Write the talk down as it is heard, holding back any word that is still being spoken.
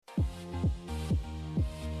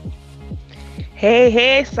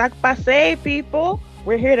Hey, sac passe, people.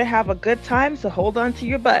 We're here to have a good time, so hold on to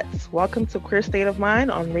your butts. Welcome to Queer State of Mind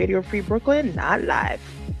on Radio Free Brooklyn, not live.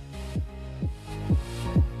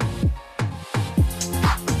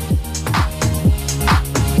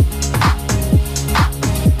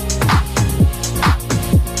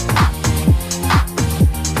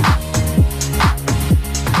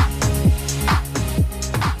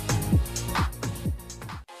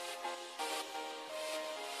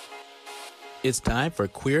 It's time for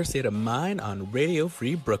Queer State of Mind on Radio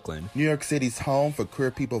Free Brooklyn, New York City's home for queer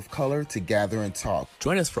people of color to gather and talk.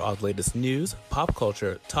 Join us for all the latest news, pop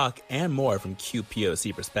culture, talk, and more from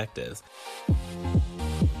QPOC perspectives.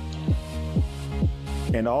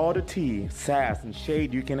 And all the tea, sass, and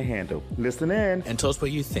shade you can handle. Listen in. And tell us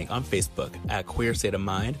what you think on Facebook at Queer State of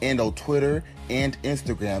Mind. And on Twitter and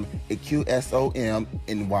Instagram at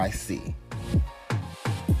QSOMNYC.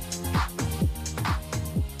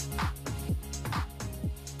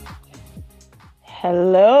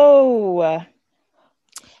 Hello.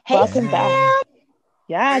 Hey, welcome Sam. back.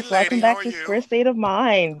 Yes, Hey, welcome lady, back how to are you? Queer State of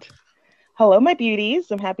Mind. Hello, my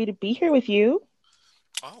beauties. I'm happy to be here with you.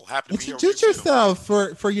 Oh, happy to be here. with Introduce you, too. yourself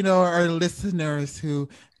for our listeners who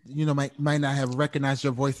might not have recognized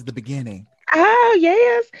your voice at the beginning. Oh,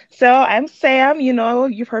 yes. So I'm Sam.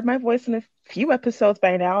 You've heard my voice in a few episodes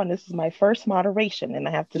by now, and this is my first moderation. And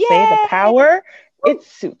I have to say, the Yay! power, it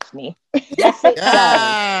suits me. Yes, it does.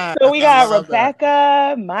 Yeah. So we I got love that.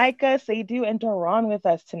 Rebecca, Micah, Seydu, and Daron with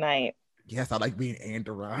us tonight. Yes, I like being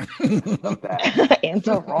Andoron. And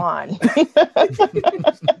Daron.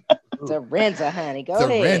 Dorinda, honey, go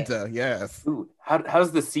ahead. Dorinda, yes. Ooh, how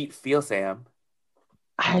does the seat feel, Sam?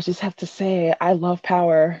 I just have to say, I love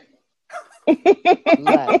power.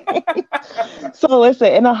 Love. So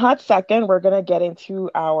listen, in a hot second, we're gonna get into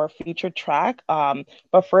our featured track.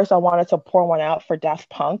 But first I wanted to pour one out for Daft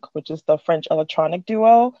Punk, which is the French electronic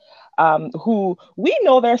duo. Who we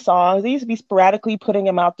know their songs. They used to be sporadically putting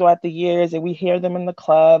them out throughout the years, and we hear them in the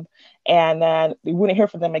club, and then we wouldn't hear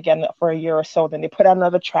from them again for a year or so. Then they put out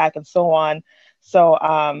another track and so on.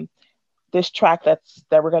 So this track that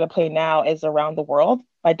we're gonna play now is Around the World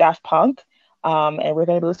by Daft Punk. And we're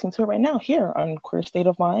going to be listening to it right now here on Queer State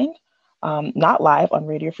of Mind, not live on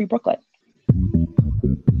Radio Free Brooklyn.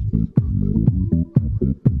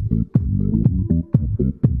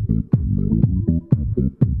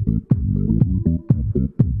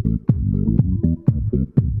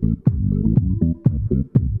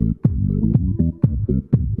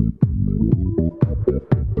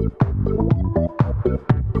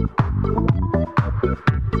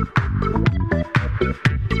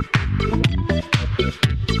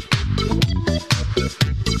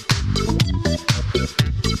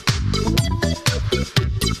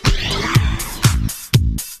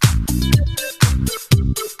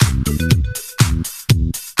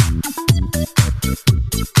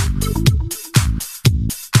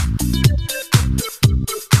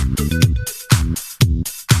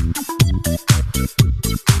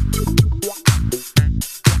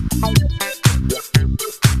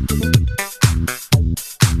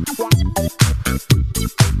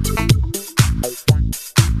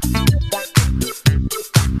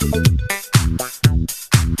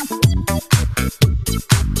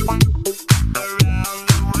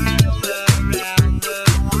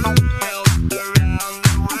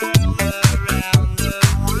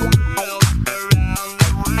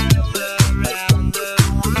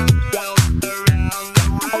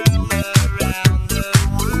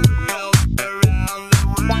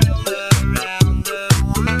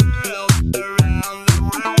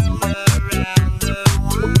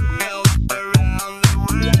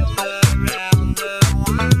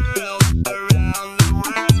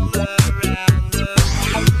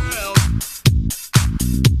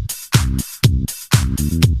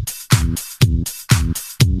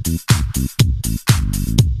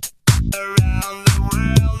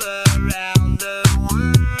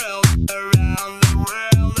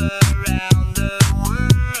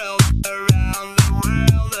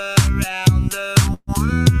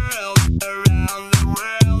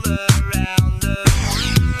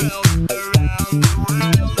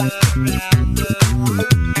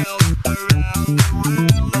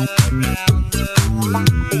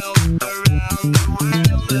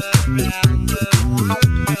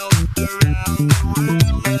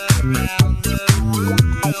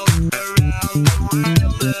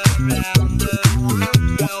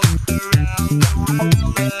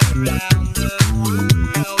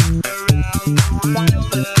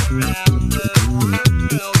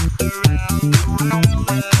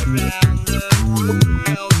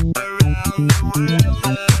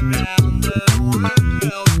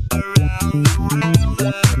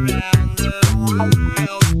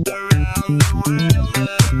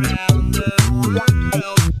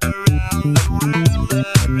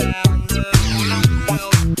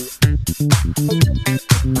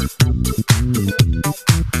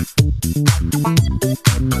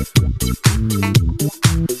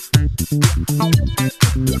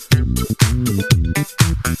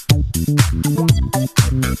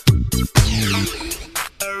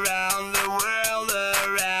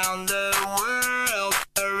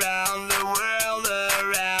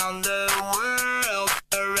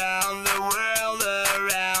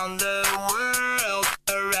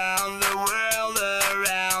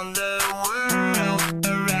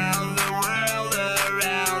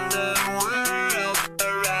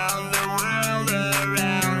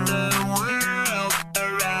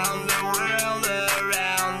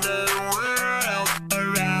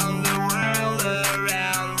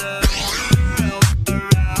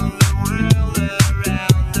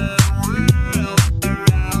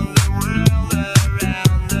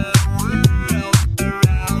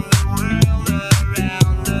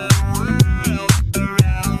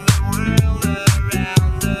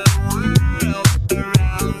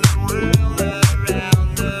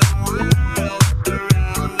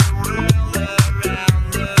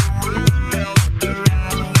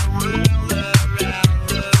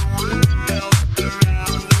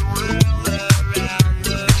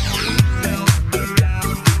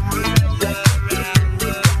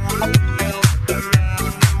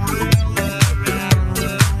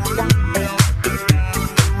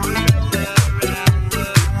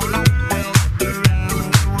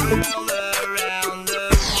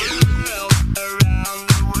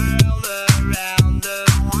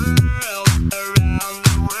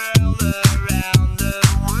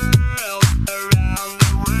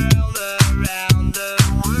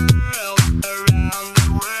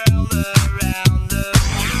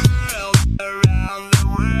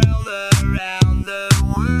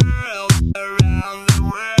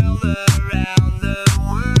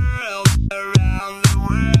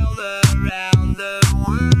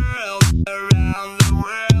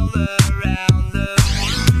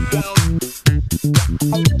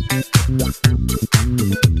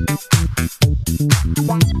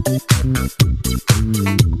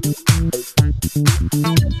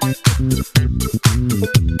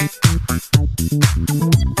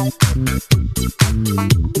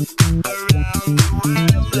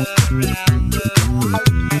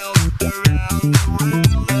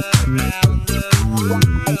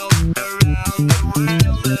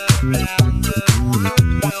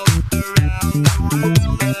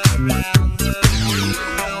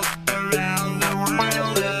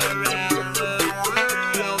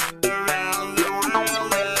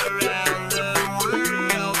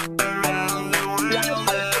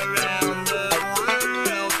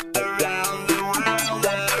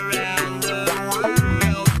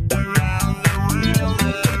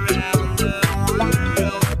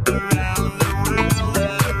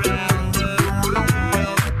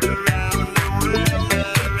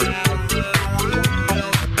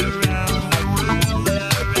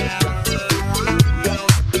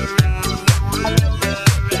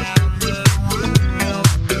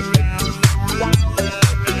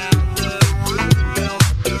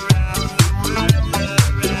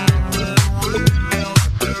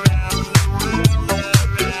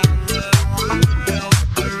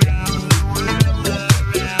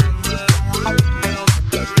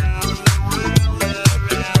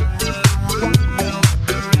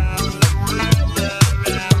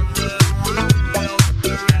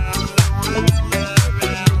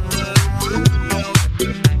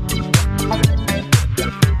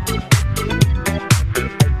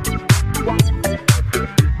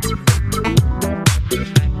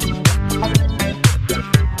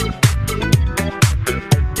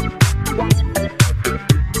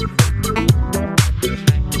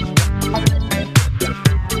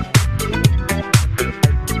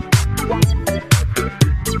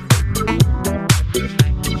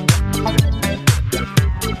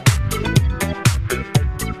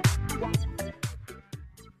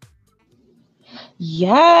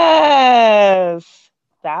 Yes,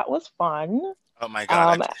 that was fun. Oh my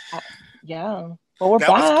God. Yeah. Well, we're that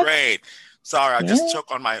back. was great. Sorry, I just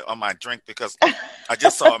choked on my drink because I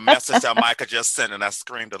just saw a message that Micah just sent and I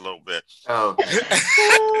screamed a little bit. Oh.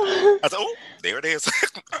 I said, oh, there it is.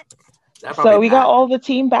 So we got all the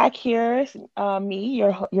team back here. Me,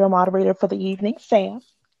 your moderator for the evening, Sam,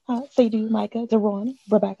 Sadhu, Micah, Deron,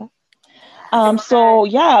 Rebecca. So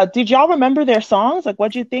yeah, did y'all remember their songs? Like,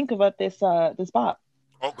 what'd you think about this bop?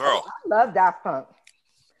 Oh, girl, I love Daft Punk.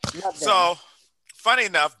 So, funny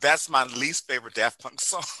enough, that's my least favorite Daft Punk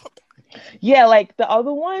song. Yeah, like the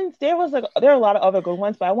other ones, there are a lot of other good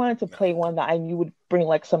ones, but I wanted to play one that I knew would bring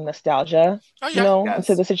like some nostalgia,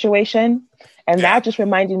 into the situation, and that just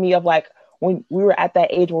reminded me of like when we were at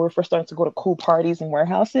that age where we were first starting to go to cool parties and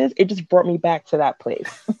warehouses. It just brought me back to that place.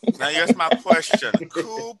 Now, here's my question: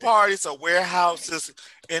 cool parties or warehouses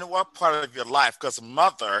in what part of your life? Because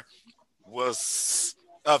Mother was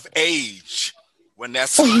of age when that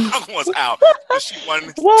song was out. She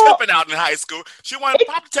wasn't tipping out in high school. She wasn't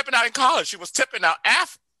probably tipping out in college. She was tipping out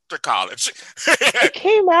after college. It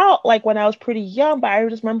came out like when I was pretty young, but I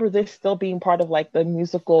just remember this still being part of like the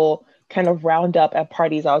musical kind of roundup at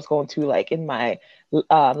parties I was going to, like in my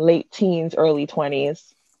late teens, early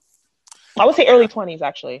 20s. I would say early 20s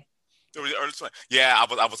actually. It was early 20s. Yeah, I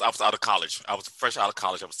was out of college. I was fresh out of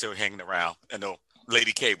college. I was still hanging around. And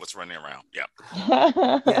Lady K was running around. Yeah.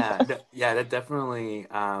 That definitely.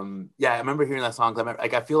 I remember hearing that song.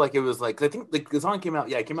 I feel like it was like, I think the song came out.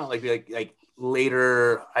 Yeah, it came out like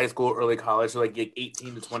later high school, early college, so like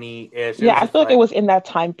 18 to 20-ish. Yeah, I feel like it was in that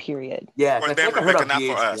time period. Yeah, for them, Rebecca, not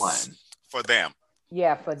for us. For them.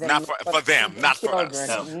 Yeah, for them. Not for them, not for us.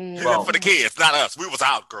 No. For the kids, not us. We was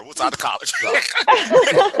out, girl. We was out of college.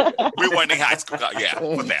 We weren't in high school. Yeah,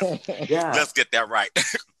 for them. Yeah. Let's get that right.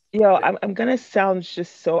 Yo, I'm gonna sound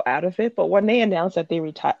just so out of it, but when they announced that they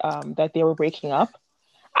that they were breaking up,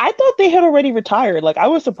 I thought they had already retired. Like, I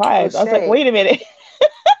was surprised. I was like, wait a minute.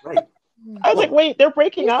 Right. I was like, wait, they're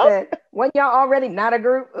breaking up? When y'all already not a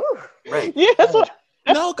group? Ooh. Right. Yeah.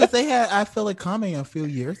 No, because they had I Feel It Coming a few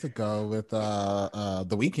years ago with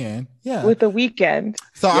The Weeknd. Yeah. With The Weeknd.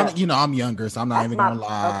 So I'm younger, so I'm not even gonna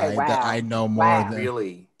lie that I know more than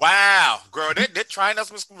really. Wow, girl, they're trying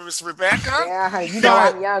us with Rebecca. Yeah,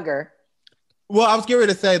 I'm younger. Well, I was getting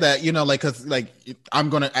ready to say that, because I'm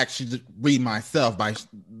gonna actually read myself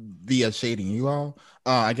via shading you all.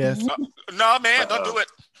 I guess. No, man, don't do it.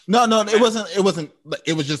 No, it wasn't.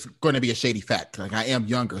 It was just going to be a shady fact. Like, I am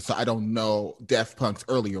younger, so I don't know Daft Punk's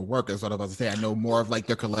earlier work. That's what I was about to say. I know more of like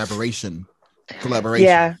their collaboration.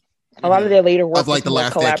 Yeah, a lot of their later work of like the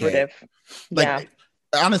last collaborative. Decade.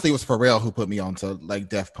 Honestly, it was Pharrell who put me onto like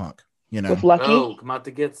Daft Punk. With Lucky. Oh, come out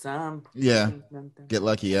to get some. Yeah, Get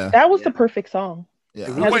Lucky. Yeah, that was the perfect song.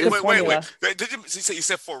 Yeah. He has a good Wait. formula. Did you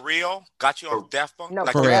said for real? Got you on Daft Punk? No,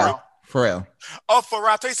 Like For the- real. For real. Oh, for real.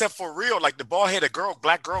 I thought you said for real, like the bald-headed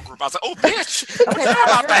black girl group. I was like, oh, bitch. What you know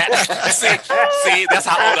about that? see, that's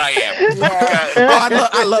how old I am. Yeah.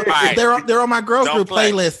 I love Right. they're on my girl Don't group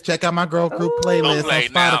play. playlist. Check out my girl group playlist play.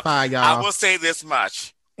 on Now, Spotify, I y'all. will say this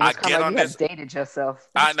much. Miss I get Carmo, on you this. have dated yourself.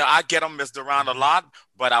 I know I get on Miss Duran a lot,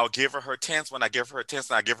 but I'll give her tens when I give her a tens,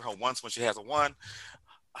 and I give her once when she has a one.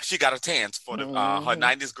 She got a tens for the her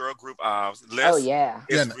 90s girl group list. Oh yeah.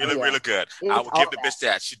 It's Yeah. really good. It's I will all give the that. bitch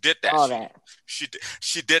that. She did that. All that. She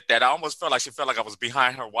did that. I almost felt like I was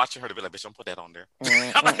behind her watching her to be like, bitch, don't put that on there.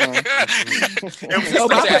 It was No,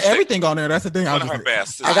 but I put fantastic. everything on there. That's the thing. One of her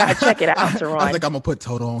best. I gotta check it out, I was Teron. like, I'm gonna put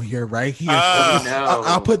Toto on here right here. Oh, no.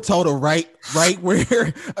 I'll put Toto right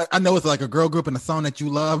where I know it's like a girl group and a song that you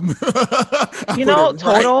love. I'll You put know, it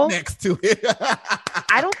right Toto- next to it.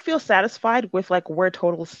 I don't feel satisfied with like where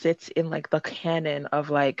Total sits in like the canon of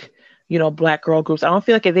like, you know, black girl groups. I don't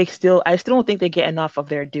feel like I still don't think they get enough of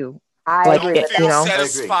their due. I Like, agree Don't with feel you know?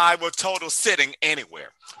 satisfied with Total sitting anywhere.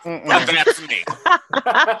 that. Well, that's me.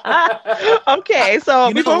 Okay, so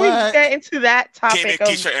You know before we what? get into that Kenny, topic of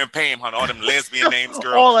Keisha, and Pam, honey, all them lesbian names,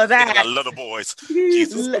 girl. all of Thinking that, of little boys.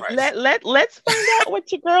 Jesus Christ. let's find out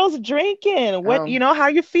what your girls drinking. What Um, how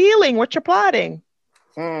you feeling? What you're plotting?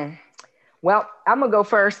 Well, I'm gonna go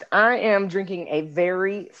first. I am drinking a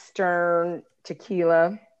very stern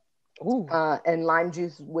tequila Ooh. and lime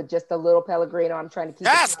juice with just a little Pellegrino. I'm trying to keep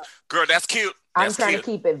Yes, it. girl, that's cute. I'm That's trying cute.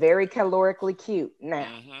 to keep it very calorically cute now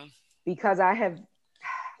Mhm. because I have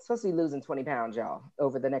supposed to be losing 20 pounds, y'all,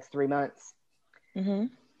 over the next 3 months. Mm-hmm.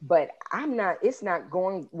 But it's not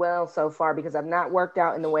going well so far because I've not worked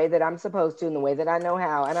out in the way that I'm supposed to, in the way that I know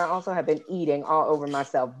how. And I also have been eating all over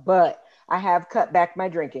myself, but I have cut back my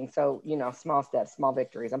drinking. So, small steps, small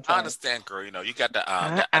victories. I'm I trying. understand, girl. You got the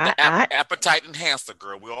I- appetite enhancer,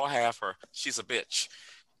 girl. We all have her. She's a bitch.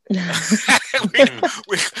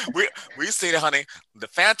 we see it, honey. The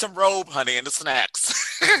phantom robe, honey, and the snacks.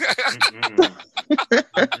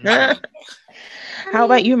 How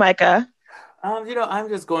about you, Micah? I'm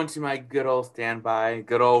just going to my good old standby,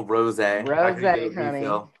 good old rose. Rosé,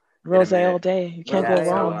 honey. Rose minute. all day. You can't Yeah, go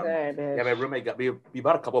so, wrong. Yeah, my roommate we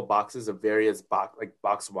bought a couple of boxes of various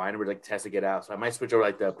box wine, and we're like testing it out. So I might switch over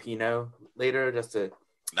like the Pinot later, just to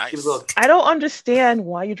Nice. give it a little. I don't understand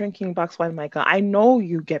why you're drinking box wine, Micah. I know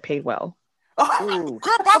you get paid well. Ooh.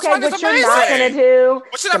 Girl, box Okay, wine is what you're not gonna amazing. do,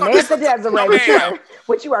 What you're not gonna Samantha do- Desiree, No, ma'am.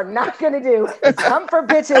 what you are not gonna do is come for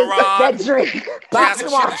bitches Ron, that drink box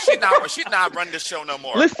Cassie, wine. she's not running the show no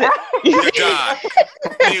more. Listen, You're done.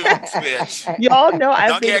 You bitch. y'all know I've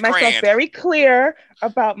Don't made get myself grand. very clear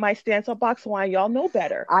about my stance on box wine. Y'all know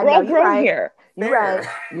better. I We're know all you're grown right. here. You're right.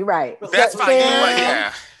 You're right. That's fine. You know what? Sam,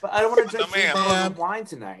 Yeah. But I don't want to drink No, ma'am. some wine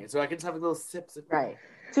tonight, so I can just have a little sips. Right.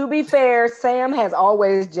 To be fair, Sam has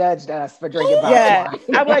always judged us for drinking box Yeah, wine.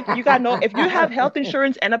 I'm like, you got no. If you have health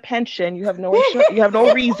insurance and a pension, you have no insurance. You have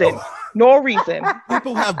no reason. No reason.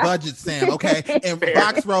 People have budgets, Sam. Okay, and Fair.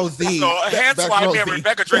 Box Rosé. So hence why me and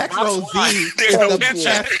Rebecca drink box wine. There's no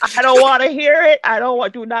pension. I don't want to hear it. I don't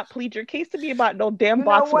want. Do not plead your case to me about no damn You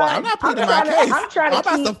know box what? wine. I'm not pleading I'm my trying to- case. I'm trying to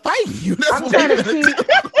about keep- to fight you. That's I'm what trying to I'm keep.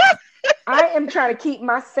 I am trying to keep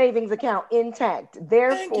my savings account intact.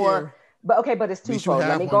 Therefore, but it's At least you twofold. Let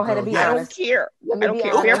have me one, go ahead girl. and be I don't honest. care. Let I me don't be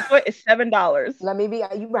care. honest. Barefoot is $7. Let me be.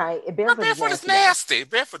 You right. But Barefoot barefoot is nasty. nasty.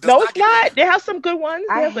 Barefoot does No, not it's get not. They have some good ones.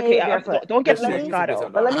 I There's- hate okay, barefoot. don't get But me let me-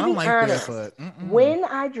 Moscato. But let I me don't be like honest. barefoot. Mm-mm. When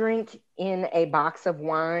I drink in a box of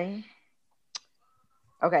wine,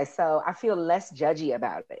 okay, so I feel less judgy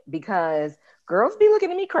about it because girls be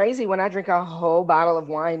looking at me crazy when I drink a whole bottle of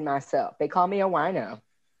wine myself. They call me a wino.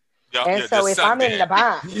 And so if I'm in the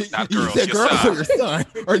box, Not you girls, said your girls son.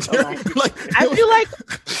 or your son or like I feel like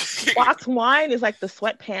box wine is like the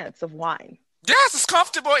sweatpants of wine. Yes, it's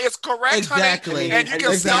comfortable. It's correct, Exactly. honey. And you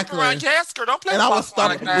can stomp Exactly. around. Yes, girl, don't play And I was box wine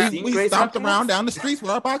like stomping. that. Seen We Grey's stomped Anatomy? around down the streets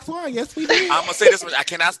with our box wine. Yes, we did. I'm gonna say this much. I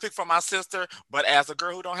cannot speak for my sister, but as a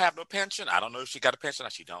girl who don't have no pension, I don't know if she got a pension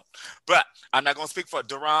or she don't. But I'm not gonna speak for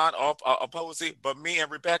Duran or Posey. But me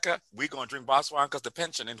and Rebecca, we gonna drink box wine because the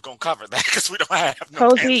pension is gonna cover that because we don't have no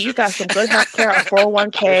Posey, pension. you got some good health care at That's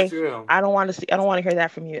 401k. true. I don't want to hear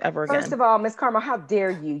that from you ever again. first of all, Miss Carmel, how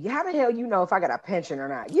dare you? How the hell you know if I got a pension or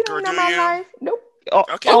not? You don't Girl, know do my you? life. Nope. Oh,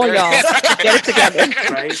 Okay, all there y'all, it is. get it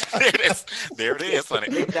together. Right? There it is. There it is, honey.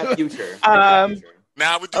 Make that future.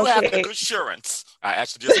 Now we do have Okay. the insurance. I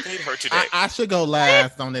actually just paid her today. I should go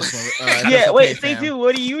last on this one. if Yeah, that's wait, okay, they Sam. do.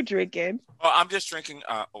 What are you drinking? Oh, I'm just drinking.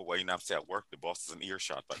 I'm at work. The boss is an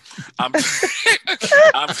earshot, but I'm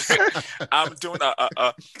I'm doing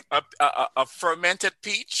a fermented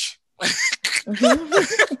peach.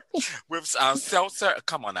 with seltzer.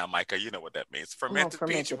 Come on now, Micah. You know what that means. Fermented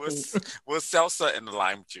peach with seltzer and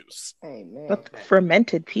lime juice. Amen. With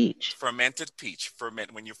fermented peach. Fermented peach.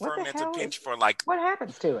 When you What the ferment a hell peach is- for like What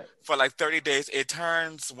happens to it? for like 30 days, it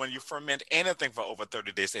turns, when you ferment anything for over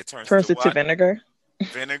 30 days, it turns Turns to it to what? vinegar.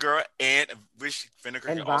 Vinegar, and which vinegar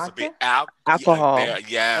And can also be vodka? Alcohol.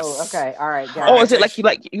 Yes. Oh, okay. All right. Got Oh, it. is it like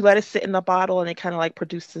you let it sit in the bottle and it kind of like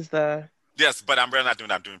produces the? Yes, but I'm really not doing.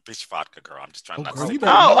 I'm doing peach vodka, girl. I'm just trying Oh, not girl, to you say.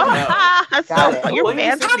 better Oh, know. Got it. you're When did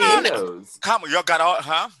you say fancy. potatoes? Come on, y'all got all,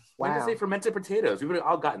 huh? When did you Wow. say fermented potatoes? We would have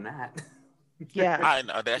all gotten that. Yeah. I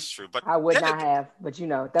know that's true, but I would then not have, but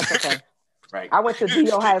that's okay. Right. I went to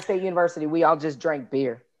the Ohio State University. We all just drank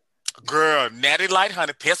beer. girl, Natty Light,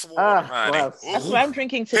 honey, piss water, Ugh, honey. gross. That's Ooh, what I'm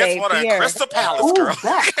drinking piss today. water and Beer. Crystal Palace, Ooh, girl.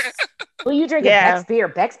 Beck's. Well, you drinking Yeah. Beck's beer.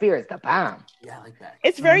 Beck's beer is the bomb. Yeah, I like that.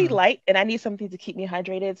 It's very light, and I need something to keep me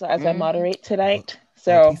hydrated. So as I Mhm. moderate tonight, A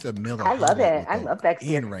so piece of Miller I love High it. would I go love Beck's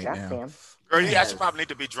beer. in right now. Goddamn. Girl, you Yes. actually probably need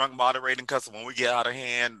to be drunk moderating, because when we get out of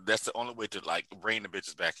hand, that's the only way to like rein the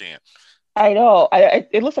bitches back in. I know.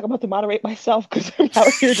 It looks like I'm about to moderate myself because I'm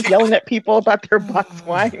out here just yelling at people about their box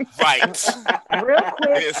wine. Right. Real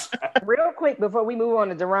quick, Yes. real quick before we move on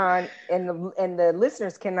to Duran, and the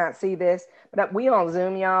listeners cannot see this, but we on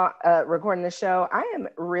Zoom, y'all, recording the show. I am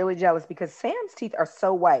really jealous because Sam's teeth are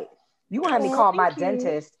so white. You gonna have me Oh, call my thank you.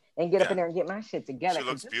 dentist and get up Yeah. in there and get my shit together. She 'cause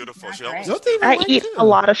looks this is beautiful. not She great. almost Don't even I like eat it. a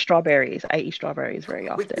lot of strawberries. I eat strawberries very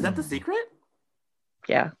Wait, is often. that the secret?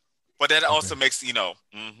 Yeah. But that also makes, mhm.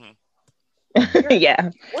 Yeah.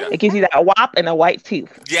 What It gives you that wop and a white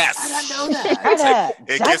tooth. Yes. I didn't know that. Shut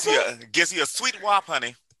up. It gives you a sweet wop,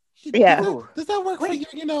 honey. Yeah. Does that work for Wait,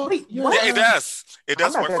 you? You know, wait, your, what? Yeah, it does. It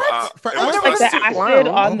does I'm work not for for it works us. for Like us the too. acid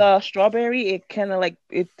Wow. on the strawberry, it kind of like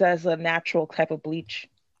it does a natural type of bleach.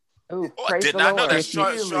 Ooh, Oh, I praise did the not know Lord. that.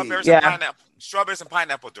 Really? Strawberries Yeah. and pineapple. Strawberries and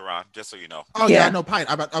pineapple, Duran, just so you know. Oh yeah, Yeah. I know pine.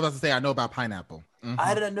 I was about to say I know about pineapple. Mhm.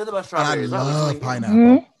 I didn't know about And I strawberries. That was love really good. pineapple.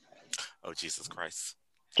 Mhm. Oh, Jesus Christ.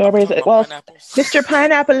 Strawberries. Are we talking Well, about pineapples? Mr.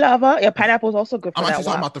 Pineapple Lover. Yeah, pineapple is also good for I'm that actually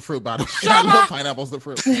talking wop. about the fruit, by the way. I love pineapples, the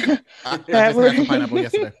fruit. I just had some pineapple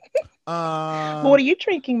yesterday. What are you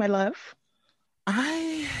drinking, my love?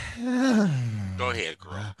 I Go ahead,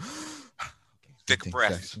 girl. Take a Think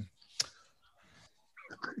breath. section.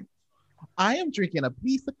 I am drinking a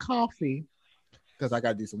piece of coffee because I got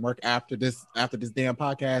to do some work after this damn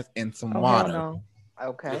podcast and some Oh, water. hell no.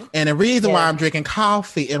 Okay. And the reason why Yeah. I'm drinking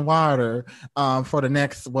coffee and water for the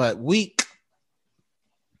next week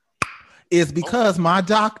is because my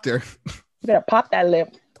doctor You better pop that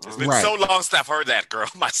lip. It's been Right. so long since I've heard that, girl.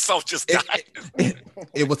 My soul just died.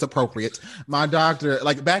 it was appropriate. My doctor,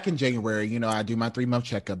 like back in January, you know, I do my 3-month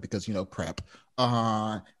checkup because, you know, prep.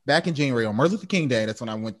 Back in January on Martin Luther King Day, that's when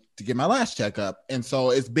I went to get my last checkup. And so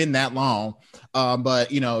it's been that long.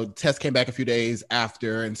 But, you know, test came back a few days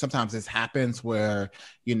after. And sometimes this happens where,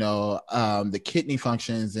 you know, the kidney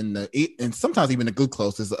functions and sometimes even the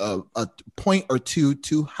glucose is a point or two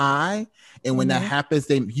too high. And when that happens,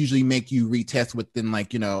 they usually make you retest within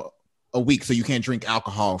like, you know, a week. So you can't drink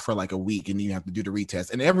alcohol for like a week and you have to do the retest.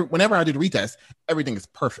 And whenever I do the retest, everything is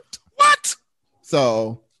perfect. What?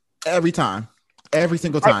 So every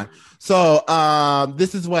single time. So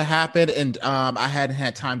this is what happened. And I hadn't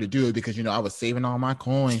had time to do it because, you know, I was saving all my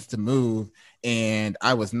coins to move. And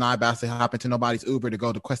I was not about to hop into nobody's Uber to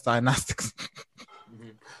go to Quest Diagnostics.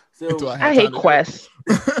 So I hate Quest.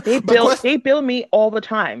 They bill me all the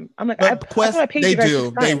time. I'm like, Quest, I paid they you guys do.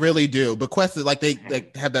 this They time. really do. But Quest is like they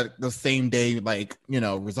have the same day, like, you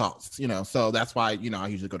know, results, you know. So that's why, you know, I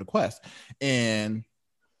usually go to Quest. And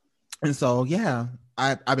so yeah,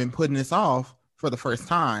 I've been putting this off for the first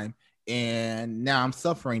time, and now I'm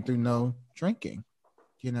suffering through no drinking.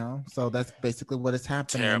 You know, so that's basically what is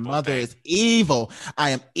happening. Terrible Mother thing. is evil.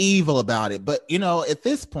 I am evil about it. But you know, at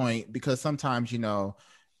this point, because sometimes, you know,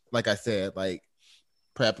 like I said, like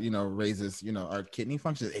prep, you know, raises, you know, our kidney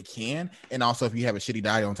functions. It can. And also if you have a shitty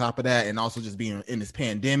diet on top of that, and also just being in this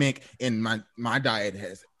pandemic, and my diet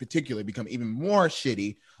has particularly become even more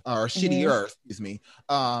shitty or shittier, excuse me,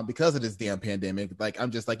 because of this damn pandemic. Like, I'm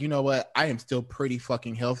just like, you know what? I am still pretty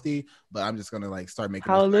fucking healthy, but I'm just going to like start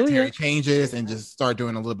making those Hallelujah. dietary changes and just start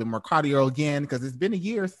doing a little bit more cardio again. Cause it's been a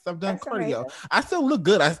year since I've done That's cardio. amazing. I still look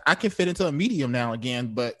good. I can fit into a medium now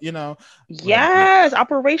again, but you know, Yes,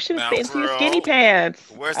 Operation Now, Fit into your girl, skinny pants.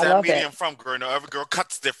 Where's I that love medium it. from, girl? No, every girl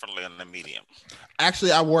cuts differently in the medium.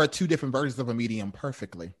 actually I wore 2 different versions of a medium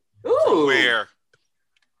perfectly. Ooh. Where?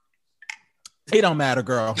 It don't matter,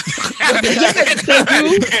 girl. Yes, they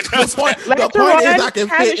do. The point, Let the the point is run I can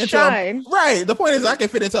have fit it into shine. right. The point is I can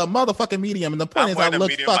fit into a motherfucking medium, and the point I'm is I wearing a look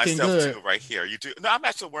medium fucking myself good. too, right here. You do? No, I'm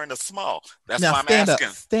actually wearing a small. That's Now why I'm stand asking.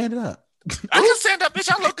 up, stand it up. I can stand up,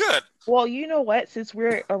 bitch. I look good. Well, you know what? Since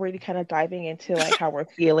we're already kind of diving into like how we're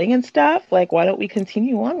feeling and stuff, like why don't we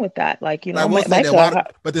continue on with that? Like, you know, I will say that Micah, water,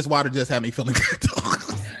 but this water just had me feeling good.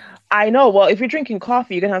 I know. Well, if you're drinking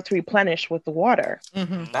coffee, you're gonna have to replenish with the water.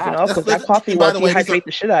 Mm-hmm. You know, because that coffee by will the way, dehydrate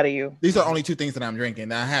the shit out of you. These are only 2 things that I'm drinking.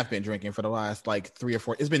 That I have been drinking for the last like 3 or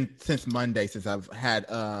 4. It's been since Monday since I've had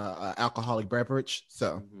alcoholic beverage.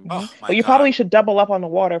 So, Oh, my but you God. probably should double up on the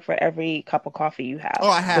water for every cup of coffee you have. oh,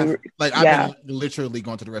 I have. So, Like I've been literally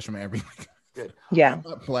going to the restroom every week. Good. yeah.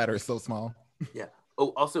 My bladder is so small. Yeah.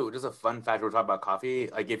 Oh, also, just a fun fact. We're talking about coffee.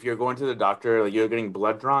 Like, if you're going to the doctor, like you're getting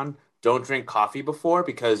blood drawn, don't drink coffee before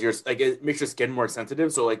because you're like it makes your skin more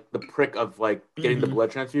sensitive. So like the prick of like getting the blood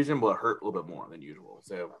transfusion will hurt a little bit more than usual.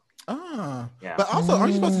 So yeah. But also,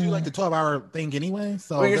 aren't you supposed to do like the 12-hour thing anyway?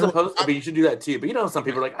 So well, you're supposed to, but you should do that too. But you know, some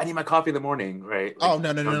people are like, I need my coffee in the morning, right? Like, oh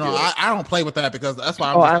no. I don't play with that because that's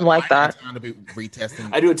why I'm like that. Trying to be retesting.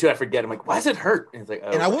 I do it too. I forget. I'm like, why does it hurt? And it's like,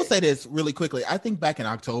 oh, And I will say this really quickly. I think back in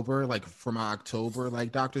October, like for my October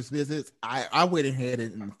like doctor's visits, I went ahead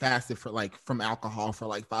and fasted for like from alcohol for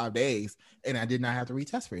like 5 days, and I did not have to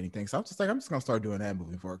retest for anything. So I'm just gonna start doing that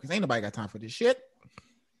moving forward because ain't nobody got time for this shit.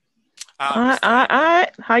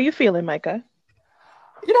 How you feeling, Micah?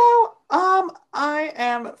 You know, I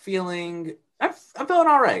am feeling. I'm feeling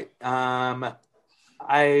all right.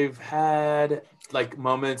 I've had like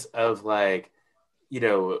moments of like, you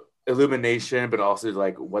know, illumination, but also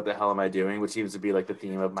like, what the hell am I doing? Which seems to be like the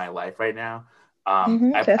theme of my life right now. I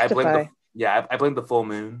blame the full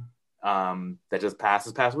moon that just passed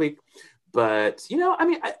this past week. But you know, I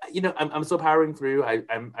mean, I'm still powering through.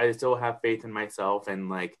 I still have faith in myself, and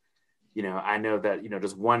like, you know, I know that, you know,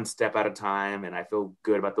 just one step at a time, and I feel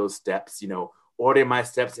good about those steps. You know, order my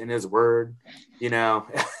steps in His Word. You know.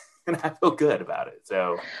 And I feel good about it.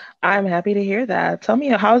 So I'm happy to hear that. Tell me,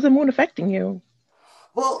 how is the moon affecting you?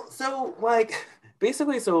 Well, so like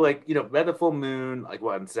basically, so like, you know, we had the full moon like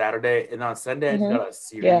on Saturday, and on Sunday I got a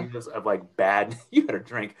series of like bad. You better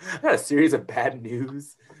drink. I got a series of bad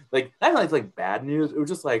news. Like not like bad news. It was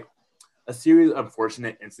just like a series of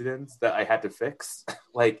unfortunate incidents that I had to fix.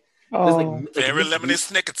 Like just like very limited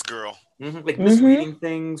snickets, girl. Like misreading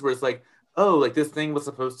things where it's like, oh, like this thing was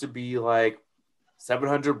supposed to be like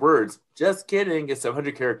 700 words. Just kidding. It's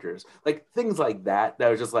 700 characters. Like things like that. That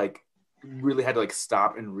was just like really had to like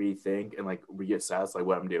stop and rethink and like reassess like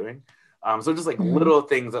what I'm doing. So just like little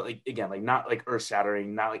things that like, again, like not like earth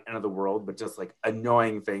shattering, not like end of the world, but just like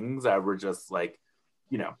annoying things that were just like,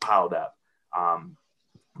 you know, piled up.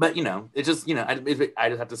 But you know, it's just, you know, I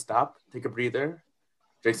just have to stop, take a breather,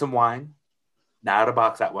 drink some wine. Not out of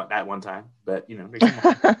box at one time, but you know,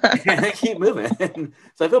 keep moving.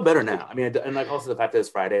 So I feel better now. I mean, and like also the fact that it's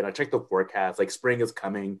Friday, and I checked the forecast. Like spring is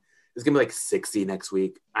coming. It's gonna be like 60 next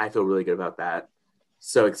week. I feel really good about that.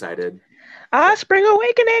 So excited. Spring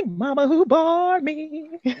awakening, Mama who bore me.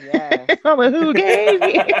 Yeah. Mama who gave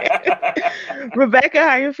me. Rebecca,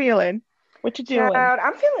 how you feeling? What you doing? Child,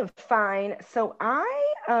 I'm feeling fine. So I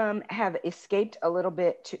have escaped a little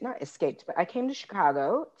bit not escaped, but I came to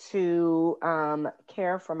Chicago to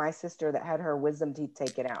care for my sister that had her wisdom teeth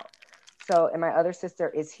taken out. So, and my other sister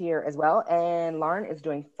is here as well. And Lauren is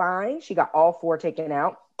doing fine. She got all 4 taken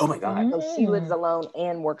out. Oh my God. So she lives alone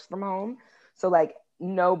and works from home. So like,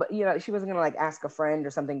 no, but you know, she wasn't gonna like ask a friend or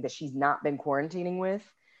something that she's not been quarantining with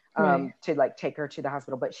to like take her to the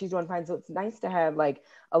hospital, but she's doing fine. So it's nice to have like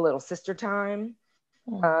a little sister time.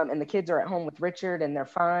 And the kids are at home with Richard and they're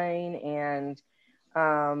fine. And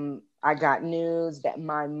I got news that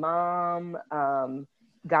my mom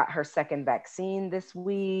got her second vaccine this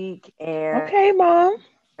week. And okay, Mom.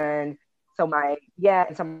 And so my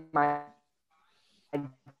dad,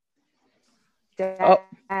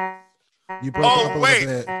 You broke up a wait,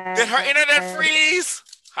 little bit. did her internet freeze?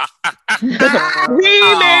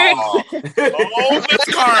 Remix. Oh, Miss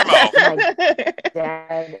Carmo. My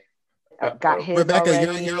dad got his. Rebecca,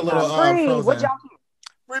 already. you're a little What frozen. y'all?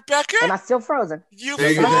 Rebecca, Am I still frozen? you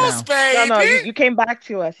There you go froze, baby. No, you came back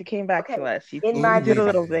to us. You came back to us. You In my did a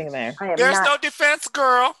little thing there. I am There's not, no defense,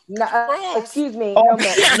 girl. Froze. excuse me. Oh, No,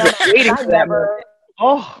 ma'am. waiting I for that never.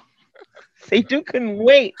 Oh, they couldn't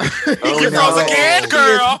wait. You froze again,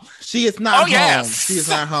 girl. She is not home. yes. She is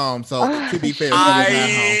not home. So to be fair, she is not home.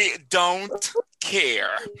 I don't care.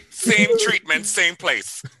 Same treatment, same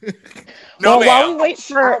place. Well, No, ma'am. while we wait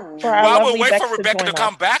for our While lovely we wait Bex for Rebecca to join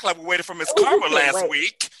come us. back, like we waited for Miss Oh, Karma you last can't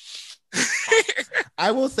week.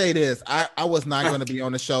 I will say this: I was not going to be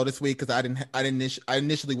on the show this week because I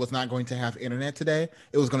initially was not going to have internet today.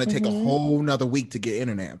 It was going to take a whole nother week to get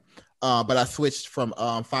internet. but I switched from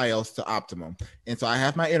Fios to Optimum, and so I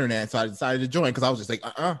have my internet. So I decided to join because I was just like,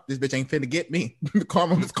 this bitch ain't finna get me. This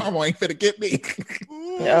Carmel ain't finna get me.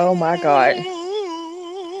 Oh my God.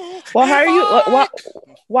 Well, how are you?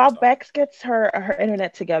 While Bex gets her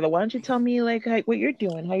internet together, why don't you tell me like what you're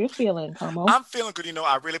doing? How you're feeling, Carmel? I'm feeling good.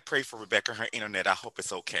 I really pray for Rebecca, her internet. I hope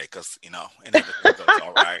it's okay because, and everything goes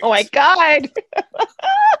all right. Oh my God.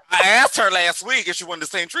 I asked her last week if she wanted the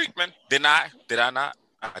same treatment. Did I not?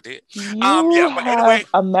 I did. You but have anyway,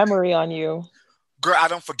 a memory on you. girl, I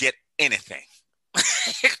don't forget anything.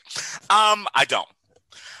 I don't.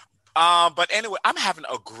 But anyway, I'm having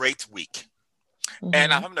a great week.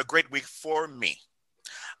 And I'm having a great week for me.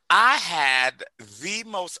 I had the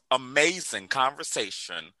most amazing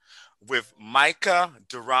conversation with Micah,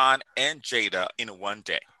 Duran, and Jada in one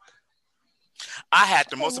day. I had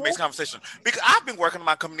the most amazing conversation because I've been working on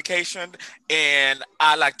my communication, and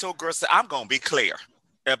I told girls that I'm going to be clear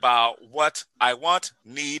about what I want,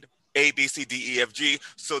 need, A, B, C, D, E, F, G,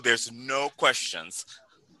 so there's no questions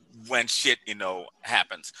when shit,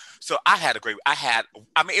 happens. So I had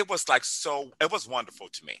it was it was wonderful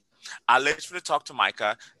to me. I literally talked to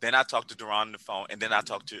Micah, then I talked to Duran on the phone, and then I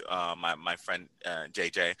talked to my friend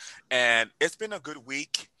JJ, and it's been a good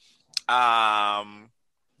week. I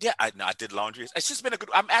did laundry. It's just been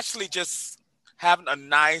I'm actually just having a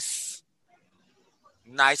nice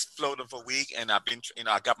float of a week, and I've been,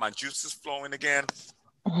 I got my juices flowing again.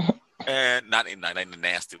 And not in a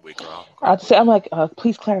nasty way, girl. I'd say, I'm like,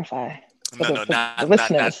 please clarify. No,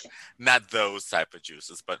 not those type of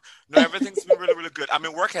juices. But no, everything's been really, really good. I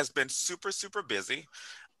mean, work has been super, super busy,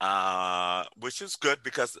 which is good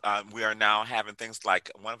because we are now having things like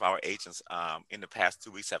one of our agents in the past 2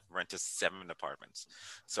 weeks have rented 7 apartments.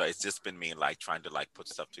 So it's just been me trying to put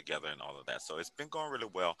stuff together and all of that. So it's been going really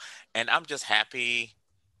well, and I'm just happy.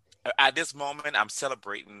 At this moment, I'm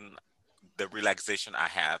celebrating the relaxation I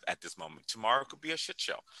have at this moment. Tomorrow could be a shit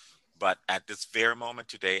show, but at this very moment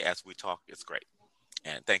today, as we talk, it's great.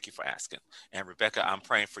 And thank you for asking. And Rebecca, I'm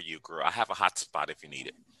praying for you, girl. I have a hot spot if you need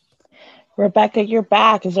it. Rebecca, you're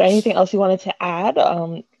back. Is there anything else you wanted to add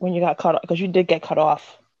when you got cut off? Because you did get cut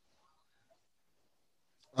off.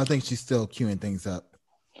 I think she's still queuing things up.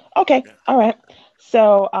 Okay. All right.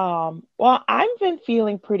 So, well, I've been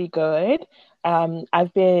feeling pretty good.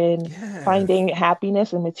 I've been finding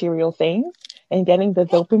happiness in material things and getting the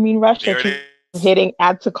dopamine rush that keeps hitting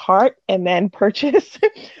add to cart and then purchase.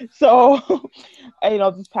 So,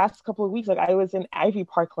 these past couple of weeks, I was in Ivy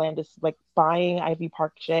Park land, just buying Ivy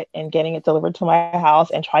Park shit and getting it delivered to my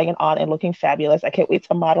house and trying it on and looking fabulous. I can't wait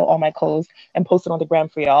to model all my clothes and post it on the gram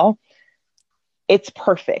for y'all. It's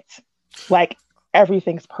perfect.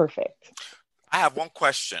 Everything's perfect. I have one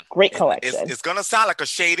question. Great collection. It's going to sound like a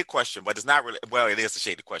shady question, but it's not really. Well, it is a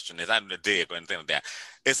shady question. It's not a dig or anything like that.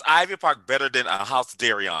 Is Ivy Park better than a House of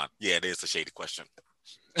Darion? Yeah, it is a shady question.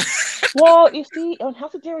 Well, you see, when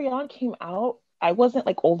House of Darion came out, I wasn't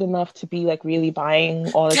old enough to be really buying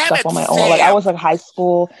all this stuff on my own. I was high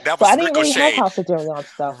school, so I didn't really have House of Darion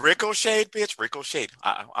stuff. Ricochet, bitch. Ricochet.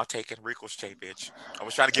 I'll take it. Ricochet, bitch. I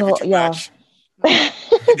was trying to give you too much. You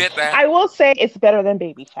did that. I will say it's better than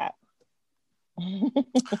Baby Fat.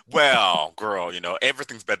 Well, girl,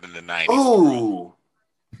 everything's better than the 90s. Ooh.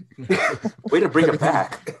 Way to bring it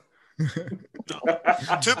back.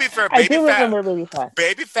 To be fair,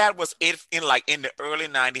 Baby Fat was in the early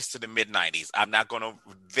 90s to the mid 90s. I'm not gonna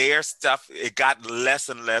their stuff. It got less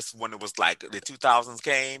and less when it was the 2000s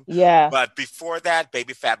came. Yeah. But before that,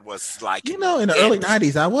 Baby Fat was in the early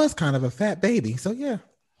 90s, I was kind of a fat baby. So yeah.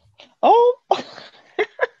 Oh,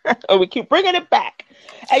 we keep bringing it back.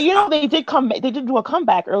 And they did do a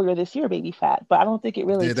comeback earlier this year, Baby Fat, but I don't think it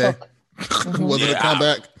really took. Was it a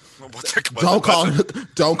comeback?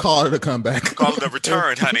 Don't call it a comeback. Call it a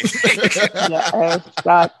return, honey.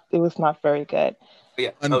 It was not very good.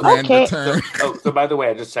 Yeah. Return. So by the way,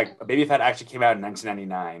 I just checked. Baby Fat actually came out in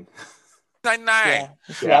 1999. 99.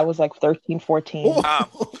 Yeah, I was 13, 14.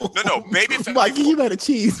 No, Baby Fat. Mikey, you better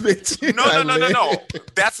cheese, bitch. No.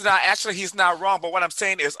 That's not actually. He's not wrong. But what I'm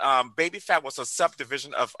saying is, Baby Fat was a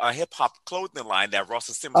subdivision of a hip hop clothing line that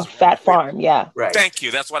Russell Simmons. A Fat Farm, yeah. Right. Thank you.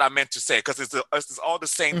 That's what I meant to say because it's all the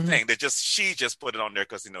same thing. She just put it on there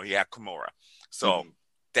because he had Kimura. So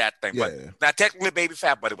that thing. Yeah. But not technically Baby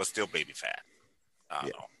Fat, but it was still Baby Fat. I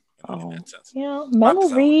don't know. In that sense. Yeah,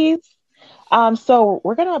 memories. So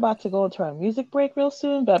we're about to go into our music break real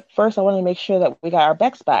soon, but first I want to make sure that we got our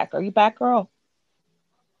Bex back. Are you back, girl?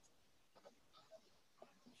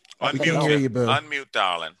 Unmute,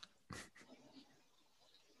 darling.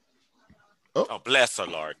 Oh, bless her,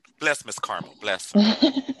 Lord. Bless Miss Carmel. Bless her.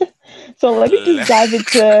 So let me just dive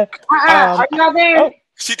into. Are y'all there?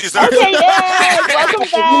 She deserves Okay, it. yes. Welcome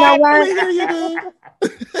back. You know what? Here you go.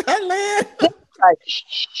 A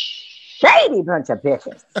shady bunch of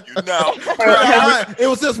bitches. You know. It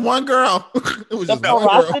was just one girl. It was The just one girl.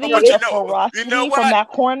 ferocity, But the you know ferocity what? from that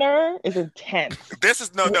corner is intense. This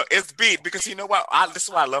is no, it's beat because you know what? This is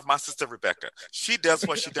why I love my sister Rebecca. She does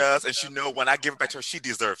what she does, and she know when I give it back to her, she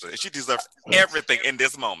deserves it. And she deserves everything in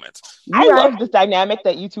this moment. I love this dynamic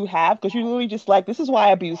that you two have because you literally just like, this is why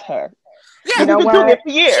I abuse her. Yeah, You know We've been doing what? it for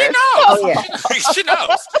years. she knows. Oh, yeah. She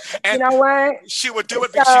knows. And You know what? she would do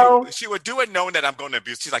it So- because she would do it knowing that I'm going to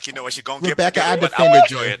abuse. She's like, you know what? She's going to Rebecca, give I it, but I defended will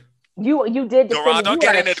enjoy you. it. You did defend Dora, me. don't You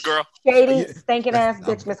get are in it, girl. shady, stinking ass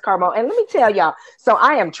bitch, Miss Carmel. And let me tell y'all. So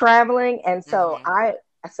I am traveling, and so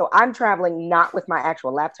I'm traveling not with my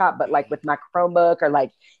actual laptop, but like with my Chromebook or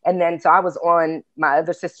like, and then so I was on my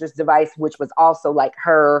other sister's device, which was also like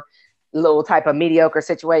her little type of mediocre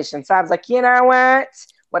situation. So I was like, you know what?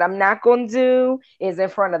 What I'm not going to do is in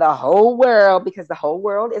front of the whole world, because the whole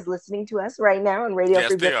world is listening to us right now on Radio Yes,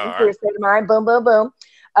 Free they Brooklyn, are. Clear State of Mind, boom, boom, boom.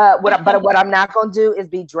 What I'm not going to do is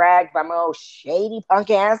be dragged by my old shady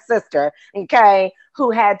punk ass sister, okay,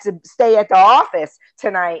 who had to stay at the office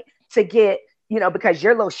tonight to get, because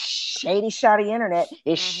your little shady, shoddy internet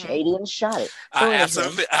is shady and shoddy. I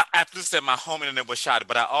absolutely said my home internet was shot,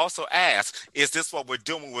 but I also asked, is this what we're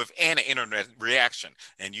doing with an internet reaction?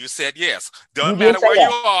 And you said yes. Doesn't matter where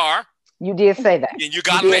you are. You did say that. And you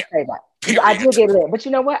got did lit. say that. Period. I did get lit. But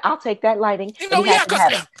you know what? I'll take that lighting. Yeah,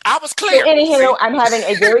 because I was clear. So anyhow, See? I'm having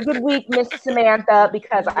a very good week, Miss Samantha,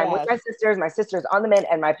 because I'm with Yes. my sisters. My sister's on the mend,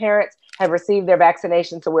 and my parents have received their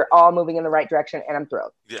vaccination, so we're all moving in the right direction, and I'm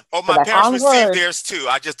thrilled. Yeah. Oh, So my that's parents onward. received theirs too.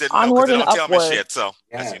 I just didn't know because Onward they and don't tell me upward. shit. So,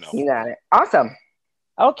 as Yes. you know. You got it. Awesome.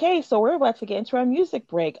 Okay, so we're about to get into our music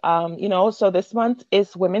break. So this month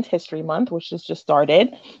is Women's History Month, which has just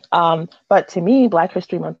started. But to me, Black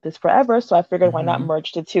History Month is forever, so I figured why not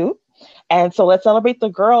merge the two. And so let's celebrate the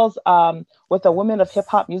girls with a Women of Hip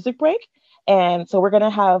Hop music break. And so we're gonna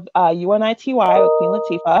have UNITY with Queen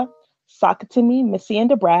Latifah, Sock It to Me, Missy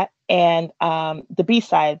and Debrat, and the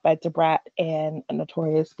B-side by Debrat and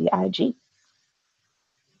Notorious B.I.G.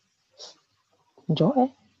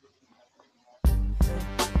 Enjoy.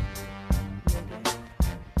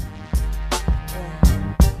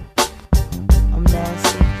 I'm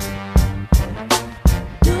nasty.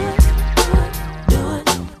 Do it, do it, do it,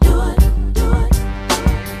 do it, do it.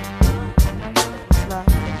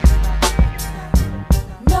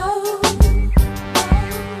 No.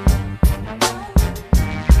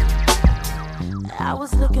 I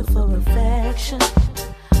was looking for affection,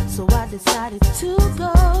 so I decided to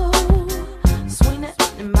go. Swing it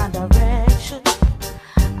in my direction.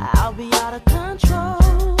 I'll be out of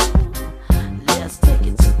control. Let's take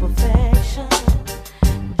it to perfection.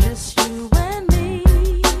 Just you and me.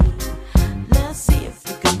 Let's see if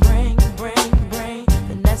you can bring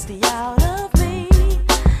the nasty out of me.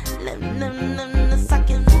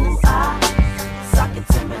 Suck it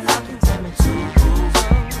to me like you tell me to.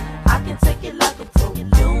 I can take it like a pro, you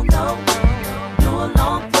know. Do a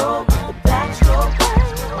long throw with the backstroke.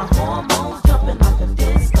 My hormones jumping like a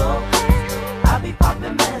disco. I be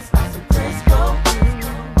popping mess like some Crisco.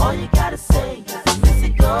 All you gotta say is miss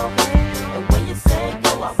it go. And when you say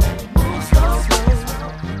go, I really move slow.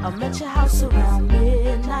 I'm at your house around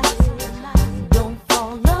midnight. Don't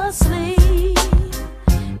fall asleep.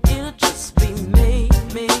 It'll just be me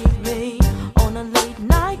on a late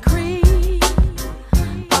night creep.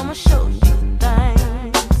 I'ma show you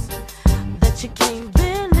things that you can't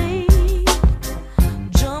believe.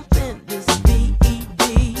 Jump in this BED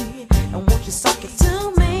and won't you suck it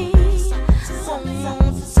to me?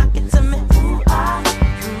 Suck it to me, ooh,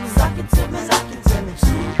 suck it to me, suck it to me,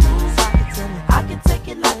 suck it to me. I can take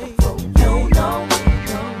it like a pro, you know.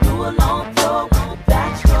 Do a long throw with the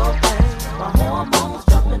backstroke. My hormones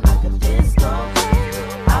jumping like a disco.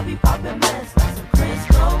 I be popping mess like some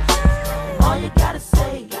Crisco. All you gotta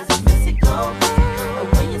say is miss it go. And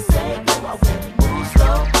when you say go, I really move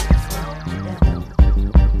slow.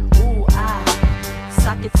 Ooh,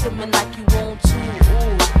 suck it to me like you want to.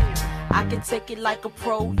 Ooh, I can take it like a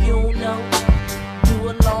pro, you know. Do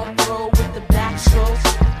a long throw with the backstroke.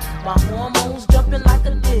 My hormones jumping like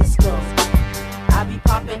a disco. I be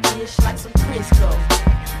popping ish like some Crisco.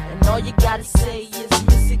 And all you gotta say is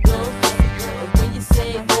miss it go. And when you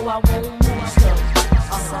say go, I won't move slow.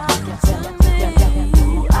 Suck it to me.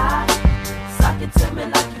 Ooh, suck it to me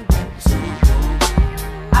like you want to.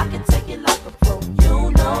 I can take it like a pro,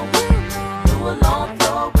 you know. Do a long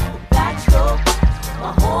throw with the backstroke.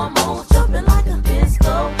 My hormones jumping like a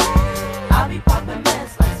disco. I be popping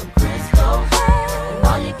mess like some Crisco. And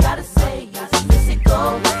all you gotta say is miss it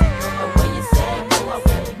go. And when you say go, I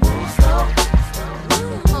will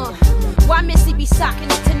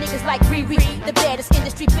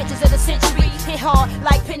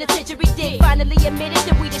penitentiary dick. Finally admitted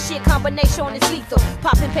that we the shit, combination is lethal.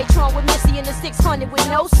 Popping Patron with Missy in the 600 with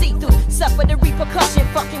no see-through. Suffer the repercussion,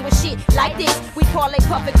 fucking with shit like this. We parlay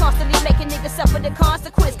puffin', constantly making niggas suffer the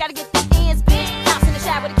consequence. Gotta get the ends, bitch. House in the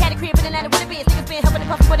shop with a caddy crib in Atlanta with a biz. Niggas been helping the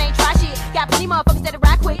puffin' but ain't try shit. Got plenty motherfuckers that'll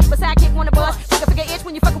rock quick, but sidekick wanna bust. Figure itch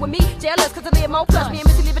when you fucking with me. Jealous cause I live more plus. Me and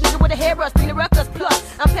Missy leave a nigga with a hairbrush, bring the ruckus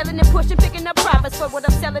plus. I'm pelling and pushing, picking up profits for what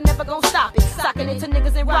I'm selling, never gon' stop it. Socking it to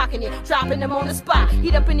niggas and rocking it, dropping them on the spot.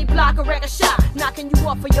 Heat up any block or wreck a shot, knocking you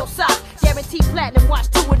off of your sock. Guaranteed platinum, watch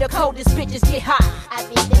two of the coldest bitches get hot. I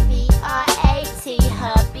be the B-R-A-T,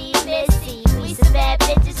 hubby Missy. We some bad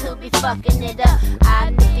bitches who be fucking it up.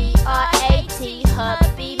 I'm the B-R-A-T,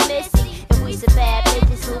 hubby Missy. And we some bad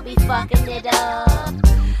bitches who be fucking it up.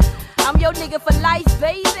 I'm your nigga for life,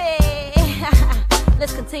 baby.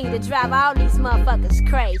 Let's continue to drive all these motherfuckers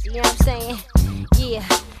crazy, you know what I'm saying? Yeah,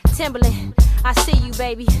 Timberland, I see you,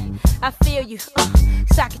 baby. I feel you.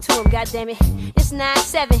 Sock it to him, goddammit. It's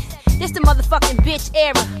 9-7. This the motherfucking bitch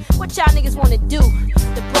era. What y'all niggas wanna do?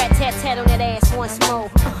 The brat tat tat on that ass once more.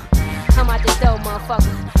 I'm out the door,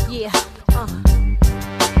 motherfucker. Yeah.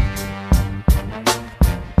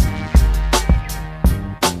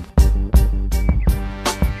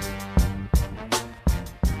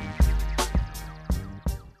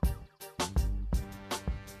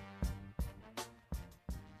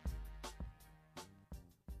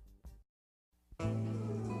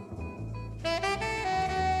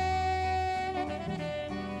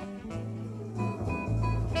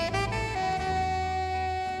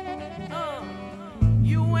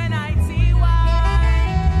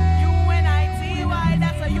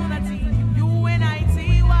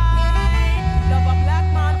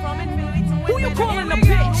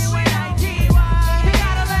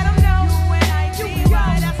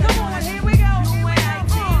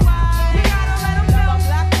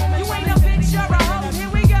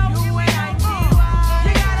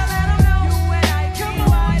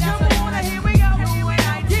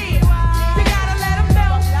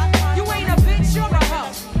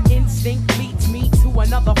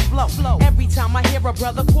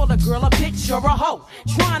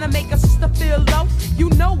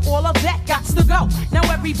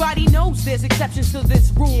 There's exceptions to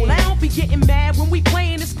this rule. I don't be getting mad when we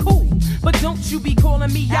playing, it's cool. But don't you be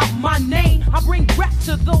calling me out my name. I bring rap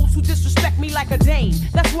to those who disrespect me like a dame.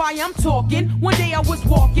 That's why I'm talking. One day I was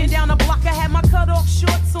walking down the block, I had my cut off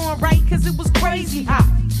shorts on, right? Cause it was crazy hot.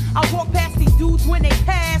 I walked past these dudes when they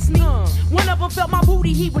passed me. One of them felt my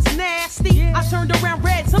booty, he was nasty. I turned around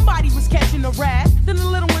red, somebody was catching a rat. Then the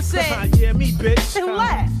little one said, yeah, me, bitch. And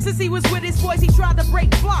laughed. Since he was with his boys, he tried to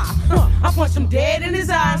break fly. I punched him dead in his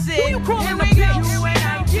eyes. Said, who you calling the bitch?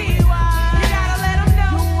 U-N-I-T-Y. You gotta let him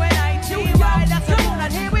know. U-N-I-T-Y. That's the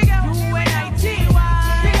one. Here we go. U-N-I-T-Y.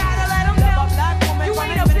 You gotta let him know. You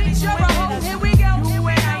ain't a bitch, you're a hoe. Here we go.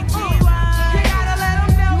 U-N-I-T-Y. You gotta let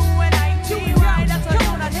him know. U-N-I-T-Y. That's the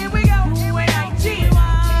one. Here we go. U-N-I-T-Y.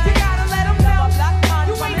 You gotta let him know.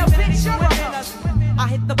 You ain't a bitch, you're a hoe. I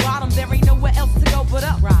hit the bottom, there ain't nowhere else to go but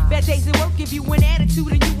up. Bad days at work give you an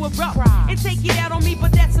attitude and you erupt. And take it out on me,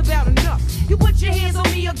 but that's about enough. You put your hands on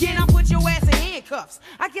me again, I put your ass in handcuffs.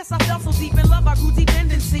 I guess I fell so deep in love, I grew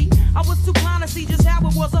dependency. I was too blind to see just how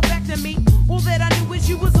it was affecting me. All that I knew is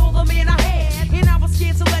you was all the man I had. And I was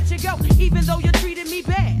scared to let you go, even though you treated me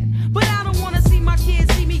bad. But I don't wanna see my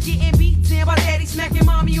kids see me getting beat down by daddy smacking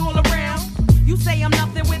mommy all around. You say I'm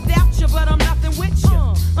nothing without you, but I'm nothing with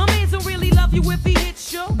you. A man don't really love you if he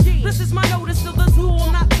hits you. This is my notice to the tool,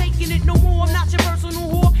 I'm not taking it no more. I'm not your personal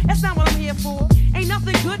whore, that's not what I'm here for. Ain't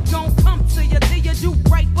nothing good gon' come to you till you do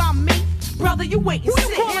right by me. Brother, you wait and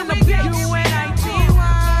sit in the bitch. U-N-I-T-Y.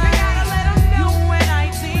 You gotta let him know.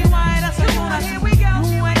 U-N-I-T-Y. That's the one. Here we go.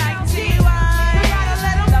 U-N-I-T-Y. You gotta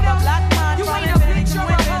let him know. You ain't a bitch, you're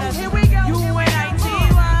a hoe. Here we go.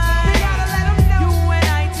 U-N-I-T-Y. You gotta let him know.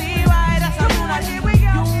 U-N-I-T-Y. That's the one. Here we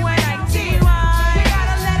go. U-N-I-T-Y. You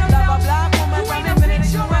gotta let him know. You ain't a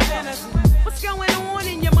bitch, you're a hoe. What's going on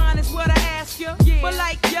in your mind is what I ask you. But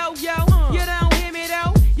like, yo, you don't hear me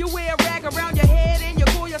though. You wear a rag around your head and you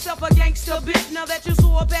call yourself a gangster bitch. Now that you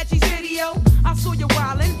saw Apache's video, I saw you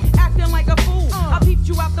wildin', acting like a fool. I peeped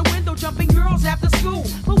you out the window, jumping girls after school.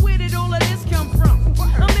 But where did all of this come from?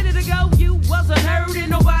 A minute ago, you wasn't heard and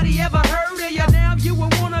nobody ever heard of you. Now you a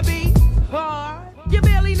wannabe. You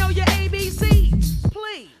barely know your ABCs.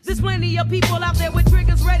 Please. There's plenty of people out there with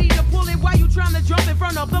triggers ready to pull it while you trying to jump in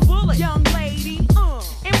front of the bullet. Young lady,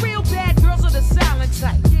 and real bad girls are the silent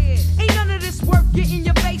type. Ain't none of this worth getting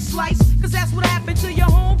your face sliced. Cause that's what happened to your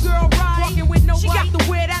homegirl, right? Walking with nobody. She got to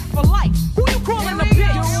wear that for life. Who you calling a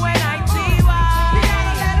bitch? U-N-I-T-Y. You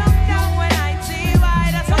gotta let them know.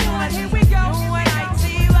 U-N-I-T-Y. That's the one. Here we go.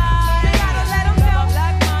 U-N-I-T-Y.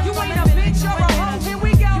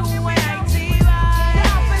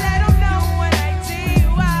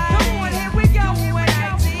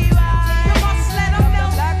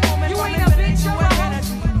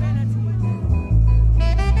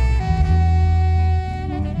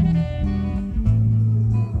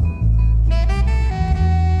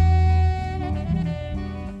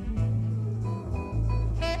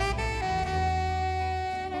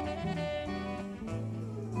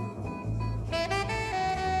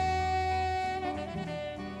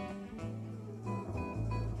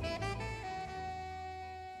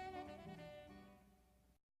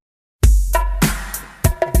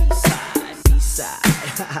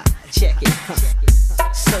 B-side. Check it.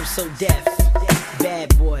 So deaf,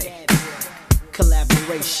 bad boy.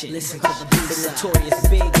 Collaboration. Listen to the B-side. The Notorious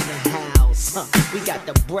Big in the house. We got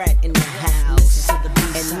the Brat in the house.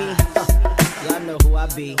 And me, y'all know who I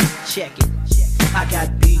be. Check it. I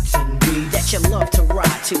got beats and beats that you love to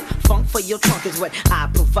ride to. Funk for your trunk is what I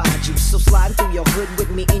provide you. So slide through your hood with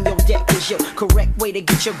me in your deck is your correct way to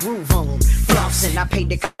get your groove on. Flossing, I paid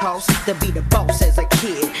the cost to be the boss as a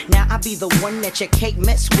kid. Now I be the one that you can't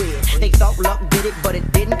mess with. They thought luck did it, but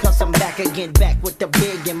it didn't, cause I'm back again, back with the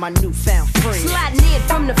big and my newfound friend. Sliding in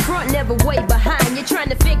from the front, never way behind. You're trying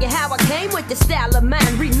to figure how I came with the style of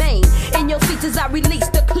mine. Remain in your seats as I release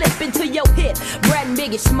the clip into your hip. Brad and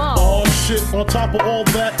Biggie Small. Oh shit, on top of all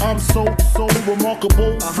that, I'm so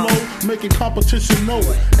remarkable. Flow, making competition know.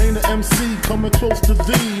 Ain't an MC coming close to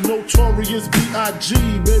thee. Notorious B.I.G.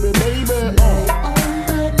 baby.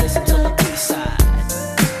 Listen to the B-side.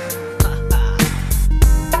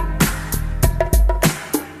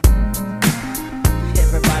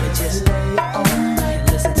 Everybody just lay on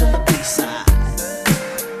and listen to the B-side.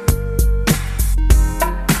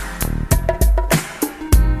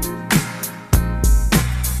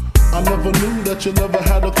 I never knew that you never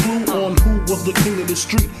had a clue on who was the king of the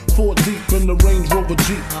street. 4 deep in the Range Rover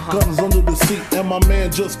Jeep, guns under the seat, and my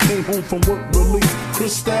man just came home from work release.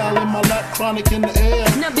 Crystal in my lap, chronic in the air.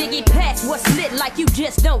 Now Biggie Patch, what's lit like you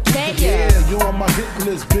just don't care? Yeah, you're on my hit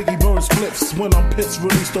list. Biggie burns clips when I'm pissed.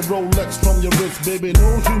 Release the Rolex from your wrist, baby.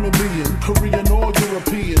 No human being, Korean or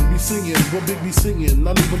European, be singing what Big be singing,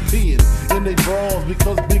 not even peeing in they drawers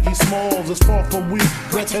because Biggie Smalls is far from weak.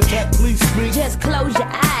 Rat, please speak. Just close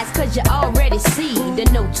your eyes, cause you already see the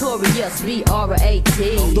Notorious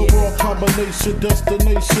B.R.A.T. The raw combination,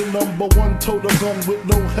 destination, #1 total gun with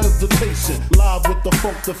no hesitation. Live with the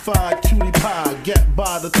funkified cutie pie, gap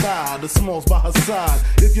by the thigh, the Smalls by her side.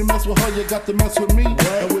 If you mess with her, you got to mess with me.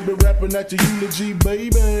 And we'll be rapping at your eulogy,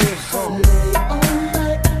 baby.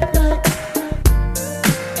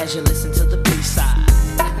 As you listen to the B-side.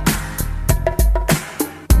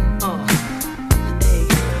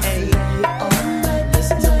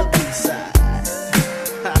 Listen to the B-side.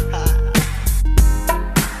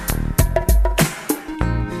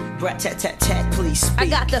 Rat-tat-tat-tat, please speak. I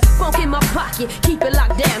got the funk in my pocket, keep it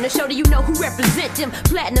locked down to show that you know who represent them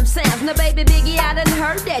platinum sounds. Now baby Biggie, I done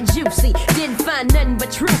heard that juicy. Didn't find nothing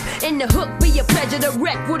but truth in the hook. Be a pleasure to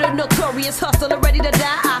wreck with a notorious hustler ready to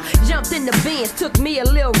die. I jumped in the Benz, took me a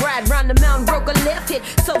little ride round the mountain, broke a left hit.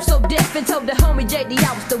 So deaf and told the homie JD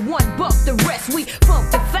I was the one. Buck the rest, we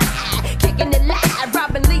funkified, kicking it live.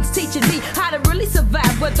 Robin Leeds teaching me how to really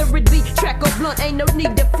survive. Whether it be track or blunt, ain't no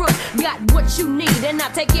need to front. Got what you need and I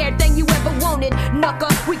take everything you ever wanted.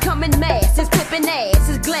 Knucker, we come in mass, it's flipping ass,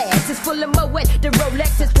 it's glass, it's full of Moet. The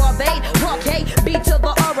Rolex is Barbade, Parquet, B to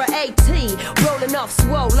the R-A-T. Rolling off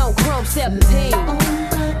swole on Chrome 17.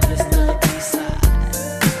 Listen to the B-side.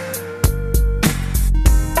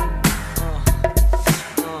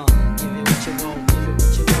 Give it what you want, give it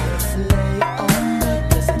what you want. Lay on me.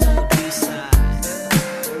 Listen to the B-side.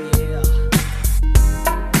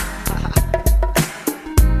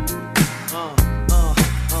 Oh yeah.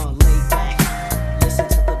 Lay back. Listen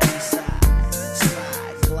to the B-side.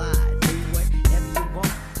 Slide, glide, do whatever you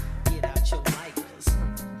want. Get out your lighters.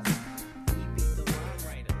 We beat the run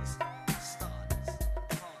raiders.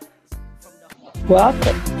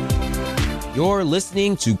 Welcome. You're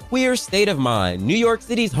listening to Queer State of Mind, New York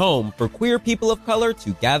City's home for queer people of color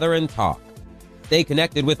to gather and talk. Stay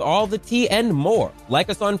connected with all the tea and more. Like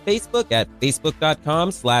us on Facebook at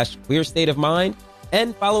facebook.com/Queer State of Mind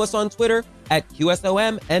and follow us on Twitter at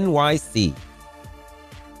QSOMNYC.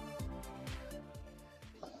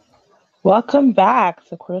 Welcome back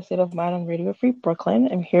to Queer State of Mind on Radio Free Brooklyn.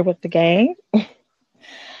 I'm here with the gang.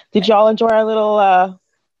 Did y'all enjoy our little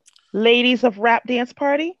ladies of rap dance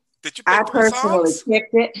party? Did you pick personally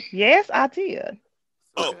picked it. Yes, I did.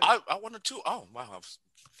 Oh, I wanted to. Oh, wow. I was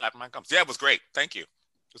flapping my gums. Yeah, it was great. Thank you. It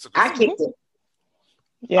was a great I kicked it.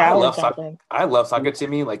 Yeah, I love Suck It To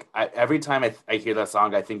Me. Like every time I hear that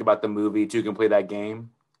song, I think about the movie Two Can Play That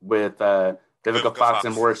Game with Vivica Fox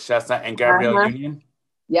and Morris Chestnut and Gabrielle Union.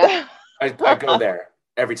 Yeah. I go there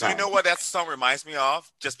every time. You know what that song reminds me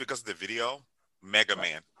of? Just because of the video? Mega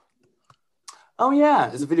Man. Oh, yeah.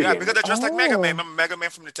 It's a video game. Because they're dressed like Mega Man. Remember Mega Man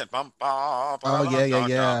from the 10?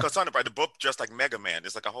 Yeah. Because they're both dressed like Mega Man.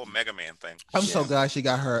 It's like a whole Mega Man thing. I'm so glad she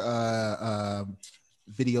got her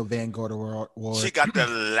Video Vanguard Award. She got the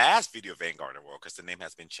last Video Vanguard Award because the name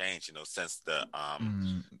has been changed, since the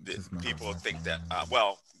people think that,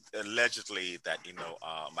 allegedly that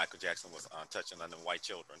Michael Jackson was touching on the white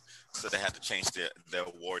children, so they had to change the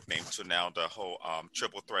award name to now the whole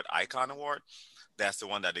Triple Threat Icon Award. That's the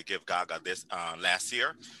one that they give Gaga this last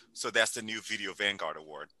year. So that's the new Video Vanguard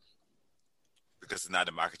Award, because it's not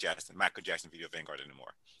the Michael Jackson Video Vanguard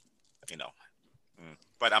anymore.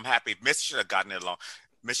 But I'm happy. Missy should have gotten it along.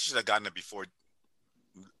 Missy should have gotten it before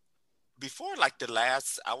like the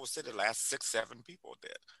last 6-7 people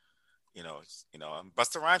did.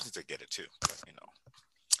 Busta Rhymes needs to get it too. But,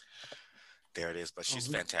 there it is. But she's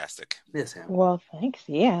fantastic. Yes, well, thanks.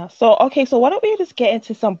 Yeah. So why don't we just get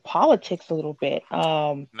into some politics a little bit?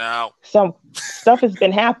 Now some stuff has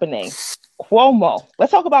been happening. Cuomo.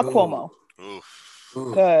 Let's talk about Cuomo.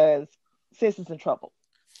 Because sis is in trouble.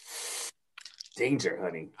 Danger,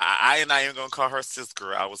 honey. I ain't gonna call her sis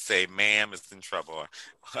girl. I would say ma'am is in trouble.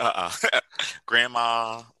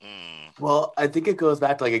 Grandma. Well, I think it goes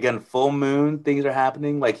back to, like, again, full moon things are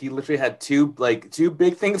happening. Like, he literally had two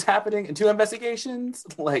big things happening and 2 investigations.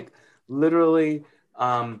 Like, literally,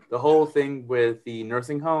 the whole thing with the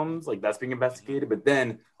nursing homes, like, that's being investigated. But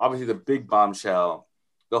then obviously the big bombshell,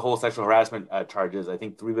 the whole sexual harassment charges. I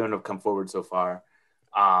think 3 women have come forward so far.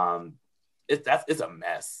 It's a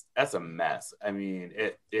mess. That's a mess. I mean,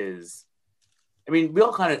 it is. I mean, we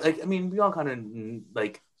all kind of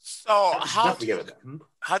like. So how do you?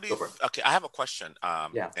 Okay, I have a question.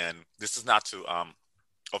 And this is not to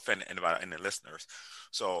offend anybody, any listeners.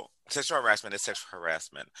 So sexual harassment is sexual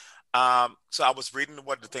harassment. So I was reading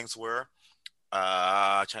what the things were.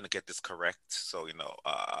 Trying to get this correct. So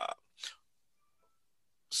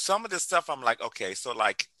some of this stuff I'm like, okay, so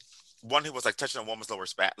like one who was like touching a woman's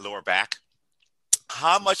lower back.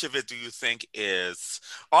 How much of it do you think is,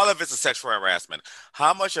 all of it's a sexual harassment?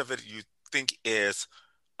 How much of it you think is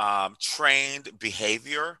trained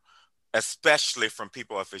behavior, especially from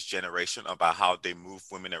people of his generation, about how they move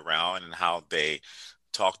women around and how they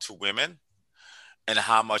talk to women? And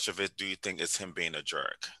how much of it do you think is him being a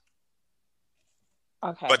jerk?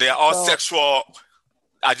 Okay. But they're all sexual.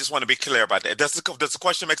 I just want to be clear about that. Does the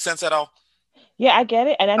question make sense at all? Yeah, I get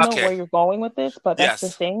it. And I know where you're going with this, but that's the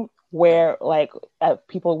thing where, like,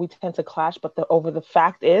 people, we tend to clash, but the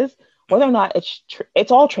fact is, whether or not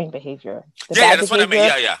it's all trained behavior. That's what I mean.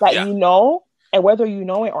 You know, and whether you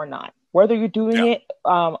know it or not, whether you're doing it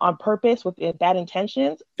on purpose with bad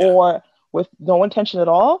intentions or with no intention at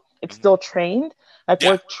all, it's still trained. Like,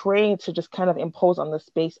 we're trained to just kind of impose on the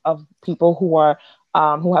space of people who are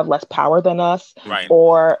who have less power than us,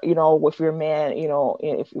 or if you're a man,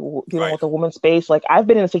 if you're dealing with a woman's space. Like, I've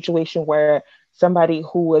been in a situation where somebody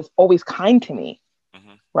who was always kind to me,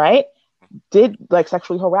 did like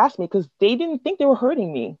sexually harass me because they didn't think they were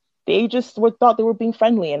hurting me. They just thought they were being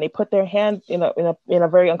friendly, and they put their hand in a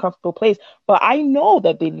very uncomfortable place. But I know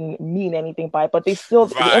that they didn't mean anything by it, but they still,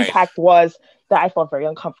 the impact was that I felt very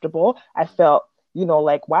uncomfortable. I felt,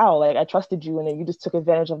 like, wow, like, I trusted you, and then you just took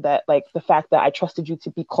advantage of that, like, the fact that I trusted you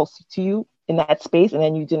to be close to you in that space, and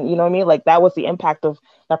then you didn't, you know what I mean? Like, that was the impact of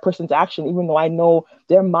that person's action, even though I know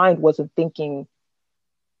their mind wasn't thinking,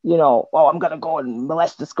 oh, I'm gonna go and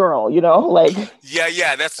molest this girl, like.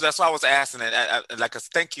 Yeah. That's why I was asking it. Like,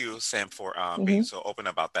 thank you, Sam, for being so open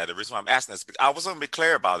about that. The reason why I'm asking this, I was gonna be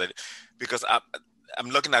clear about it because I'm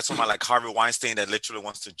looking at someone like Harvey Weinstein that literally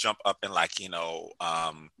wants to jump up and, like,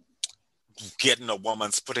 getting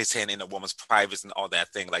put his hand in a woman's privacy and all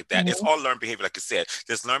that thing like that. It's all learned behavior, like you said.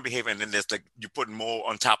 There's learned behavior, and then there's like you put more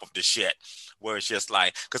on top of the shit, where it's just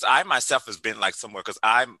like, because I myself has been like somewhere, because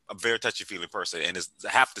I'm a very touchy-feely person, and it's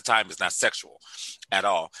half the time it's not sexual at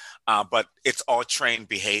all, but it's all trained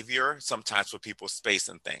behavior sometimes for people's space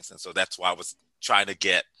and things, and so that's why I was trying to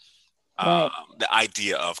get the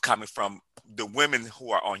idea of coming from the women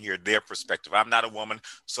who are on here, their perspective. I'm not a woman,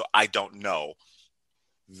 so I don't know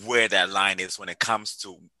where that line is when it comes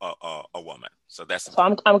to a woman. So that's.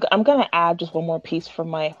 So I'm gonna add just one more piece from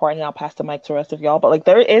my part, and I'll pass the mic to the rest of y'all. But like,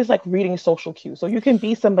 there is like reading social cues. So you can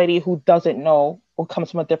be somebody who doesn't know or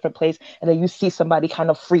comes from a different place, and then you see somebody kind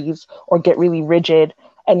of freeze or get really rigid,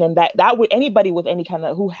 and then that would, anybody with any kind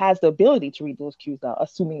of, who has the ability to read those cues,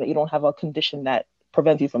 assuming that you don't have a condition that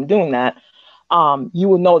prevents you from doing that, you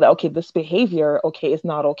will know that, okay, this behavior, okay, is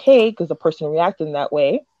not okay because the person reacted in that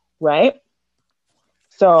way, right?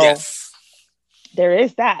 So there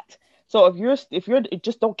is that. So if you're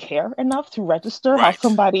just don't care enough to register how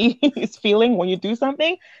somebody is feeling when you do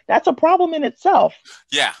something, that's a problem in itself.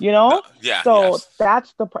 Yeah. You know? So yes.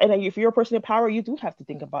 That's and if you're a person in power, you do have to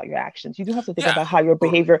think about your actions. You do have to think about how your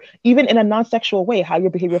behavior, even in a non-sexual way, how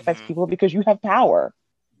your behavior affects people, because you have power.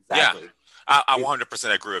 Exactly. Yeah. I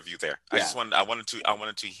 100% agree with you there. I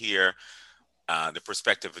wanted to hear the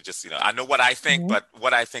perspective of just, I know what I think, but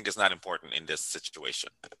what I think is not important in this situation.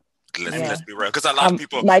 Let's be real, because a lot of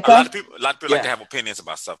people like to have opinions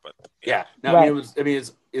about stuff, but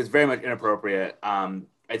it's very much inappropriate.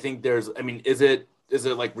 I think is it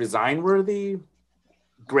like resign worthy?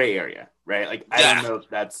 Gray area, right? Like I don't know if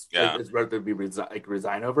that's it's worth to be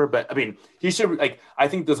resign over, but I mean he should I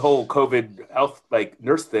think this whole COVID health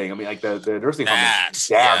nurse thing. I mean the nursing home,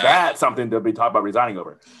 that's something to be talked about resigning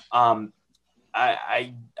over.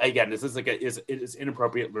 I again, this is it is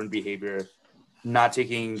inappropriate learned behavior, not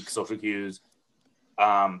taking social cues.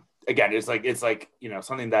 Again, it's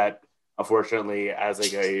something that unfortunately as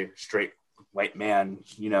a straight white man,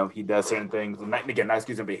 he does certain things, and again, not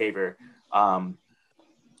excusing behavior.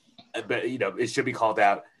 But it should be called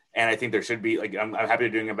out, and I think there should be I'm happy to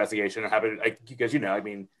do an investigation. I'm happy to, because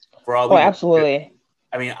for all absolutely.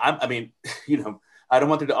 I don't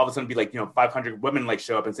want there to all of a sudden be 500 women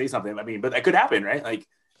show up and say something. But that could happen, right?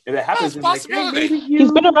 If it happens,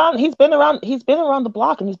 he's been around the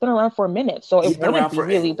block, and he's been around for a minute, so it wouldn't be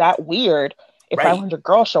really that weird if 500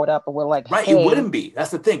 girls showed up and were hey. It wouldn't be.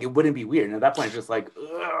 That's the thing. It wouldn't be weird. And at that point, it's just ugh.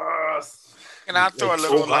 Can I throw a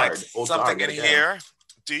little something in here?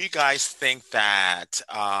 Do you guys think that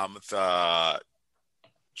the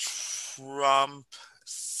Trump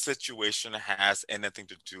situation has anything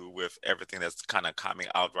to do with everything that's kind of coming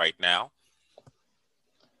out right now?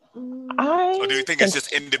 Or do you think it's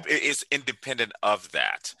just it's independent of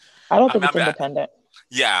that? I don't think it's independent.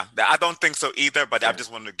 Yeah, I don't think so either, but I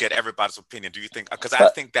just want to get everybody's opinion. Do you think, because I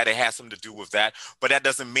think that it has something to do with that, but that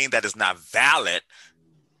doesn't mean that it's not valid.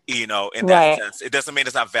 In that sense, it doesn't mean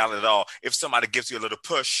it's not valid at all. If somebody gives you a little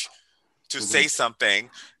push to say something,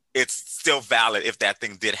 it's still valid if that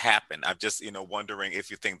thing did happen. I'm just, wondering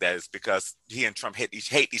if you think that is because he and Trump hate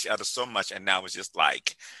each other so much, and now it's just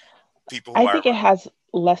people. I think it has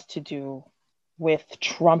less to do with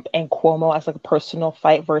Trump and Cuomo as a personal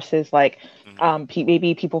fight versus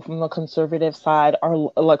maybe people from the conservative side are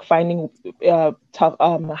finding tough,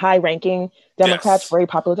 high-ranking Democrats, very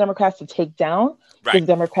popular Democrats, to take down. The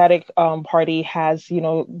Democratic Party has,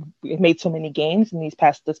 made so many gains in this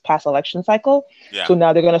past election cycle. Yeah. So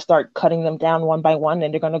now they're going to start cutting them down one by one,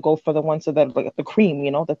 and they're going to go for the ones that are the cream,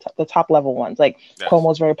 the top level ones.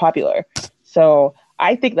 Cuomo's very popular. So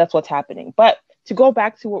I think that's what's happening. But to go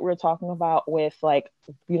back to what we were talking about with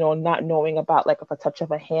not knowing about if a touch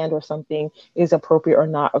of a hand or something is appropriate or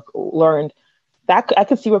not learned, that I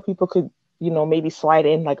could see where people could, maybe slide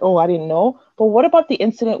in oh, I didn't know. But what about the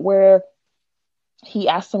incident where he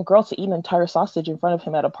asked some girl to eat an entire sausage in front of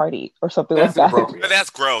him at a party or something like that? But that's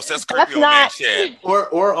gross. That's creepy old man shit.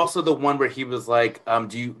 Or also the one where he was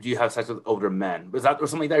do you have sex with older men? Was that or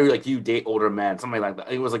something like that? Or do you date older men? Something like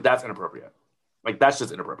that. It was that's inappropriate. That's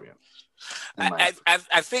just inappropriate.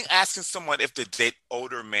 I think asking someone if they date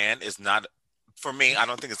older men is not, for me, I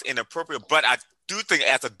don't think it's inappropriate, but I do think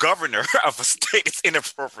as a governor of a state, it's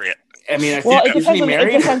inappropriate. I mean,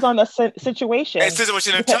 it depends on the situation. It's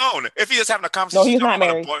situation and tone. If you're just having a conversation, no, he's not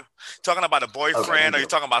married. Talking about a boyfriend, or you're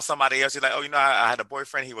talking about somebody else, you're like, oh, I had a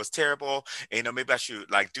boyfriend, he was terrible, and maybe I should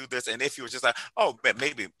do this. And if you were just oh, but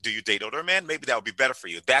maybe do you date older men? Maybe that would be better for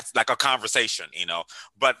you. That's a conversation,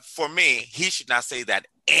 But for me, he should not say that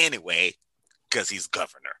anyway, because he's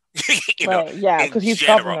governor. Because he's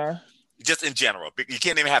governor. Just in general, you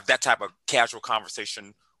can't even have that type of casual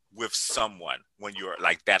conversation with someone when you're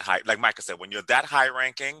that high. Like Micah said, when you're that high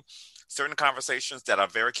ranking, certain conversations that are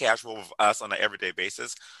very casual with us on an everyday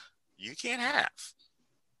basis, you can't have.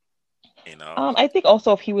 I think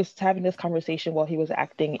also if he was having this conversation while he was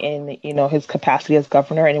acting in, his capacity as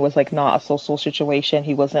governor, and it was not a social situation,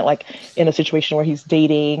 he wasn't in a situation where he's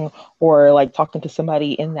dating or talking to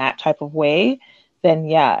somebody in that type of way, then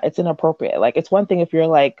yeah, it's inappropriate. It's one thing if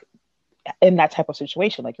you're in that type of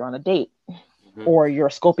situation, you're on a date or you're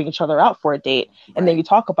scoping each other out for a date, and then you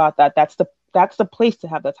talk about that. That's the place to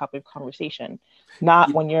have that type of conversation,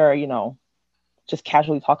 not when you're, just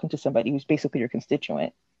casually talking to somebody who's basically your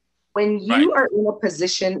constituent. When you are in a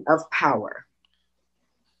position of power,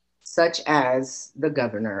 such as the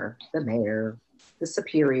governor, the mayor, the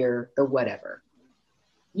superior, the whatever,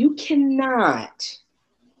 you cannot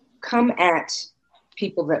come at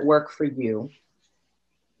people that work for you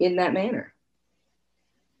in that manner.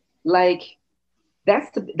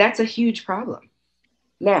 That's a huge problem.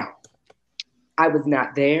 Now, I was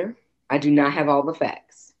not there. I do not have all the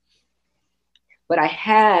facts. But I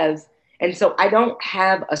have, and so I don't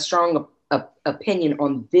have a strong opinion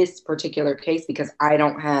on this particular case because I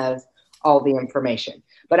don't have all the information.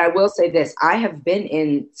 But I will say this, I have been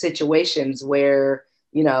in situations where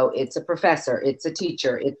you know, it's a professor, it's a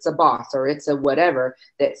teacher, it's a boss, or it's a whatever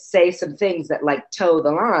that say some things that like toe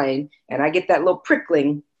the line, and I get that little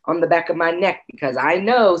prickling on the back of my neck because I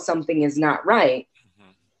know something is not right.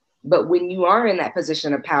 But when you are in that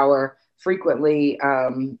position of power, frequently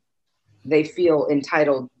they feel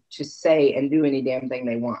entitled to say and do any damn thing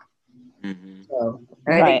they want. So,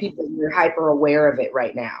 and I think people are hyper aware of it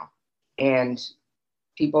right now, and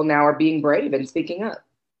people now are being brave and speaking up.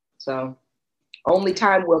 So only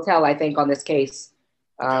time will tell, I think, on this case,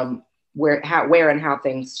 where and how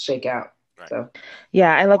things shake out. So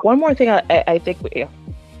yeah, and like one more thing, I think.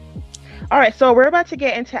 All right, so we're about to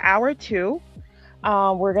get into hour 2.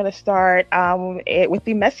 We're gonna start with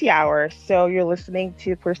the messy hour. So you're listening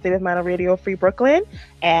to Queer State of Mind on Radio Free Brooklyn,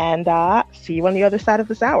 and see you on the other side of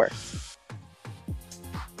this hour.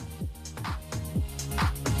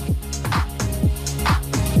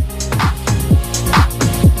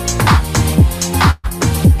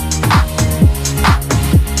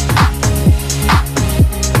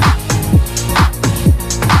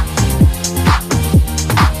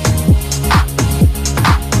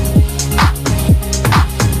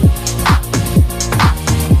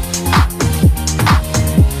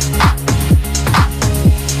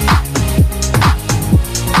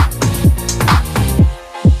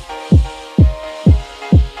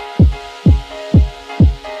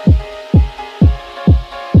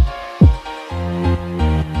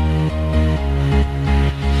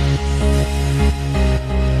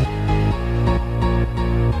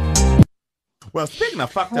 Well, speaking of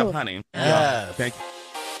fucked up, honey. Yes. Thank you.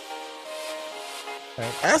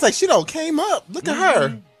 I was like, she don't came up. Look at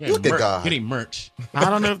her. Look at God. Getting merch. I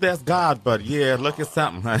don't know if that's God, but yeah, look at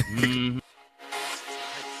something, honey.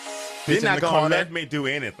 They're not going to let me do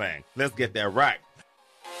anything. Let's get that right.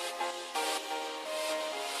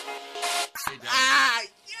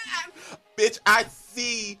 Bitch, I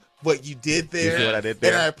see what you did there. You see what I did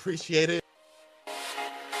there? And I appreciate it.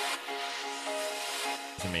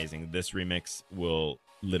 It's amazing. This remix will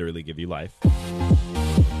literally give you life.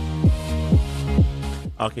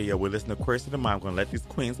 Okay, yeah, we're listening to Queer State of Mind. I'm going to let these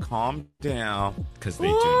queens calm down. Because they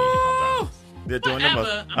do need to calm down. They're doing the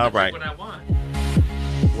most. All right. What I want.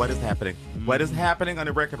 What is happening? What is happening on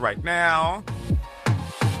the record right now?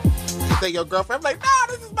 You say your girlfriend, I'm like, nah,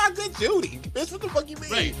 this is my good Judy. Bitch, what the fuck you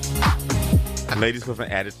mean? Right. Ladies with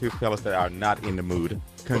an attitude, fellas that are not in the mood,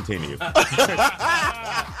 continue.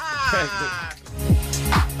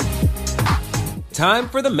 Time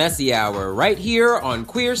for the messy hour right here on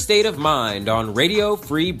Queer State of Mind on Radio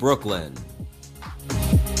Free Brooklyn.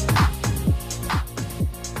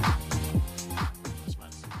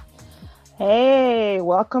 Hey,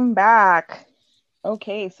 welcome back.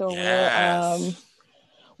 Okay, so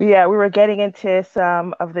we were getting into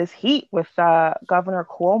some of this heat with Governor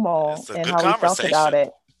Cuomo and how he felt about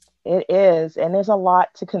it. It is, and there's a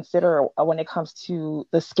lot to consider when it comes to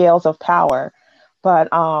the scales of power. But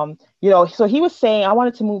so he was saying, I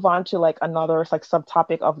wanted to move on to like another like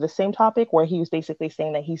subtopic of the same topic where he was basically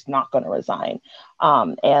saying that he's not going to resign.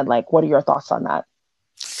 And like, what are your thoughts on that?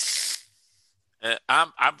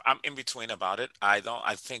 I'm in between about it. I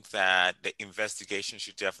think that the investigation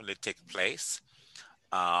should definitely take place.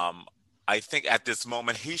 I think at this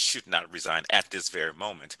moment he should not resign at this very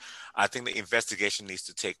moment. I think the investigation needs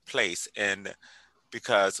to take place, and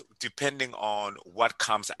because depending on what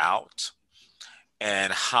comes out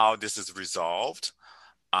and how this is resolved,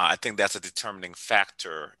 I think that's a determining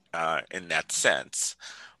factor in that sense.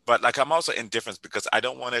 But like, I'm also indifferent because I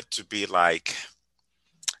don't want it to be like,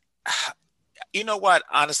 you know what?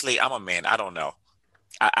 Honestly, I'm a man. I don't know.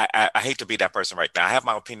 I hate to be that person right now. I have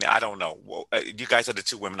my opinion. I don't know. Well, you guys are the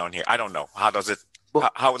two women on here. I don't know. How does it?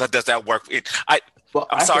 How does that work?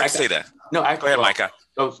 I'm sorry to say that. No, go ahead, Micah.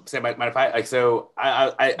 Oh, say mind if I like? So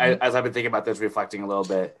I as I've been thinking about this, reflecting a little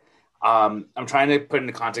bit. I'm trying to put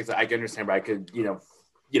into context that I can understand, but I could,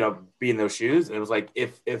 be in those shoes. And it was like,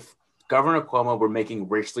 if Governor Cuomo were making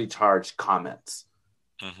racially charged comments,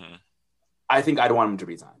 I think I'd want him to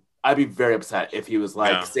resign. I'd be very upset if he was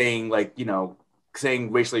saying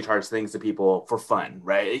saying racially charged things to people for fun,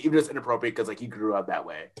 right? Even just inappropriate because like he grew up that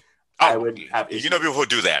way. I would have issues. You know people who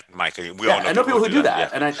do that, Micah. I know people who do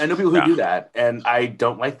that, and I know people who do that, and I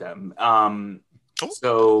don't like them.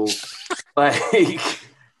 So like.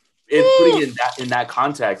 Putting in that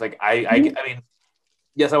context, like I mean,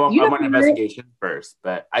 yes, I want an investigation first,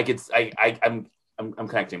 but I'm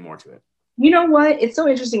connecting more to it. You know what? It's so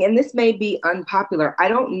interesting, and this may be unpopular. I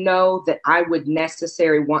don't know that I would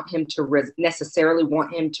necessarily want him to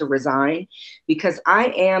resign, because I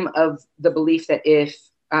am of the belief that if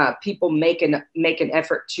people make an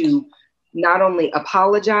effort to not only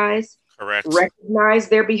apologize, Correct. recognize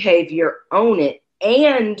their behavior, own it,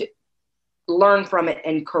 and learn from it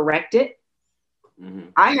and correct it.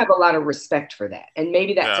 I have a lot of respect for that. And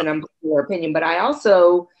maybe that's an unpopular opinion, but I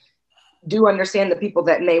also do understand the people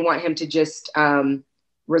that may want him to just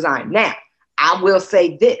resign. Now, I will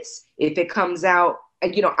say this. If it comes out,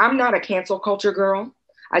 I'm not a cancel culture girl.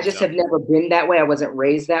 I just have never been that way. I wasn't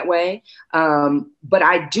raised that way. But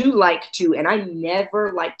I do like to, and I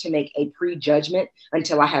never like to make a prejudgment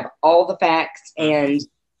until I have all the facts and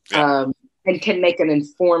can make an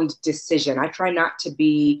informed decision. I try not to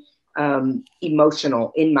be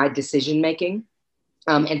emotional in my decision making.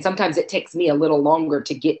 And sometimes it takes me a little longer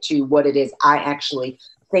to get to what it is I actually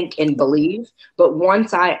think and believe. But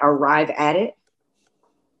once I arrive at it,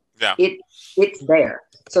 it's there.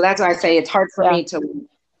 So that's why I say it's hard for me to,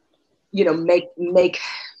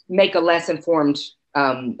 make a less informed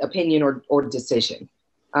opinion or decision.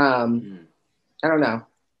 I don't know.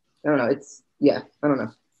 It's I don't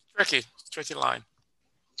know. Tricky line.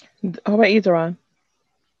 How about you, Duran?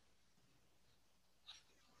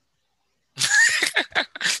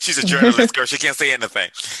 She's a journalist, girl. She can't say anything.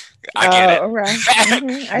 I get it. All right.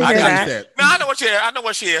 Mm-hmm. I hear that. No, I know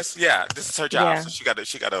what she is. Yeah, this is her job. So she got to.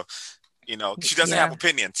 She doesn't have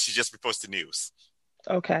opinions. She just reports the news.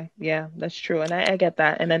 Okay. Yeah, that's true, and I get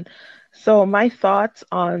that. And then, so my thoughts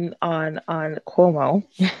on Cuomo.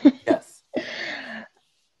 Yes.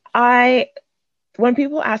 When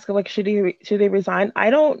people ask like should they resign, I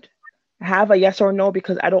don't have a yes or no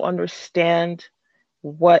because I don't understand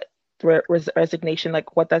what resignation,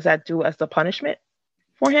 like what does that do as the punishment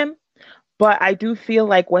for him. But I do feel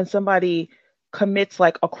like when somebody commits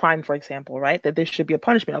like a crime, for example, right, that there should be a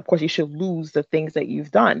punishment. Of course, you should lose the things that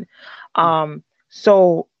you've done.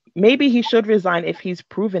 So maybe he should resign if he's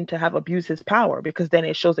proven to have abused his power, because then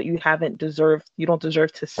it shows that you don't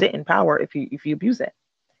deserve to sit in power if you abuse it.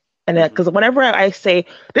 And then, because whenever I say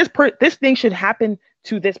this thing should happen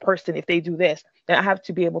to this person if they do this, then I have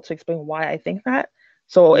to be able to explain why I think that.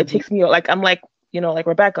 So it takes me like like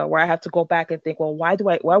Rebecca, where I have to go back and think, well, why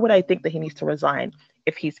would I think that he needs to resign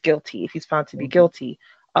if he's guilty, if he's found to be guilty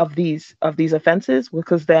of these offenses?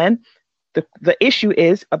 Because then the issue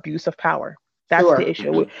is abuse of power. That's the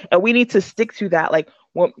issue. And we need to stick to that.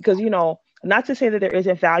 Because, not to say that there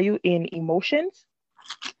isn't value in emotions,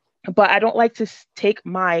 but I don't like to take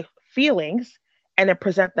my feelings and then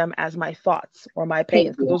present them as my thoughts or my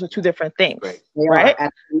opinions. Because those are two different things, right?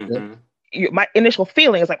 My initial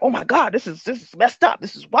feeling is like, oh my God, this is messed up.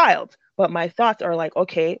 This is wild. But my thoughts are like,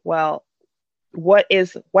 okay, well, what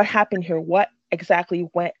happened here? What exactly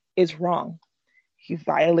is wrong? He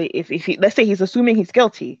violated, if he, let's say he's assuming he's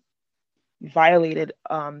guilty, he violated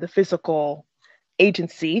the physical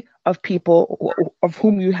agency of people of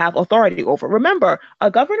whom you have authority over. Remember,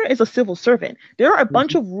 a governor is a civil servant. There are a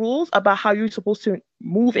bunch of rules about how you're supposed to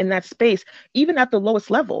move in that space, even at the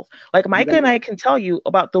lowest level. Like Micah and I can tell you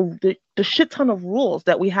about the shit ton of rules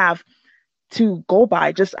that we have to go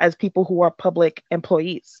by just as people who are public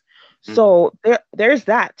employees. So there's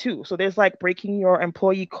that too. So there's like breaking your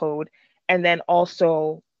employee code and then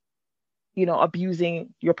also,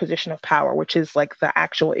 abusing your position of power, which is like the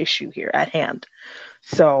actual issue here at hand.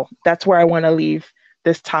 So that's where I want to leave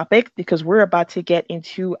this topic, because we're about to get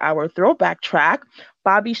into our throwback track.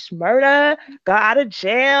 Bobby Shmurda got out of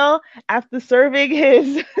jail after serving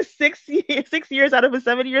his 6 years out of a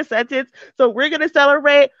 7-year sentence. So we're gonna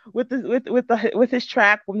celebrate with his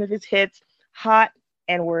track, one of his hits, Hot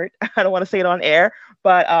N-Word. I don't want to say it on air,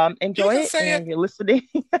 but enjoy it. And you're listening.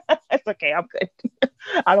 It's okay. I'm good.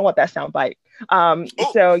 I don't want that sound bite.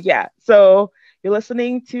 So you're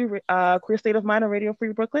listening to Queer State of Mind on Radio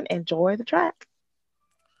Free Brooklyn. Enjoy the track.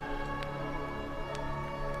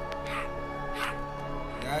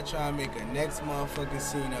 I try to make a next motherfucking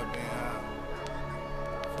scene up in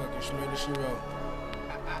fucking Shmurda She Wrote.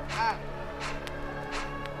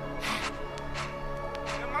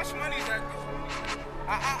 How much money's that?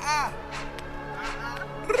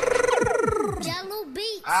 Jello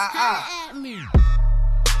beats, at me.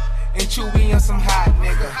 And Chewy on some hot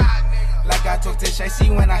nigga. Like I talk to Shicey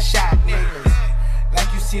when I shot niggas.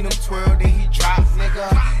 Like you seen him twirl, then he drop, nigga.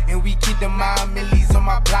 And we keep the mind millies on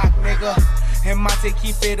my block, nigga. And Monte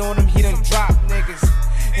keep it on him, he done drop, niggas.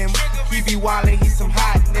 And he be wildin', he some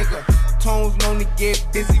hot, nigga. Tones known to get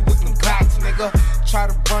busy with them Glocks, nigga. Try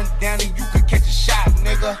to run down and you could catch a shot,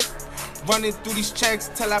 nigga. Running through these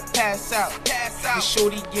checks till I pass out. And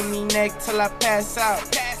shorty give me neck till I pass out.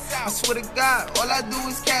 I swear to God, all I do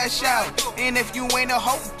is cash out. And if you ain't a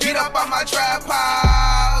hoe, get up on my trap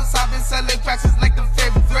house. I've been selling cracks since like the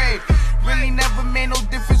 5th grade. Really never made no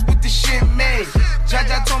difference with the shit made.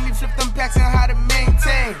 Jaja told me flip them packs and how to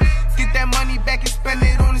maintain. Get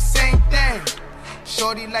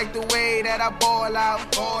shorty like the way that I ball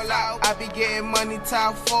out. I be getting money till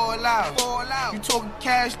I fall out. You talking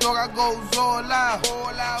cash, dog, I go all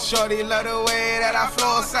out. Shorty love the way that I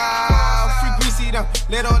floss out. Free greasy them,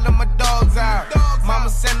 let all of my dogs out. Mama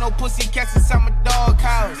said no pussy cats inside my dog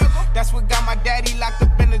house. That's what got my daddy locked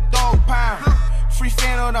up in the dog pound. Free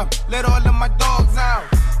fan on them, let all of my dogs out.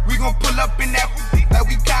 We gon' pull up in that like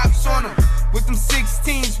we cops on them. With them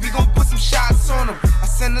 16s, we gon' put some shots on them. I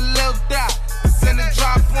send a little dot, I send a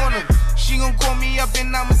drop on them. She gon' call me up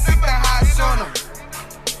and I'ma sick the highs on them.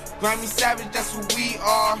 Grammy Savage, that's what we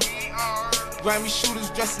are. Grammy shooters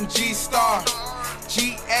dressed in G-Star.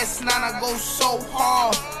 GS9, I go so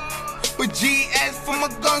hard. But GS for my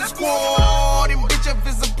gun squad. And bitch, if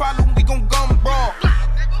it's a problem, we gon' gun brawl.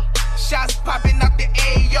 Shots popping out the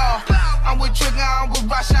AR. I'm with Trigger, I'm with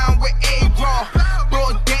Rasha, I'm with A-Raw.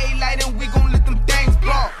 Broad daylight and we gon' let them things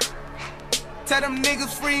blow. Tell them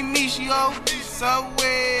niggas free Michio.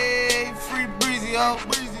 Subway, free Breezy, ho.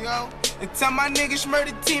 And tell my niggas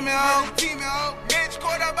murder team, ho. Bitch,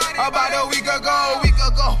 caught about a week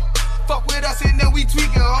ago. Fuck with us and then we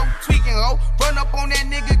tweaking, ho. Run up on that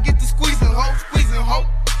nigga, get the squeezing, ho.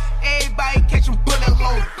 Everybody catching bullet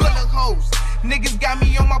holes. Niggas got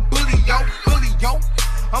me on my bully, yo.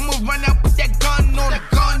 I'ma run out, put that gun on him.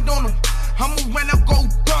 I'ma run out, go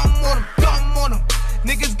dumb on him.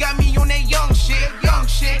 Niggas got me on that young shit.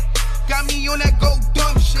 Got me on that go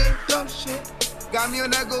dumb shit. Got me on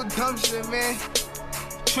that go dumb shit, man.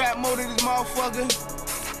 Trap mode in this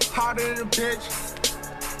motherfucker. Hotter than a bitch.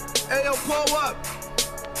 Hey, yo, pull up.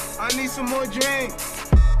 I need some more drink.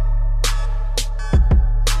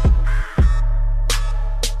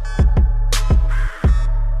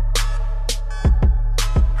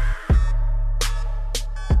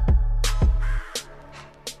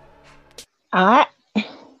 All right.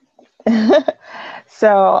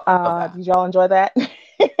 So, did y'all enjoy that?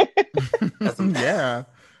 Yeah,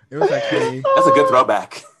 it was actually. That's a good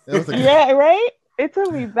throwback. Yeah, right? It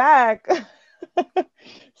took me back.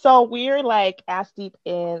 So we're like ass deep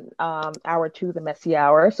in hour 2, the messy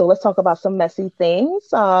hour. So let's talk about some messy things.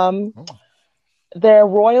 The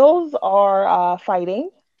royals are fighting.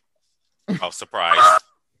 Oh, surprise.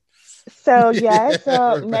 So yes,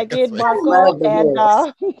 Meghan Markle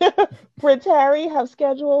and Prince Harry have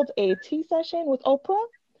scheduled a tea session with Oprah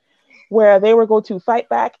where they were going to fight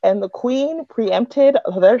back, and the Queen preempted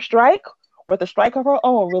their strike with a strike of her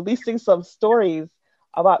own, releasing some stories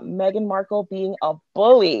about Meghan Markle being a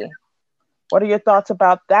bully. What are your thoughts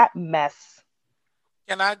about that mess?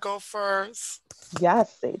 Can I go first?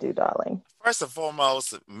 Yes, they do, darling. First and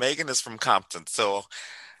foremost, Meghan is from Compton, so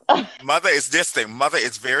Mother is this thing. Mother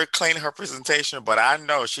is very clean in her presentation, but I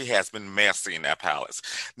know she has been messy in that palace.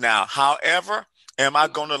 Now, however, am I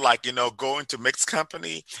going to go into mixed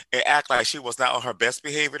company and act like she was not on her best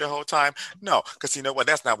behavior the whole time? No, because you know what?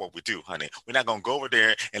 That's not what we do, honey. We're not going to go over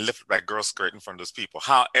there and lift that girl skirt in front of those people.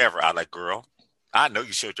 However, I like, girl, I know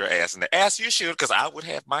you showed your ass in the ass you should, because I would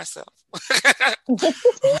have myself.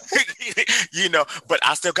 But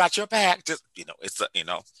I still got your back. Just,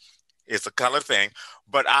 it's a color thing.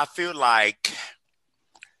 But I feel like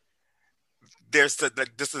this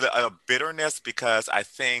is a bitterness, because I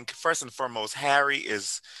think first and foremost, Harry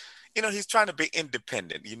is, he's trying to be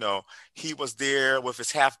independent. He was there with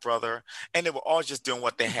his half brother, and they were all just doing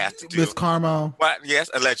what they had to do. Miss Carmel. What? Yes,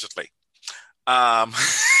 allegedly. Girl,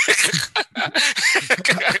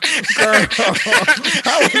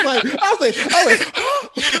 I was like,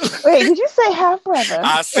 wait, did you say half brother?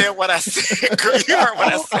 I said what I said. Girl, you heard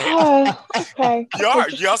what I said. Okay.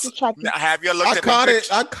 Have you looked at it?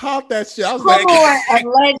 I caught that shit. I was like,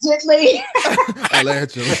 allegedly.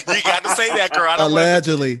 Allegedly. You got to say that, girl.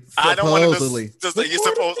 Allegedly. I don't want to. You're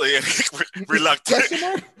supposedly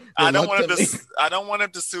reluctant. I don't want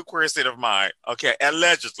him to sue Queer State of Mind. Okay,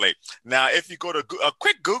 allegedly. Now, if you go to a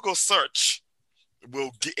quick Google search,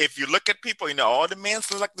 if you look at people, all the men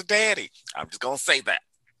look like the daddy. I'm just gonna say that.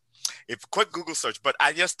 If quick Google search, but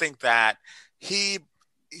I just think that she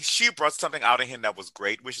brought something out of him that was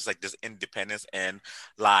great, which is like this independence, and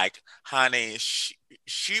like, honey,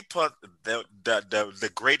 she put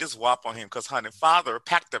the greatest whop on him, because honey, father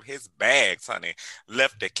packed up his bags, honey,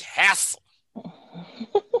 left the castle.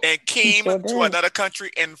 And came to another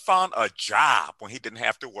country and found a job when he didn't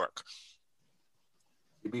have to work.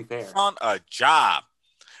 To be fair. Found a job.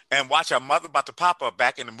 And watch her mother about to pop up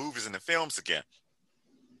back in the movies and the films again.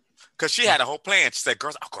 Because she had a whole plan. She said,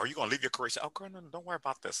 girl, you're going to leave your career. She said, girl, no, don't worry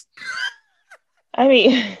about this. I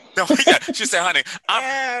mean. She said, honey,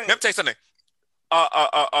 let me tell you something.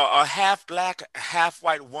 A half black, half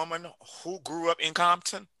white woman who grew up in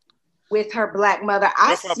Compton, with her black mother.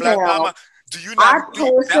 With her black mama. Do you not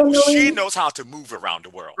think that she knows how to move around the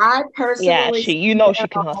world? I personally, she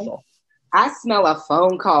can hustle. I smell a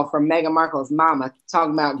phone call from Meghan Markle's mama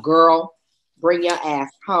talking about, girl, bring your ass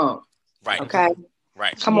home. Right. Okay.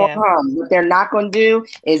 Right. Come on home. What they're not going to do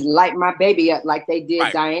is light my baby up like they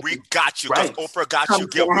did Diana. We got you. Because Oprah got you.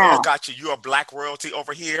 Gil Will got you. You're a black royalty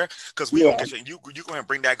over here. Because we don't get you. You go ahead and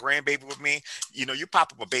bring that grandbaby with me. You know, you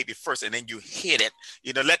pop up a baby first and then you hit it.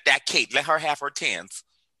 You know, let her have her tens.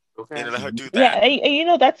 Okay. And let her do that. Yeah, and you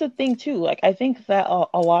know, that's the thing too. Like, I think that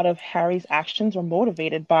a lot of Harry's actions were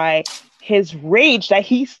motivated by his rage that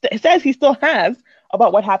he says he still has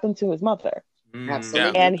about what happened to his mother.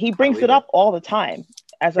 Absolutely. And he brings it up all the time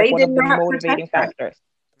as like one of the motivating factors.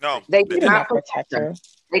 No, they did not protect her.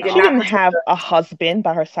 She didn't have a husband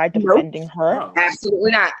by her side defending her. No,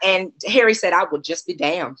 absolutely not. And Harry said, I would just be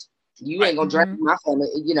damned. You ain't gonna drag my family,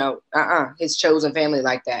 you know, his chosen family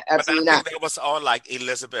like that. Absolutely but I not. think that was all like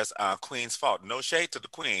Elizabeth's Queen's fault. No shade to the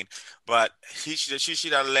Queen, but she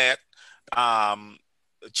should have let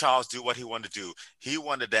Charles do what he wanted to do. He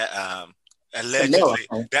wanted that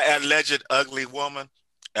alleged ugly woman.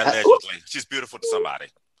 Allegedly, she's beautiful to somebody.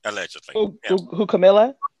 Allegedly, who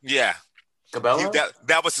Camilla? Yeah, Cabela.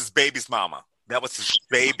 That was his baby's mama. That was his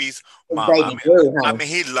baby's mama. I mean,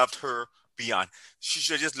 he loved her beyond. She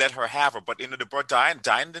should just let her have her. But you know, the bro Diana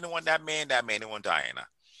didn't want that man. That man didn't want Diana.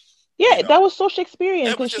 Yeah, you know? That was so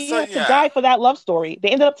Shakespearean because she had to die for that love story. They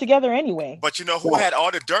ended up together anyway. But you know who had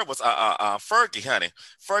all the dirt was Fergie, honey.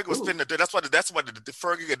 Fergie was spinning the dirt. That's what the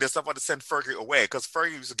Fergie. That's why they sent Fergie away because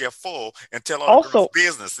Fergie used to get full and tell all the girls'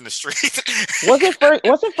 business in the street. Wasn't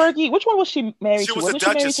Fergie? Which one was she married to? Was a She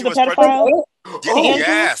duchess. married to the pedophile?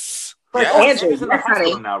 Yes. Andrew's in the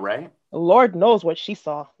hospital now, right? Lord knows what she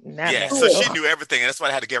saw. So she knew everything, and that's why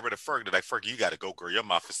I had to get rid of Fergie. They're like, Fergie, you got to go, girl. Your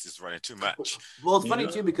mouth is just running too much. Well, it's funny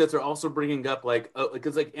too because they're also bringing up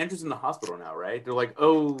because Andrew's in the hospital now, right? They're like,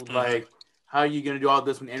 like, how are you gonna do all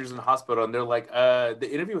this when Andrew's in the hospital? And they're like, the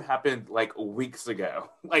interview happened like weeks ago.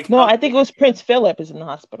 Like, no, I think it was Prince Philip is in the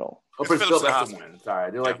hospital. Oh, Prince Philip, that's the one.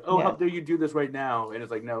 Sorry, they're like, how dare you do this right now? And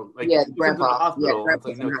it's like, no, like, he's in the hospital. It's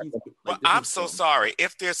like, no, well, I'm so sorry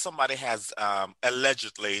if there's somebody has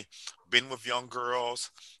allegedly been with young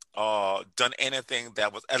girls, done anything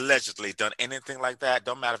that was allegedly done anything like that.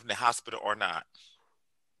 Don't matter if in the hospital or not.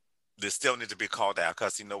 They still need to be called out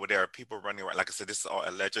because you know there are people running around. Like I said, this is all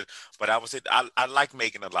alleged. But I would say I like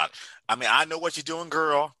Meghan a lot. I mean, I know what you're doing,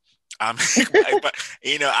 girl. But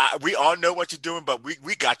you know, we all know what you're doing, but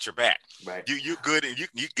we got your back. Right. You good, and you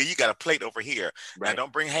got a plate over here. Right. Now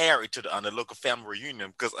don't bring Harry to the local family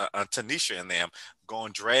reunion because Tanisha and them go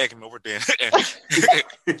and drag him over there.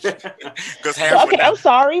 Because Harry. Okay, I'm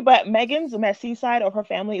sorry, but Meghan's messy side of her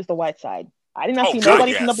family is the white side. I did not see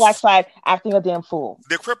nobody from the black side acting a damn fool.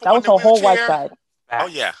 That was her whole white side. Oh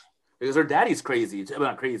yeah. Because her daddy's crazy.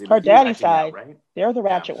 Not crazy. Her daddy's side, right? They're the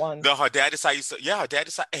ratchet ones. No, her daddy's side her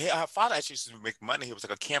daddy's side. Her father actually used to make money. He was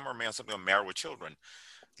like a cameraman or something on Married with Children.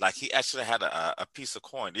 Like he actually had a piece of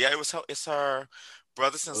coin. Yeah, it's her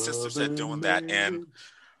brothers and sisters that doing that.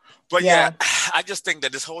 But yeah, I just think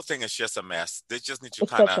that this whole thing is just a mess. They just need to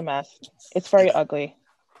kind of. It's such a mess. It's very ugly.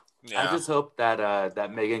 Yeah. I just hope that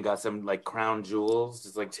that Meghan got some like crown jewels,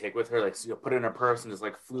 just like take with her, like put it in her purse and just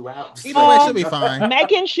like flew out. Either way, she'll be fine.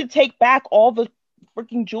 Meghan should take back all the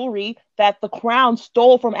freaking jewelry that the crown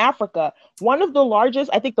stole from Africa. One of the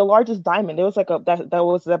largest, I think, the largest diamond. There was like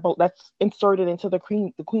that's inserted into the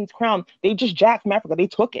queen's crown. They just jacked from Africa. They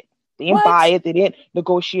took it. They didn't buy it. They didn't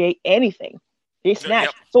negotiate anything. They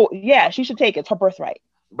snatched. Yep. So yeah, she should take it. It's her birthright.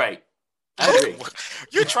 Right.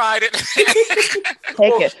 You tried it.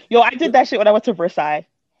 Take it. Yo, I did that shit when I went to Versailles.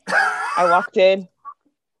 I walked in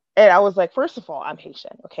and I was like, first of all, I'm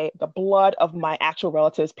Haitian, okay? The blood of my actual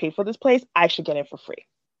relatives paid for this place. I should get in for free.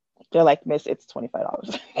 They're like, miss, it's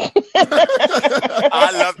 $25.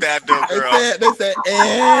 I love that though, girl. They said,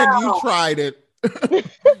 and you tried it.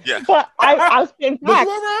 Yeah. But I was spitting facts.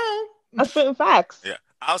 I was spitting facts. Yeah.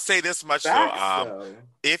 I'll say this much though.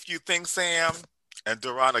 If you think Sam and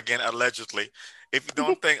Duran again allegedly, if you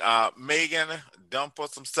don't think Meghan don't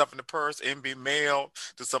put some stuff in the purse and be mailed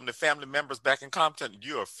to some of the family members back in Compton,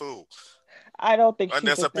 you're a fool. I don't think and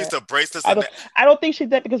there's a piece of bracelets. I don't think she's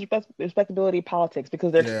that because respectability politics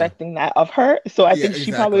because they're expecting that of her. So I think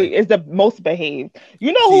she probably is the most behaved.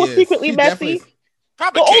 You know who was secretly messy?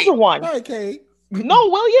 Probably the Kate. older one. Probably Kate. No,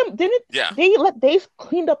 William didn't. Yeah. They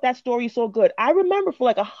cleaned up that story so good. I remember for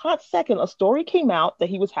like a hot second, a story came out that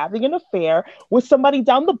he was having an affair with somebody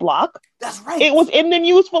down the block. That's right. It was in the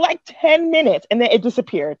news for like 10 minutes and then it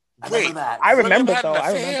disappeared. Wait, I remember though.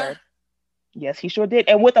 I remember. Yes, he sure did,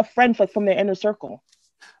 and with a friend from their inner circle.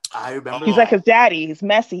 I remember. He's like his daddy. He's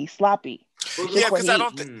messy. He's sloppy. Yeah, because I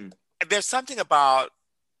don't think there's something about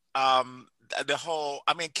the whole.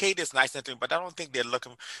 I mean, Kate is nice and everything, but I don't think they're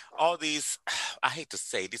looking all these. I hate to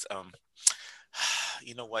say these.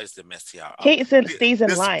 You know what is the mess here? Kate stays in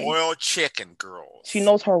this line. Boiled chicken girls. She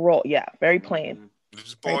knows her role. Yeah, very plain.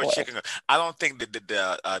 This boiled chicken. I don't think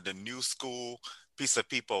the new school piece of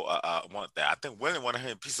people want that. I think women want to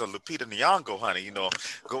hear a piece of Lupita Nyong'o, honey. You know,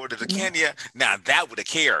 go over to the Kenya. Now that would have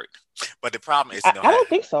carried. But the problem is, I don't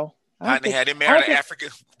think so. They had him married an African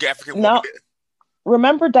woman. No.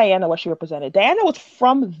 Remember Diana, what she represented? Diana was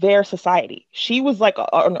from their society. She was like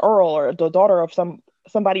an earl or the daughter of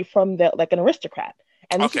somebody from like an aristocrat.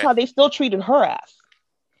 And this is how they still treated her as,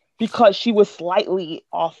 because she was slightly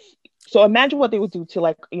off. So imagine what they would do to,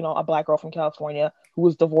 like, you know, a black girl from California who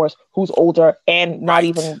was divorced, who's older and not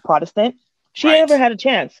even Protestant. She never had a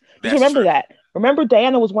chance. Just remember that. Remember,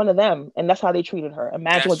 Diana was one of them, and that's how they treated her.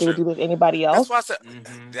 Imagine what they would do with anybody else. That's why I said,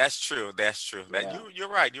 that's true. That's true. You're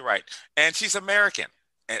right. You're right. And she's American.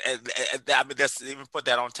 And I mean, let's even put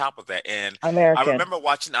that on top of that. And American. I remember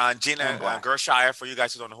watching Gina Gershire. For you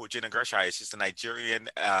guys who don't know who Gina Gershire is, she's a Nigerian,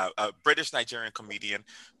 British Nigerian comedian.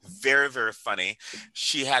 Very, very funny.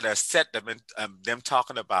 She had a set them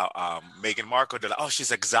talking about Meghan Markle. They're like, oh,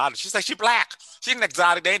 she's exotic. She's like, she's black. She's an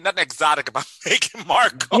exotic. There ain't nothing exotic about Meghan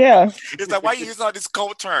Markle. Yeah. It's like, why are you using all these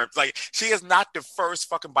code terms? Like, she is not the first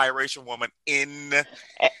fucking biracial woman in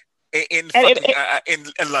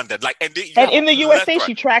London, like, and in the USA,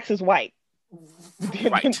 she tracks as white.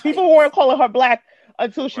 Right. People weren't calling her black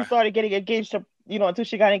until she started getting engaged to, until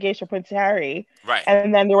she got engaged to Prince Harry. Right.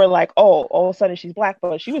 And then they were like, oh, all of a sudden she's black,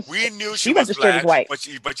 but she was. We knew she was black, as white.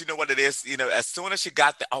 but you know what it is. As soon as she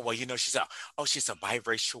got the, she's a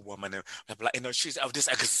biracial woman, and she's this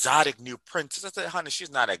exotic new princess. I said, honey, she's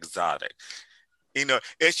not exotic. And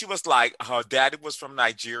she was like, her daddy was from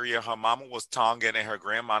Nigeria, her mama was Tongan, and her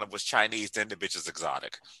grandmother was Chinese. Then the bitch is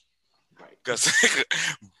exotic, right? But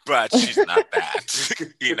she's not that.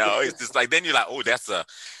 It's just like, then you're like, oh, that's a,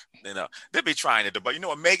 they be trying to do. But you know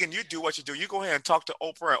what, Megan, you do what you do. You go ahead and talk to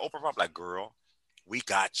Oprah, and Oprah probably like, girl, we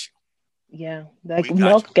got you. Yeah, like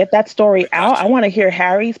Milk, get that story out. I want to hear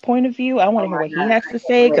Harry's point of view. I want to hear what he has to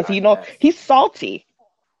say, because he's salty.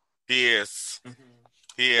 He is.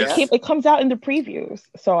 It comes out in the previews,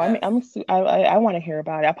 so I want to hear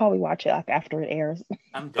about it. I'll probably watch it after it airs.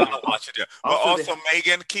 I'm gonna watch it. But also,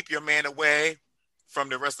 Megan, keep your man away from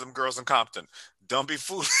the rest of them girls in Compton. Don't be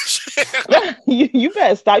foolish. you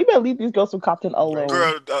better stop. You better leave these girls from Compton alone.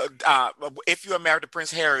 Girl, if you are married to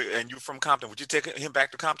Prince Harry and you're from Compton, would you take him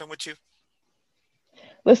back to Compton with you?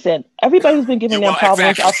 Listen, everybody who's been giving them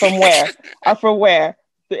problems are from where?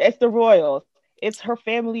 It's the royals. It's her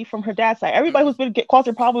family from her dad's side. Everybody who's been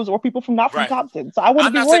causing problems are people from Compton. So I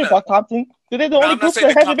wouldn't be worried about Compton. They're the only group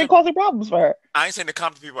that hasn't been causing problems for her. I ain't saying the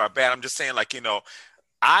Compton people are bad. I'm just saying, like,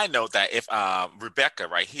 I know that if Rebecca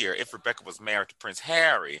right here, if Rebecca was married to Prince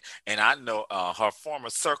Harry, and I know her former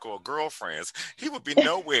circle of girlfriends, he would be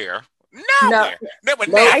nowhere. Nowhere.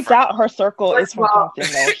 I doubt her circle is from Compton,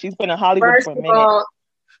 though. She's been in Hollywood for a minute.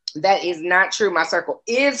 That is not true. My circle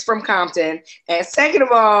is from Compton. And second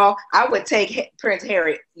of all, I would take Prince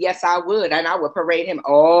Harry. Yes, I would. And I would parade him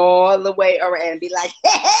all the way around and be like,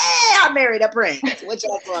 hey, I married a prince. What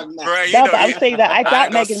y'all talking about? Right, but I'm saying that I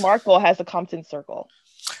doubt Meghan Markle has a Compton circle.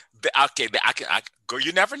 Okay, girl,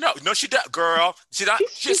 you never know. No, she does, girl.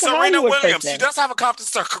 She's Serena Williams. She does have a Compton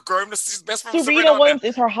circle, girl. She's best friend. Serena Williams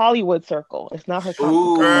is her Hollywood circle. It's not her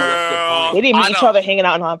Compton circle. They didn't meet each other hanging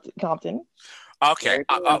out in Compton. Okay.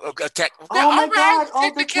 Oh my God!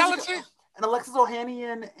 Technicality. And Alexis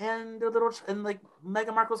Ohanian and their little like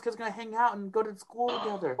Meghan Markle's kids are gonna hang out and go to school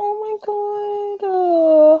together. Oh my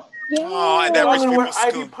God! Yeah. Oh, and that rich people's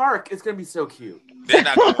Ivy Park. It's gonna be so cute. They're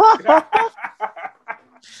not gonna...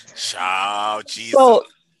 Child, Jesus. So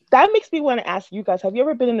that makes me want to ask you guys: have you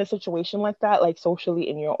ever been in a situation like that, like socially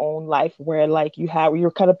in your own life, where like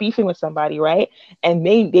you're kind of beefing with somebody, right? And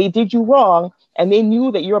they did you wrong. And they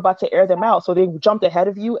knew that you're about to air them out, so they jumped ahead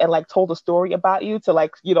of you and like told a story about you to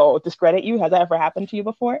like discredit you. Has that ever happened to you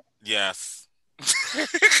before? Yes.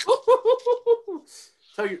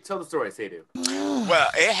 Tell the story, Sadhu. Well,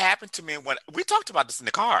 it happened to me when we talked about this in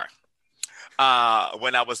the car.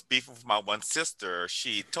 When I was beefing with my one sister,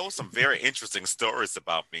 she told some very interesting stories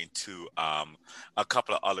about me to a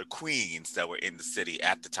couple of other queens that were in the city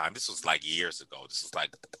at the time. This was like years ago. This was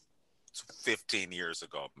like 15 years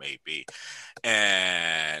ago, maybe.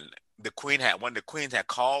 And one of the queens had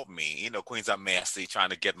called me. Queens are messy, trying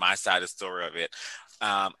to get my side of the story of it.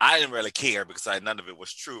 I didn't really care because none of it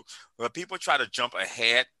was true. But people try to jump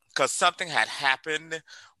ahead because something had happened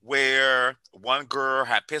where one girl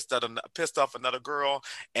had pissed off another girl,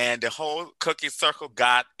 and the whole cookie circle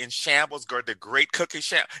got in shambles. Girl, the Great Cookie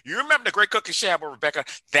Shambles. You remember the Great Cookie Shambles, Rebecca?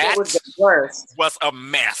 That was the worst. Was a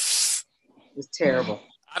mess. It was terrible.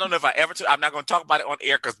 I don't know if I ever. I'm not going to talk about it on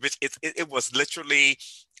air because, bitch, it was literally.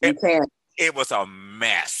 It was a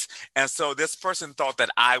mess. And so this person thought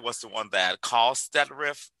that I was the one that caused that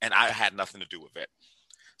rift, and I had nothing to do with it.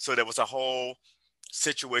 So there was a whole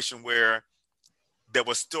situation where there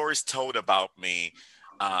were stories told about me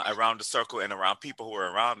around the circle and around people who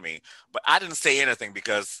were around me. But I didn't say anything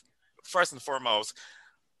because, first and foremost,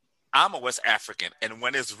 I'm a West African. And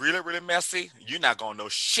when it's really, really messy, you're not going to know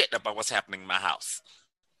shit about what's happening in my house.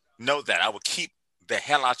 Know that. I will keep the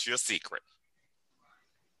hell out your secret.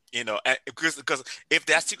 You know, because if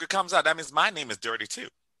that secret comes out, that means my name is dirty too.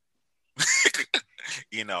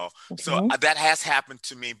 You know, so that has happened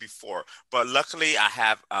to me before. But luckily, I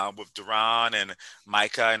have with Duran and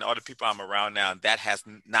Micah and other people I'm around now, that has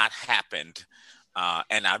not happened.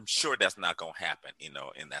 And I'm sure that's not going to happen, you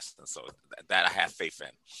know, in that sense. So that I have faith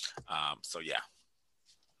in. So, yeah.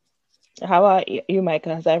 How about you,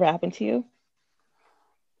 Micah? Has that ever happened to you?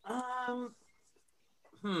 I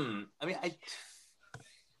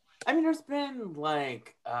mean, there's been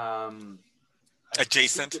like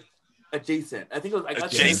adjacent. I think it was.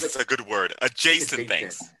 Adjacent's a good word. Adjacent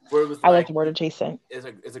things. Where it was I like the word adjacent.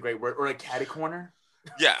 It's a great word. Or a catty corner.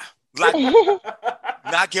 Yeah, like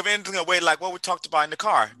not giving anything away. Like what we talked about in the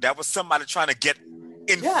car. That was somebody trying to get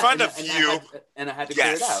in front of you, and I had to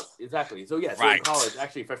clear it out. Exactly. So yeah, so right. In college,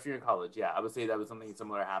 actually, freshman year in college, yeah, I would say that was something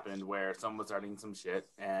similar happened where someone was starting some shit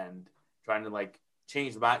and trying to like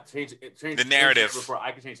change the narrative before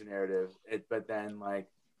I could change the narrative. But then like,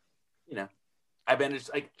 you know, I managed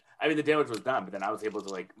the damage was done, but then I was able to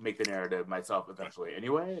like make the narrative myself eventually.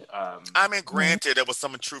 Anyway, I mean, granted, there was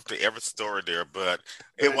some truth to every story there, but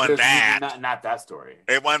it wasn't that. Not that story.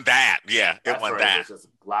 It wasn't that. Yeah, it wasn't that. It was just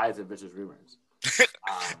lies and vicious rumors.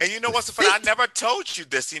 And you know what's so funny? I never told you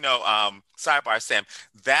this. You know, sidebar, Sam.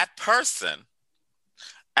 That person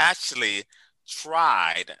actually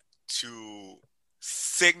tried to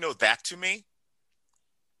signal that to me.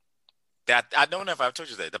 That I don't know if I've told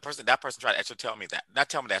you that. That person tried to actually tell me that. Not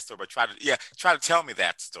tell me that story, but try to tell me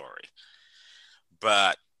that story.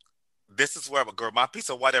 But this is where my piece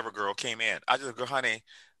of whatever girl came in. I just go, honey,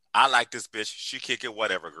 I like this bitch. She kick it,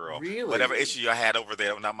 whatever, girl. Really? Whatever issue you had over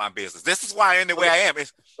there, not my business. This is why I am the way I am.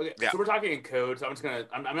 Okay, yeah. So we're talking in code, so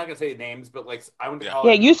I'm not gonna say names, but like I went to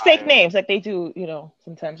college. Yeah, use fake names like they do, you know,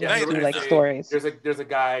 sometimes when they do like stories. There's a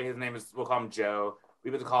guy, his name is, we'll call him Joe.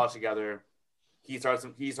 We went to college together. He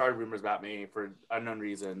started rumors about me for unknown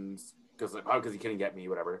reasons, because he couldn't get me,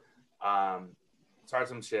 whatever. Started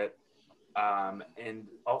some shit. And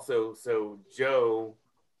also, so Joe,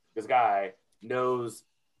 this guy, knows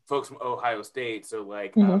folks from Ohio State, so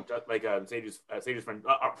like Sage's friend.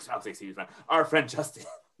 I'll say Sage's friend. Our friend Justin.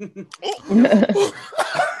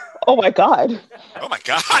 Oh my god. Oh my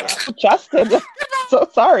god. Justin. So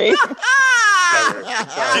sorry. You're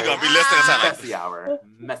gonna be listening to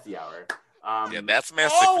messy hour. Yeah, that's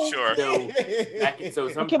messy for sure. So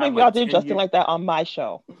I can't believe y'all did Justin like that on my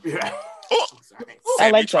show. Yeah. I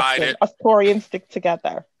like Justin. Us Torians stick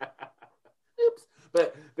together. Oops.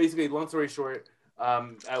 But basically, long story short,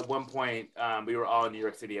 at one point, we were all in New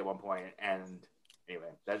York City at one point, and anyway,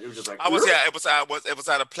 it was just like it was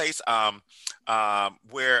at a place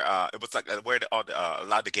where it was like where a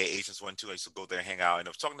lot of the gay Asians went to. I used to go there and hang out, and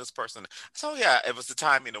I was talking to this person. So yeah, it was the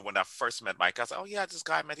time, you know, when I first met Mike. I said, oh yeah, this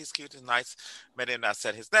guy met, he's cute, he's nice. Met him, and I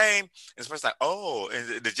said his name. And this person like, oh,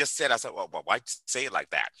 and they just said, I said, well, why say it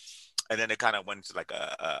like that? And then it kind of went into like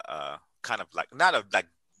a kind of like not a like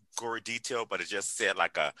gory detail, but it just said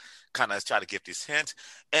like a kind of try to give this hint.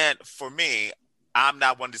 And for me, I'm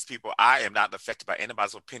not one of these people. I am not affected by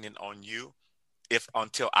anybody's opinion on you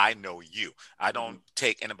until I know you. I don't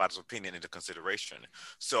take anybody's opinion into consideration.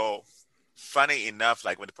 So funny enough,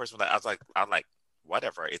 like when the person was like, I was like,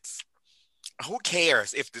 whatever. It's who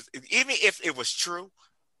cares even if it was true,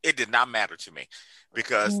 it did not matter to me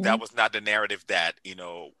because that was not the narrative that, you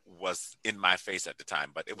know, was in my face at the time.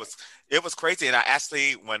 But it was crazy. And I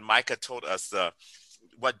actually, when Micah told us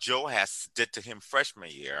what Joe has did to him freshman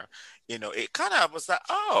year, you know, it kind of was like,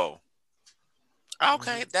 oh,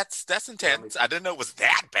 okay, that's intense. I didn't know it was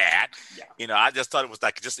that bad. Yeah. You know, I just thought it was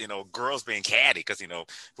like just, you know, girls being catty because, you know,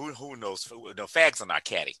 who knows, you know, fags are not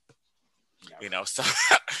catty. Yeah. You know, so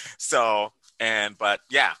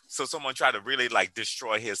someone tried to really like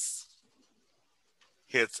destroy his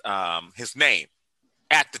name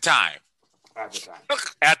at the time.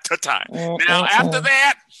 At the time. Now, after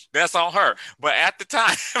that, that's on her. But at the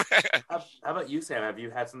time. How about you, Sam? Have you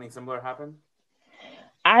had something similar happen?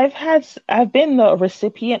 I've been the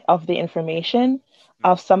recipient of the information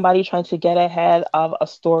of somebody trying to get ahead of a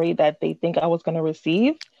story that they think I was going to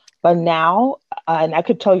receive. But now, and I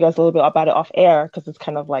could tell you guys a little bit about it off air because it's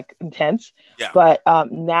kind of like intense. Yeah. But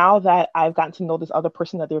now that I've gotten to know this other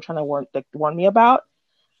person that they were trying to warn me about,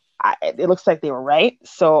 it looks like they were right.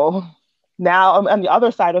 So now I'm on the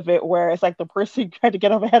other side of it, where it's like the person tried to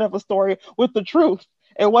get ahead of a story with the truth.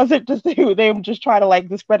 It wasn't just they just try to like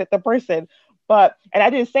discredit the person. And I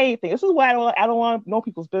didn't say anything. This is why I don't want to know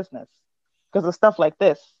people's business, because of stuff like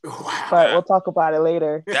this. Wow. But we'll talk about it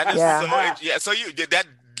later. That is so you that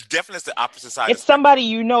definitely is the opposite side. It's somebody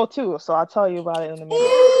you know too, so I'll tell you about it in a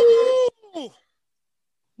minute. Ooh.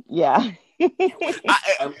 Yeah.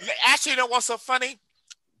 Actually, you know what's so funny?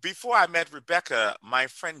 Before I met Rebecca, my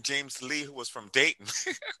friend James Lee, who was from Dayton,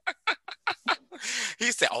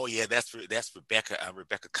 he said, "Oh yeah, that's Rebecca.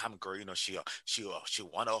 Rebecca, common girl. You know, she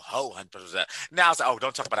want a hoe." Now I was like, "Oh,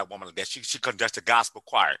 don't talk about that woman like that. She conducts a gospel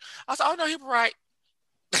choir." I was like, "Oh no, he was right."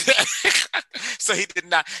 So he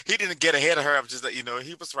didn't get ahead of her. I'm just,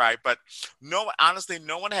 he was right. But honestly,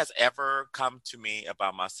 no one has ever come to me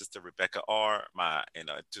about my sister Rebecca or my,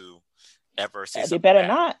 to ever say something. They better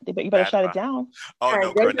not. You better shut it down. Oh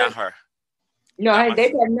no, girl, not her. No,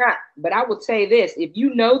 they better not. But I will say this: if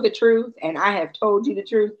you know the truth, and I have told you the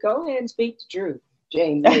truth, go ahead and speak the truth,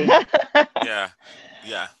 James. Yeah.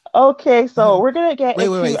 Okay, so we're gonna get.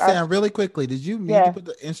 Wait, Sam. Really quickly, did you mean to put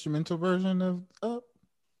the instrumental version of Up?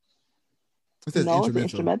 It says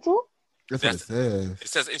instrumental. That's what it says. It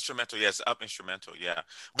says instrumental. Yes, Up instrumental. Yeah.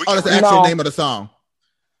 That's the actual name of the song.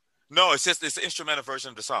 No, it's just the instrumental version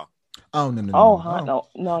of the song. Oh no. Oh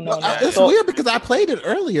no. It's weird because I played it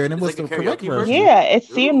earlier and it was the correct version. Yeah, it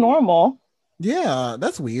seemed normal. Yeah,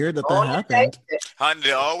 that's weird that happened. Honey,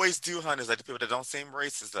 they always do, honey. It's like the people that don't seem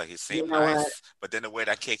racist, like it seems nice, but then the way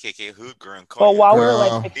that KKK hood girl and but while we're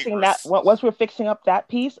like fixing that, once we're fixing up that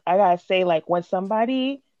piece, I gotta say, like, when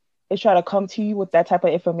somebody is trying to come to you with that type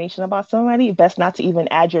of information about somebody, best not to even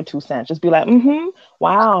add your 2 cents. Just be like,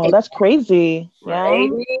 wow, that's crazy. Yeah,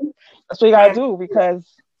 that's what you gotta do, because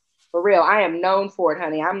for real, I am known for it,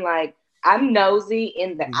 honey. I'm nosy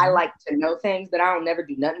in that I like to know things, but I don't never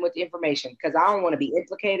do nothing with the information because I don't want to be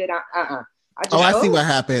implicated. I see what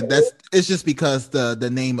happened. It's just because the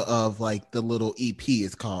name of like the little EP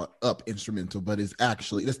is called Up Instrumental, but it's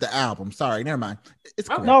the album. Sorry, never mind. It's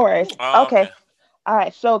correct. No worries. Okay. All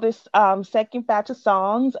right. So this second batch of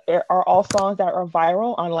songs are all songs that are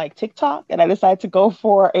viral on like TikTok, and I decided to go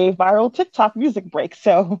for a viral TikTok music break.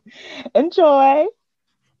 So enjoy.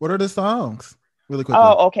 What are the songs? Really quickly.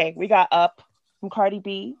 Oh, okay. We got Up from Cardi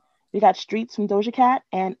B. We got Streets from Doja Cat,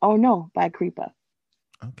 and Oh No by Creepa.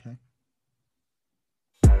 Okay.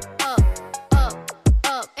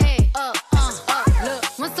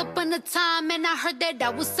 Look, once upon a time, and I heard that I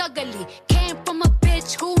was ugly. Came from a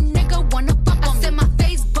bitch who nigga wanna fuck on me. I said my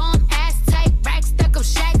face bomb, ass tight, rack stack of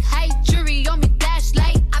shack height, jury on me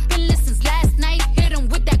flashlight. I've been listening last night. Hit him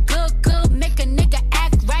with that good, make a nigga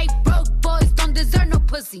act right. Broke boys don't deserve no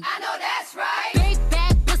pussy. I know that's right.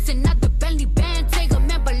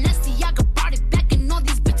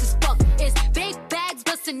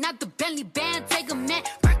 Not the Bentley band, take a man,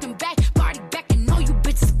 working back, party back, and know you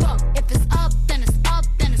bitches fuck. If it's up, then it's up,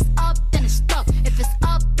 then it's up, then it's stuck. If it's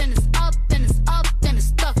up, then it's up, then it's up, then it's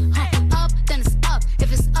stuck. Up, then it's up.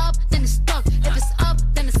 If it's up, then it's stuck. If it's up,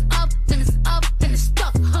 then it's up, then it's up, then it's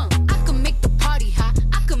stuck. I can make the party hot,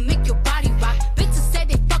 I can make your body rock. Bitches say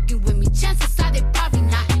they fucking with me, chances are they probably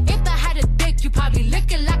not. If I had a dick, you probably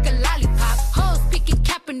lick it like a lollipop. Hoes speaking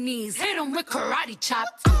Japanese, hit them with karate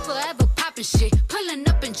chops. I'm forever popping shit, pulling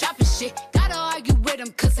up and dropping shit. Gotta argue with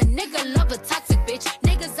him, cause a nigga love a toxic bitch.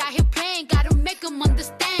 Niggas out here playing, gotta make him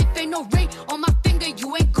understand. If ain't no ring on my finger,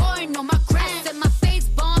 you ain't going on my gram. Set my face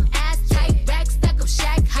bomb, ass tight, rack stack of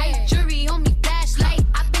shack height, jury on me flashlight.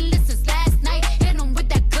 I've been listening last night. Hit him with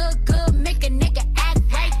that good, make a nigga act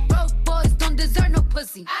right. Broke boys don't deserve no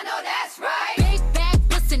pussy. I know that's right. Big bag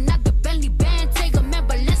bustin' out the Bentley band, take a man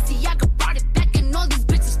Balenciaga, brought it back, and all these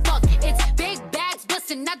bitches fuck. It's big bags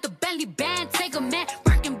bustin' out the Bentley band, take a man.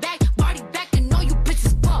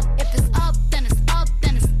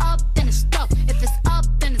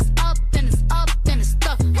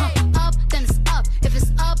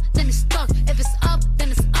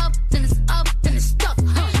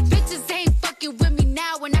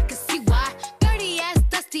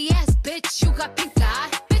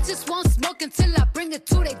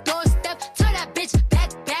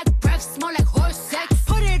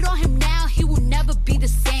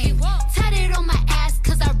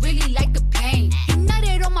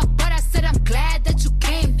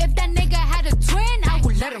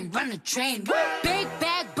 Train. Big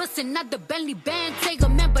bag bustin' out the Bentley band. Take a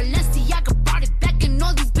man, Balenciaga brought it back and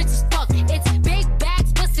all these bitches fuck. It's big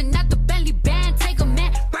bags bustin' out the Bentley band. Take a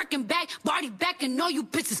man, Birkin bag, body back and all you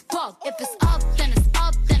bitches fuck. If it's up, then it's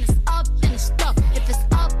up, then it's up, then it's stuck. If it's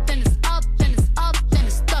up, then it's up, then it's up, then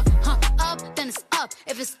it's stuck. Up, then it's up.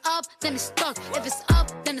 If it's up, then it's stuck. If it's up,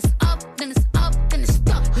 then it's up, then it's up, then it's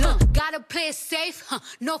stuck. Gotta play it safe,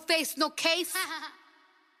 no face, no case.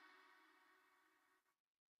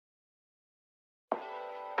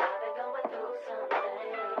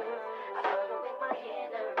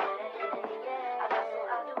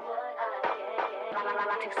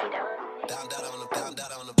 Down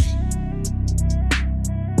on the beat.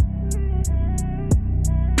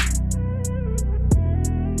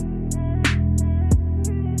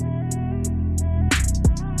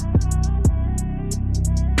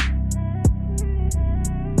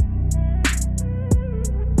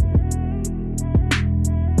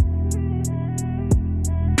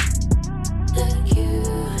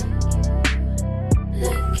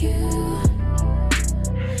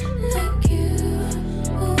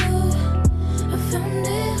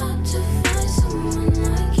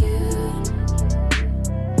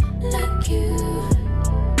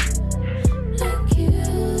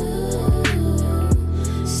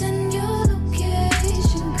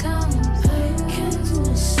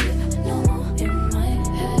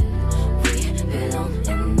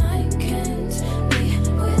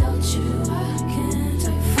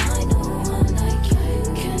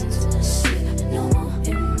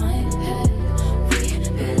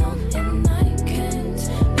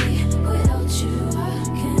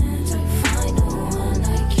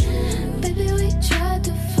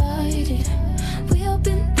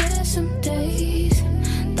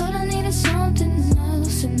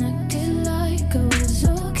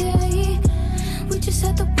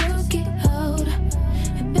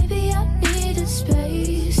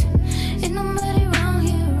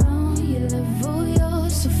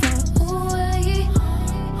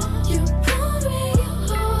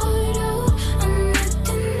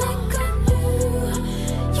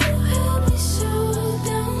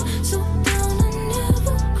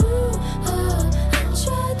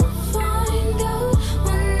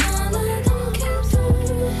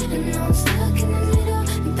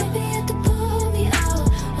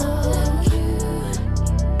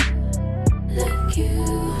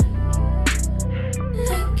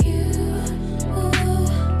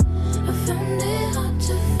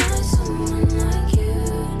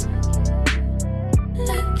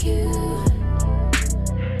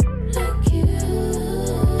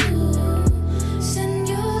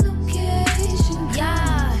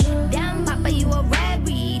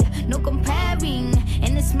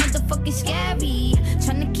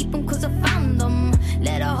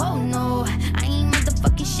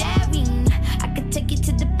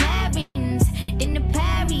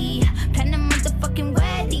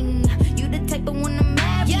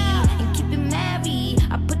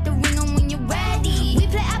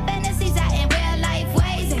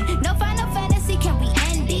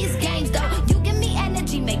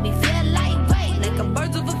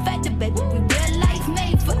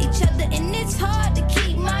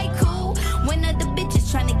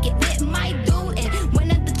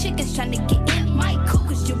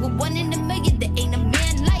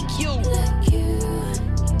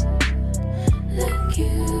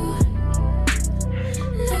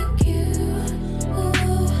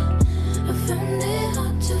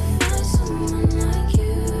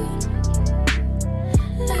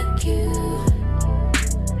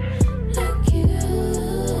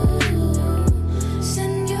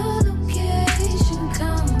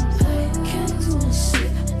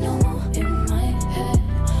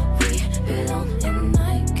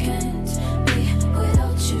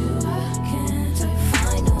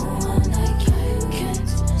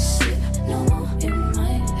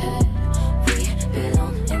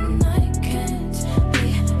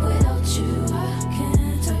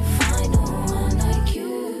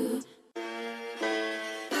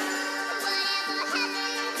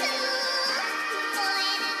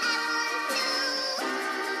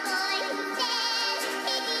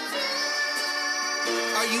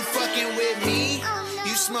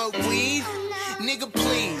 smoke weed? Nigga,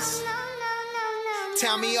 please.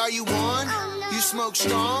 Tell me, are you on? You smoke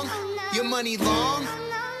strong? Your money long?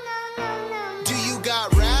 Do you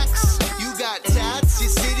got racks? You got tats? Your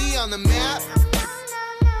city on the map?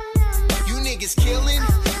 You niggas killing?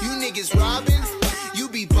 You niggas robbing? You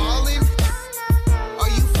be ballin'? Are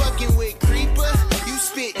you fucking with Creeper? You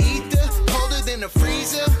spit ether, colder than a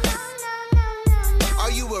freezer?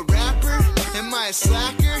 Are you a rapper? Am I a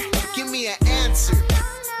slacker? Give me an answer.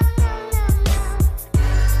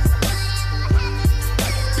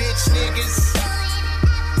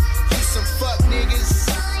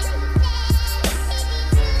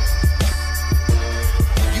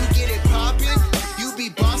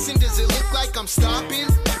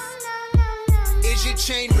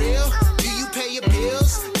 chain real? Do you pay your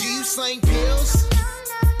bills? Do you slang pills?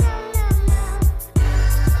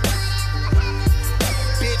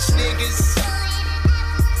 Bitch niggas,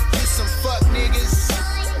 you some fuck niggas.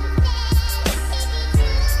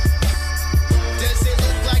 Does it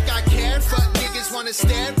look like I care? Fuck niggas wanna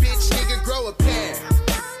stare, bitch nigga, grow a pair.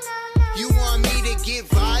 You want me to get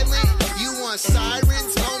violent? You want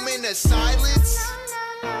sirens, moment of silence?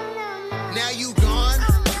 Now you gone,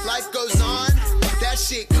 life goes on, that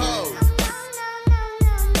shit cold.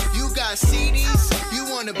 You got CDs, you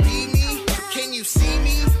wanna be me? Can you see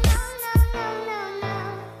me?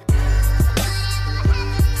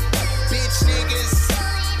 Bitch niggas,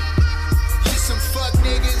 you some fuck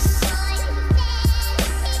niggas.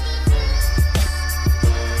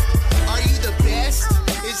 Are you the best?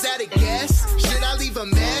 Is that a guess? Should I leave a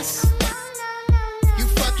mess? You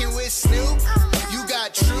fucking with Snoop? You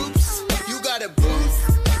got troops? You got a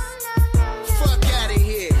booth? Fuck out of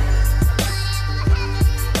here.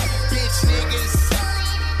 Bitch niggas.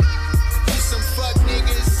 You some fuck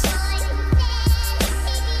niggas.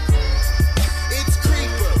 It's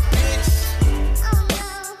Creeper,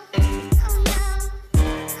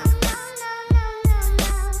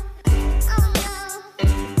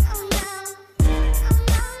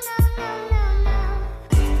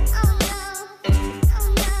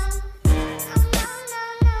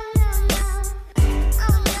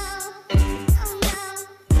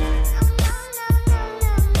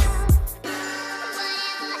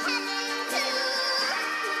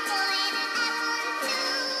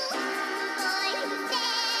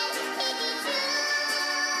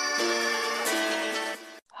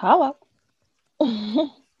 Hello. Oh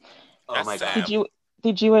my god.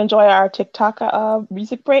 Did you enjoy our TikTok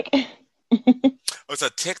music break? It's a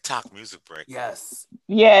TikTok music break. Yes.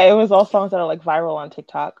 Yeah, it was all songs that are like viral on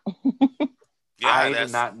TikTok. I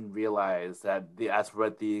did not realize that that's where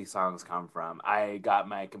these songs come from. I got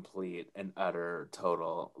my complete and utter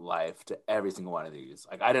total life to every single one of these.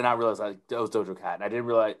 Like I did not realize that it was Doja Cat, and I didn't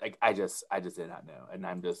realize. Like I just did not know, and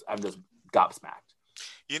I'm just gobsmacked.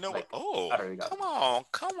 You know like, what? Oh,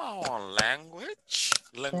 come on, language.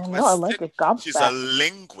 Linguistic. No, I like it. Gobsmacked. She's a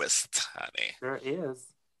linguist, honey. Sure is.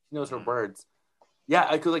 She knows her words. Yeah,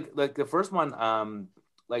 I could like the first one.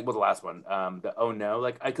 Like the last one, the oh no,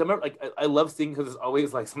 like I remember, like I love seeing because it's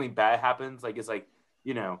always like something bad happens, like it's like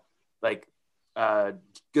like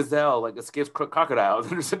gazelle like escapes crocodiles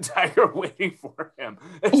and there's a tiger waiting for him.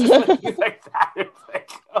 It's just like, he's like that. It's like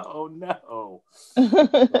oh no.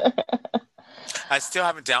 I still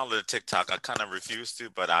haven't downloaded TikTok. I kind of refuse to,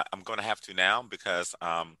 but I'm going to have to now because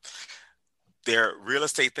their real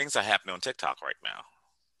estate things are happening on TikTok right now.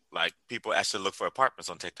 Like people actually look for apartments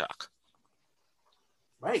on TikTok.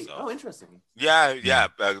 Right. So, oh, interesting. Yeah.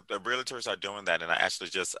 The realtors are doing that, and I actually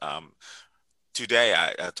just today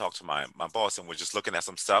I talked to my boss, and we're just looking at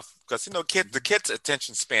some stuff because the kids'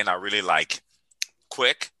 attention span are really like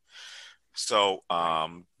quick, so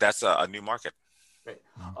that's a new market. Right.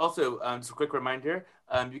 Also, just a quick reminder: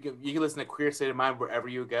 you can listen to Queer State of Mind wherever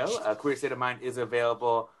you go. Queer State of Mind is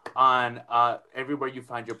available on everywhere you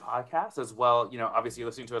find your podcasts, as well. Obviously, you're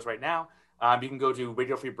listening to us right now. You can go to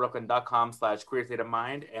radiofreebrooklyn.com/queer state of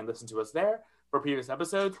mind and listen to us there for previous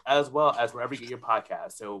episodes, as well as wherever you get your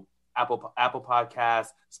podcasts. So Apple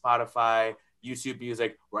Podcasts, Spotify, YouTube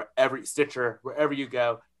Music, Stitcher, wherever you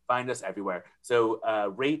go, find us everywhere. So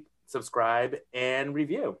rate, subscribe, and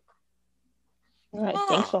review. All right,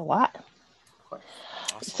 thanks a lot.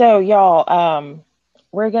 So y'all,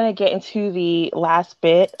 we're going to get into the last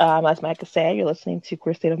bit. As Micah said, you're listening to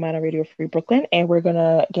Queer State of Mind on Radio Free Brooklyn, and we're going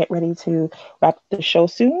to get ready to wrap the show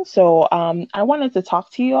soon. So I wanted to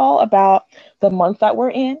talk to you all about the month that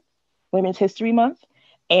we're in, Women's History Month,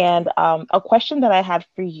 and a question that I had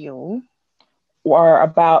for you were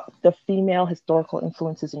about the female historical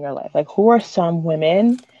influences in your life. Like, who are some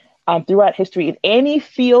women throughout history in any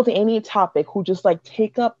field, any topic, who just like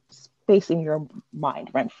take up space in your mind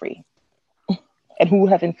rent-free? And who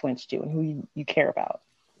have influenced you and who you care about?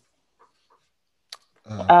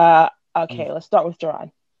 Okay, let's start with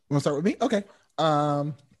Jerron. Want to start with me? Okay.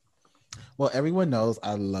 Well, everyone knows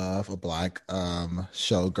I love a Black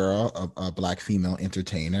showgirl, a Black female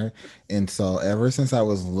entertainer. And so ever since I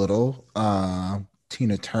was little,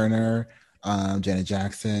 Tina Turner, Janet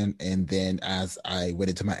Jackson, and then as I went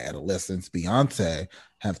into my adolescence, Beyonce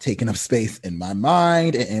have taken up space in my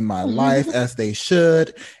mind and in my life as they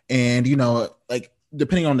should. And, like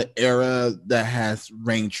depending on the era, that has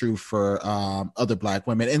reigned true for other Black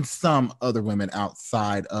women and some other women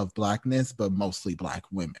outside of Blackness, but mostly Black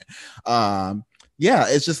women.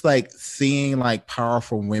 It's just like seeing like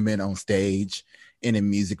powerful women on stage and in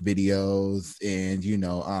music videos, and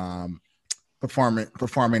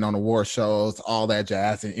performing on award shows, all that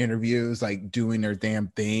jazz, and interviews, like doing their damn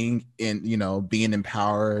thing, and being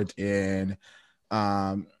empowered, and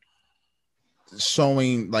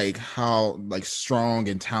showing like how like strong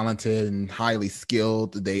and talented and highly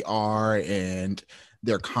skilled they are, and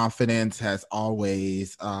their confidence has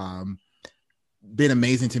always been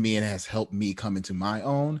amazing to me, and has helped me come into my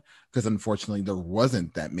own, because unfortunately there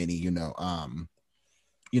wasn't that many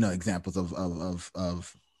examples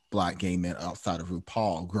of Black gay men outside of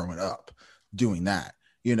RuPaul growing up doing that,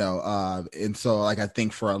 and so like I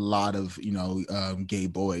think for a lot of gay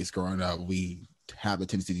boys growing up, we have a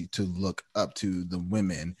tendency to look up to the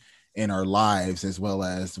women in our lives, as well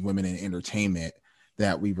as women in entertainment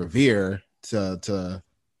that we revere, to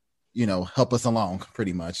help us along,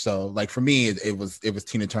 pretty much. So like for me, it was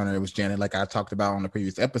Tina Turner, it was Janet, like I talked about on the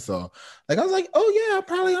previous episode. Like I was like, oh yeah, I'm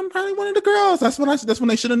probably one of the girls. That's when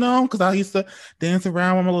they should have known, because I used to dance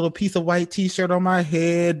around with my little piece of white t-shirt on my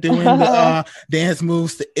head, doing the dance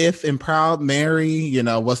moves to If and Proud Mary.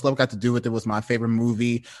 What's Love Got to Do with It was my favorite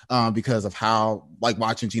movie, because of how, like,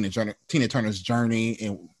 watching Tina Turner's journey,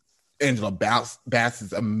 and Angela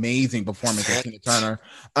Bassett's amazing performance as Tina Turner.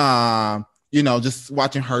 Just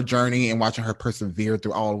watching her journey and watching her persevere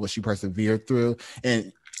through all of what she persevered through.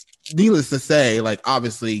 And needless to say, like,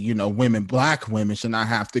 obviously, Black women should not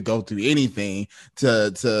have to go through anything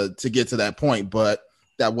to get to that point. But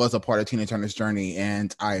that was a part of Tina Turner's journey.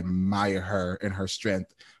 And I admire her and her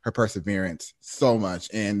strength, her perseverance so much.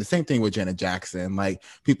 And the same thing with Janet Jackson. Like,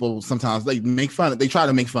 people sometimes they try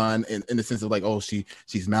to make fun in the sense of like, oh,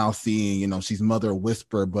 she's mousy, she's Mother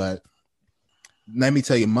Whisper, but let me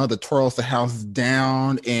tell you, Mother twirls the house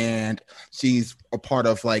down, and she's a part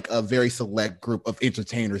of like a very select group of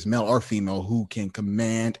entertainers, male or female, who can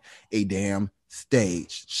command a damn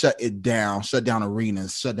stage, shut down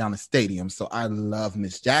arenas, shut down a stadium. So I love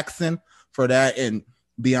Miss Jackson for that, and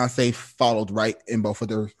Beyonce followed right in both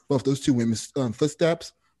those two women's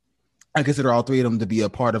footsteps. I consider all three of them to be a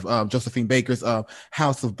part of Josephine Baker's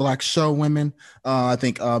House of Black Show Women. I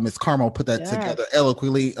think Ms. Carmel put that together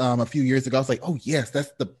eloquently a few years ago. I was like, oh, yes,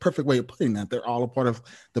 that's the perfect way of putting that. They're all a part of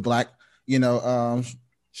the Black,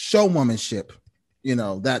 showwomanship,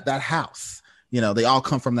 that house. They all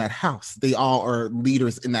come from that house. They all are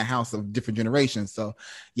leaders in that house of different generations. So,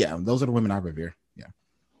 yeah, those are the women I revere. Yeah.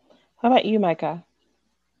 How about you, Micah?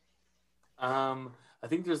 I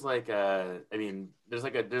think there's like a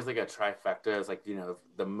trifecta. It's like,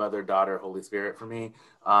 the Mother, Daughter, Holy Spirit for me.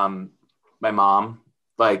 My mom,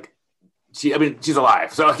 like, she's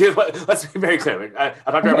alive. So let's be very clear. I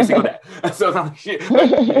talk to her every single day. So it's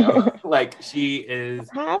not like she is.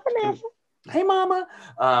 Hi, Vanessa. Hey, Mama.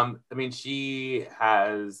 She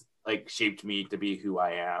has like shaped me to be who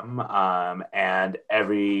I am. And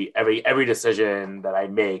every decision that I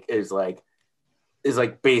make is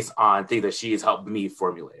based on things that she has helped me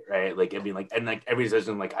formulate, right? And every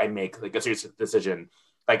decision like I make, like a serious decision,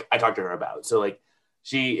 like I talk to her about. So like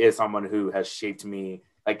she is someone who has shaped me.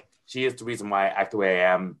 Like she is the reason why I act the way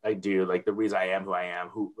I am. I do, like the reason I am who I am,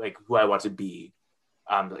 who I want to be.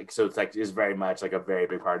 So it's like, it's very much like a very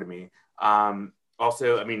big part of me.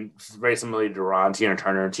 Also, very similarly to Ron, Tina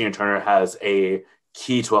Turner. Tina Turner has a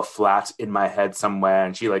key to a flat in my head somewhere,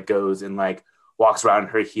 and she like goes and like walks around in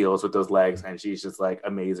her heels with those legs, and she's just like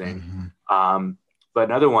amazing. Mm-hmm. But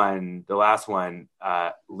another one, the last one,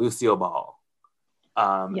 Lucille Ball.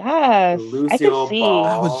 Yes, Lucille Ball.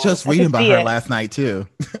 I was just reading about her last night too.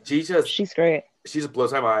 She's great. She just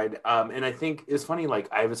blows my mind. And I think it's funny. Like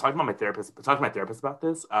I was talking to my therapist about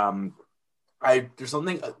this. There's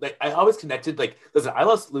something like I always connected. Like, listen, I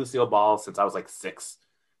loved Lucille Ball since I was like 6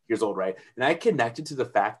 years old, right? And I connected to the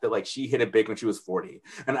fact that like she hit it big when she was 40.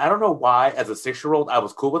 And I don't know why, as a 6-year-old, I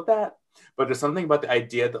was cool with that. But there's something about the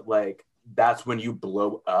idea that like that's when you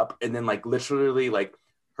blow up. And then like literally like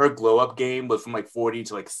her glow up game was from like 40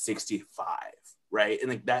 to like 65, right? And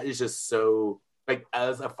like that is just so like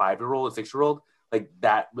as a 5-year-old, a 6-year-old, like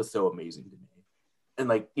that was so amazing to me. And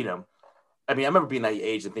like, I remember being that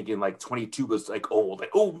age and thinking like 22 was like old, like,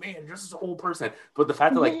 oh man, you're just an old person. But the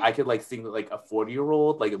fact that like I could like sing like a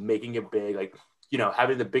 40-year-old, like making it big, like,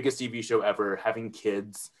 having the biggest TV show ever, having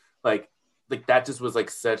kids, like that just was like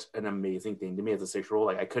such an amazing thing to me as a 6-year-old.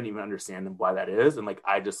 Like I couldn't even understand why that is. And like,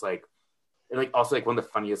 I just like, and like also like one of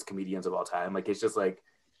the funniest comedians of all time. Like, it's just like,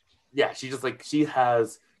 yeah, she just like, she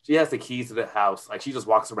has the keys to the house. Like she just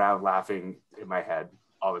walks around laughing in my head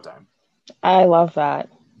all the time. I love that.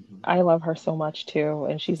 I love her so much too,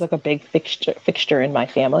 and she's like a big fixture in my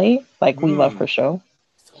family. Like we love her show.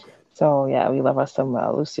 So yeah, we love us some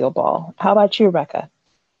Lucille Ball. How about you, Rebecca?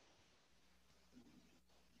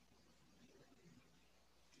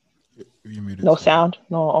 You muted. No sound.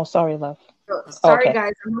 No. Oh, sorry, love. Sorry, Okay.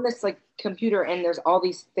 guys. I'm on this like computer, and there's all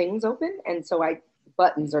these things open, and so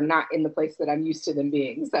buttons are not in the place that I'm used to them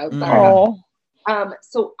being. So sorry. Oh.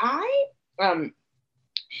 So I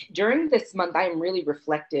during this month, I am really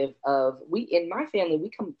reflective of in my family, we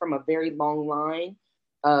come from a very long line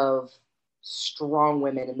of strong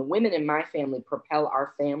women, and the women in my family propel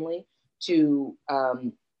our family to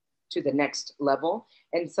the next level.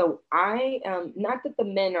 And so I, not that the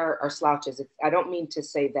men are slouches, I don't mean to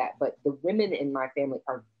say that, but the women in my family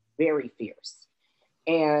are very fierce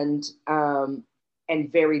and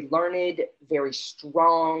very learned, very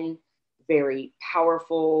strong, very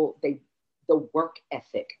powerful. The work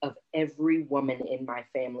ethic of every woman in my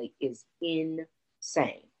family is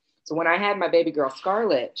insane. So when I had my baby girl,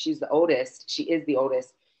 Scarlett, she is the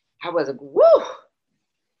oldest, I was like, woo!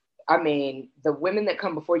 I mean, the women that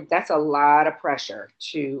come before you, that's a lot of pressure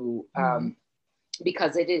to,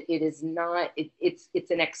 because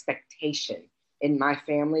it's an expectation in my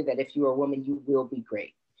family that if you are a woman, you will be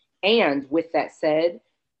great. And with that said,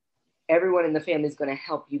 everyone in the family is going to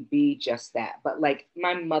help you be just that. But like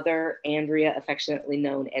my mother, Andrea, affectionately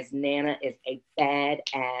known as Nana, is a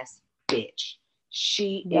badass bitch.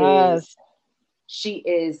 She is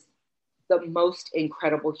the most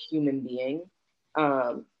incredible human being.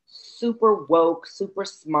 Super woke, super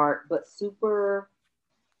smart, but super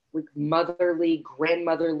like motherly,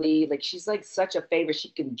 grandmotherly. Like she's like such a favorite. She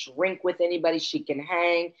can drink with anybody. She can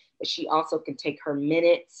hang, but she also can take her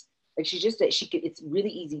minutes. Like it's really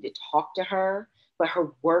easy to talk to her, but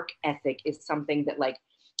her work ethic is something that like,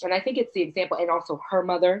 and I think it's the example. And also her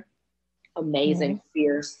mother, amazing,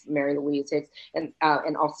 fierce Mary Louise Hicks, and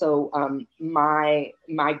also my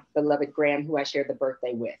beloved Graham, who I shared the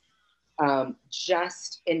birthday with.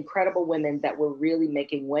 Just incredible women that were really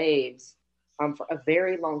making waves for a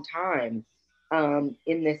very long time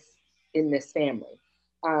in this family.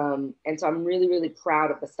 And so I'm really, really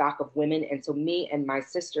proud of the stock of women. And so me and my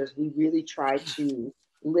sisters, we really try to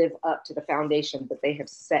live up to the foundation that they have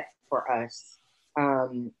set for us,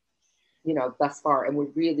 thus far. And we're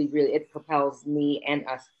really, really, it propels me and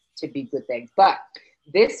us to be good things. But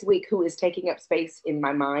this week, who is taking up space in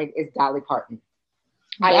my mind is Dolly Parton.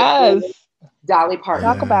 Yes. Dolly Parton.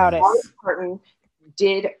 Talk about it. Dolly Parton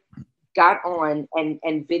got on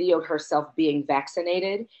and videoed herself being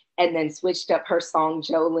vaccinated and then switched up her song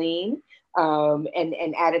Jolene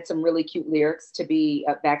and added some really cute lyrics to be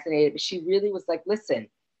vaccinated. But she really was like, listen,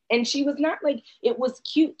 and she was not like, it was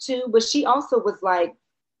cute too, but she also was like,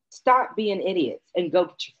 stop being idiots and go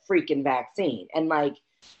get your freaking vaccine and like,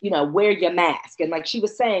 wear your mask. And like, she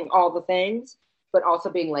was saying all the things, but also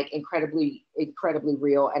being like incredibly, incredibly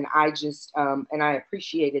real. And I just, and I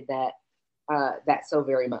appreciated that so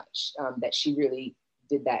very much, that she really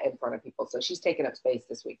did that in front of people. So she's taken up space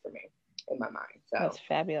this week for me in my mind. So that's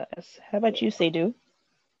fabulous. How about you, Seydu?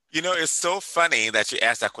 It's so funny that you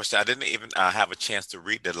asked that question. I didn't even have a chance to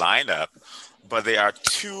read the lineup, but there are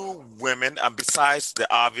two women, besides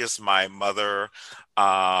the obvious, my mother,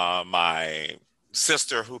 my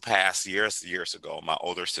sister who passed years ago, my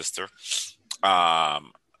older sister.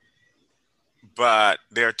 But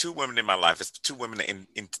there are two women in my life. It's two women in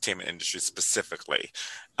the entertainment industry specifically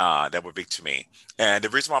that were big to me. And the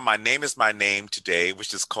reason why my name is my name today,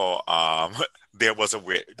 which is called There Was a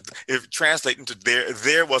Witch. If translated into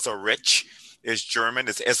There Was a Rich, is German.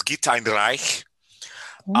 It's Es gibt ein Reich,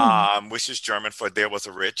 which is German for There Was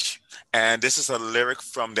a Rich. And this is a lyric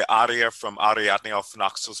from the aria from Ariadne auf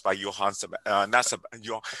Naxos by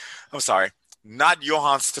not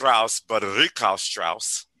Johann Strauss, but Richard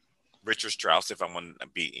Strauss. Richard Strauss, if I want to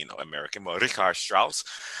be, American, but Richard Strauss.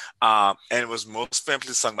 And it was most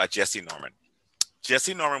famously sung by Jesse Norman.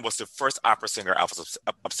 Jesse Norman was the first opera singer I was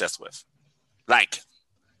obsessed with. Like,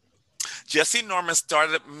 Jesse Norman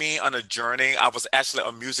started me on a journey. I was actually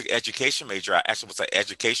a music education major. I actually was an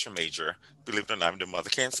education major. Believe it or not, the mother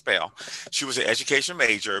can't spell. She was an education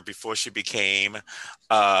major before she became,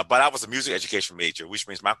 but I was a music education major, which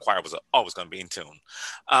means my choir was always going to be in tune.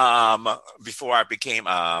 Before I became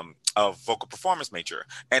a vocal performance major.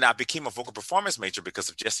 And I became a vocal performance major because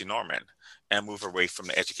of Jesse Norman and moved away from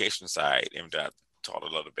the education side, even though I taught a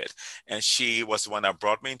little bit. And she was the one that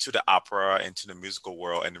brought me into the opera, into the musical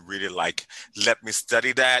world, and really let me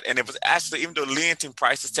study that. And it was actually, even though Leontine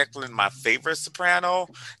Price is technically my favorite soprano,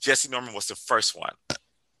 Jesse Norman was the first one.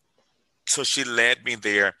 So she led me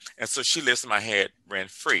there. And so she lives in my head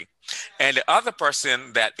rent-free. And the other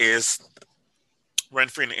person that is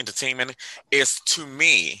rent-free in entertainment is, to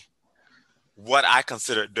me, what I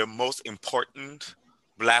consider the most important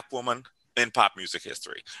Black woman in pop music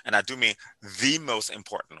history. And I do mean the most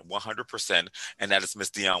important, 100%, and that is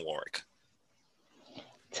Miss Dionne Warwick.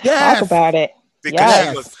 Talk about it.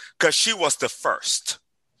 Because she was the first.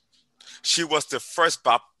 She was the first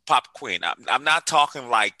pop queen. I'm not talking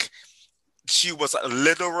like she was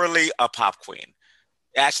literally a pop queen.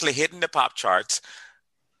 Actually hitting the pop charts.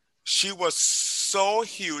 She was so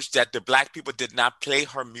huge that the black people did not play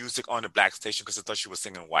her music on the black station because they thought she was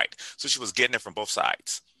singing white. So she was getting it from both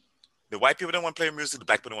sides. The white people didn't want to play her music. The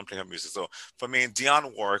black people didn't want to play her music. So for me,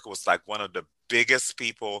 Dionne Warwick was like one of the biggest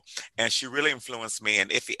people, and she really influenced me.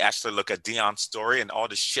 And if you actually look at Dionne's story and all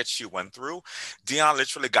the shit she went through, Dionne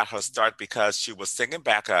literally got her start because she was singing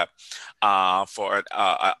backup for an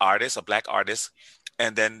artist, a black artist.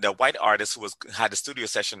 And then the white artist who had the studio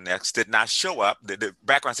session next did not show up. The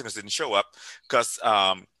background singers didn't show up because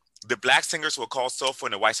the black singers were called soulful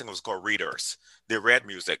and the white singers were called readers. They read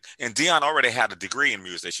music. And Dionne already had a degree in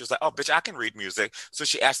music. She was like, oh, bitch, I can read music. So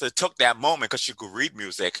she actually took that moment because she could read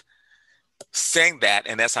music, sang that,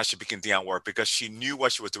 and that's how she became Dionne Warwick, because she knew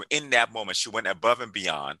what she was doing in that moment. She went above and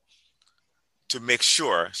beyond to make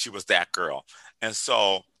sure she was that girl. And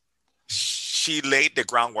so she laid the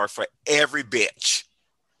groundwork for every bitch,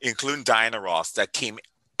 including Diana Ross, that came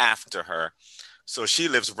after her. So she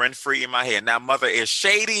lives rent-free in my head. Now, mother is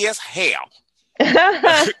shady as hell.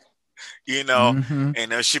 You know,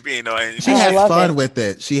 and she be, you know, and she has fun with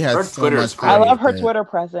it. She has so much fun. I love her Twitter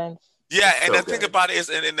presence. Yeah, and the thing about it is,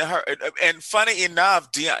 and funny enough,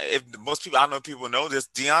 if most people, I don't know if people know this,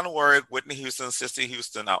 Dionne Warwick, Whitney Houston, Cissy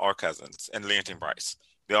Houston are all cousins, and Leontine Price.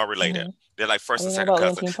 They're all related. They're like first and second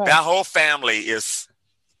cousins. That whole family is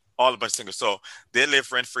all a bunch of singers. So they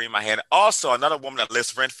live rent-free in my head. Also, another woman that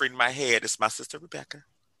lives rent-free in my head is my sister Rebecca.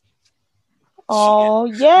 Oh,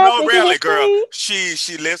 yeah. No, really, girl.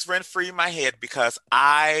 She lives rent-free in my head because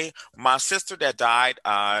my sister that died,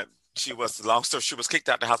 she was kicked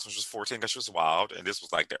out of the house when she was 14 because she was wild, and this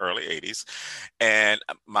was like the early 80s. And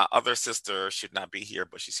my other sister should not be here,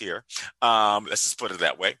 but she's here. Let's just put it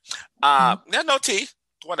that way. No tea,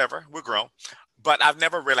 whatever. We're grown. But I've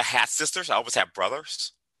never really had sisters. I always had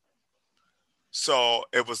brothers. So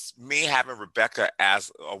it was me having Rebecca as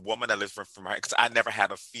a woman that lives from her, because I never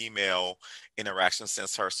had a female interaction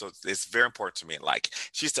since her. So it's very important to me. Like,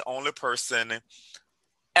 she's the only person,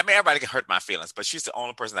 I mean, everybody can hurt my feelings, but she's the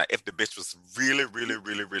only person that if the bitch was really, really,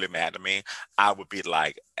 really, really mad at me, I would be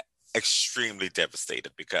like extremely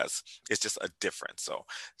devastated, because it's just a difference. So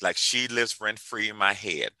like, she lives rent-free in my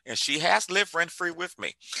head, and she has lived rent-free with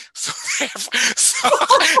me. So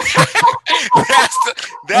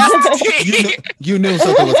that's the tea. You knew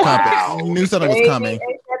something was coming. You knew something was coming. Ain't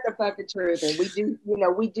that the fucking truth? And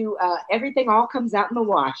we do everything all comes out in the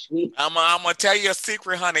wash. I'm gonna tell you a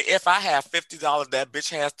secret, honey. If I have $50, that bitch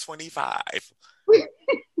has 25.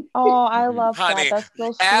 Oh, I love honey, that. That's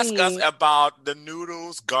so sweet. Ask us about the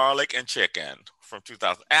noodles, garlic, and chicken from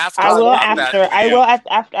 2000. Ask us I will about after. that. I will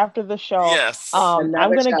after the show. Yes. I'm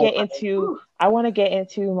gonna get into. I want to get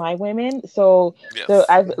into my women. So, yes.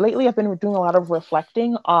 I've been doing a lot of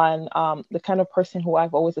reflecting on the kind of person who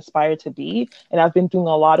I've always aspired to be, and I've been doing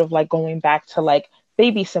a lot of like going back to like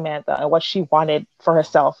baby Samantha and what she wanted for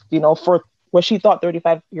herself. You know, for what she thought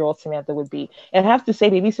 35-year-old Samantha would be. And I have to say,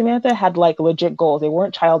 baby Samantha had like legit goals. They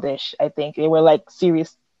weren't childish. I think they were like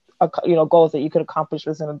serious, goals that you could accomplish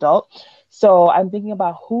as an adult. So I'm thinking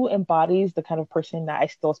about who embodies the kind of person that I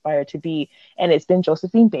still aspire to be. And it's been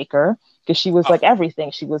Josephine Baker, because she was like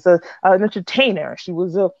everything. She was an entertainer. She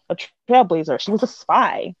was a trailblazer. She was a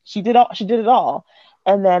spy. She did it all.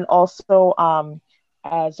 And then also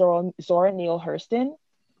Zora Neale Hurston,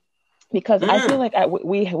 because I feel like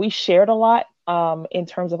we shared a lot in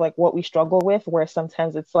terms of like what we struggle with, where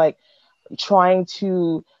sometimes it's like trying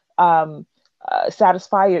to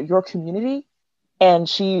satisfy your community. And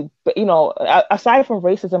she, aside from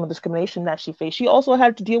racism and discrimination that she faced, she also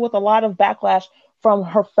had to deal with a lot of backlash from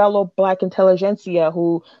her fellow Black intelligentsia,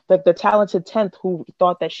 who, like the talented 10th, who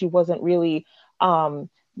thought that she wasn't really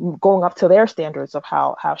going up to their standards of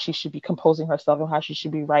how she should be composing herself and how she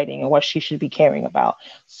should be writing and what she should be caring about.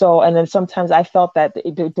 So, and then sometimes I felt that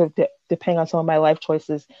depending on some of my life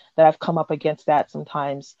choices, that I've come up against that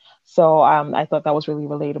sometimes. So I thought that was really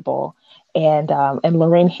relatable. And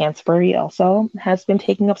Lorraine Hansberry also has been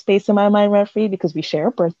taking up space in my mind rent-free, because we share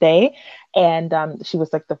a birthday, and she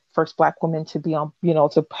was like the first Black woman to be on,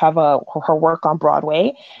 to have her work on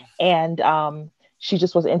Broadway, and she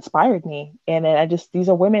just inspired me. And then these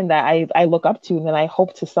are women that I look up to and that I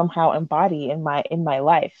hope to somehow embody in my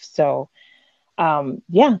life. So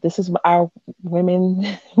this is our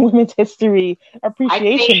women's history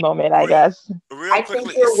appreciation moment, I guess. I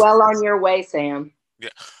think you're well on your way, Sam.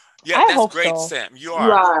 Yeah, that's great, so. Sam. You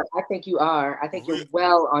are. I think you are. I think you're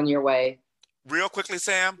well on your way. Real quickly,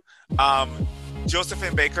 Sam.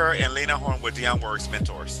 Josephine Baker and Lena Horne were Dionne Warwick's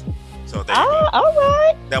mentors. So there you go. All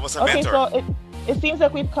right. That was a Okay, mentor. so it seems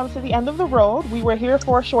like we've come to the end of the road. We were here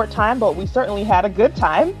for a short time, but we certainly had a good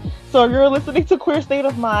time. So you're listening to Queer State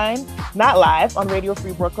of Mind, not live on Radio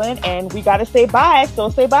Free Brooklyn, and we got to say bye. So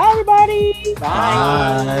say bye, everybody.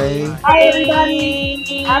 Bye. Bye,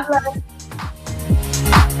 everybody. God bless.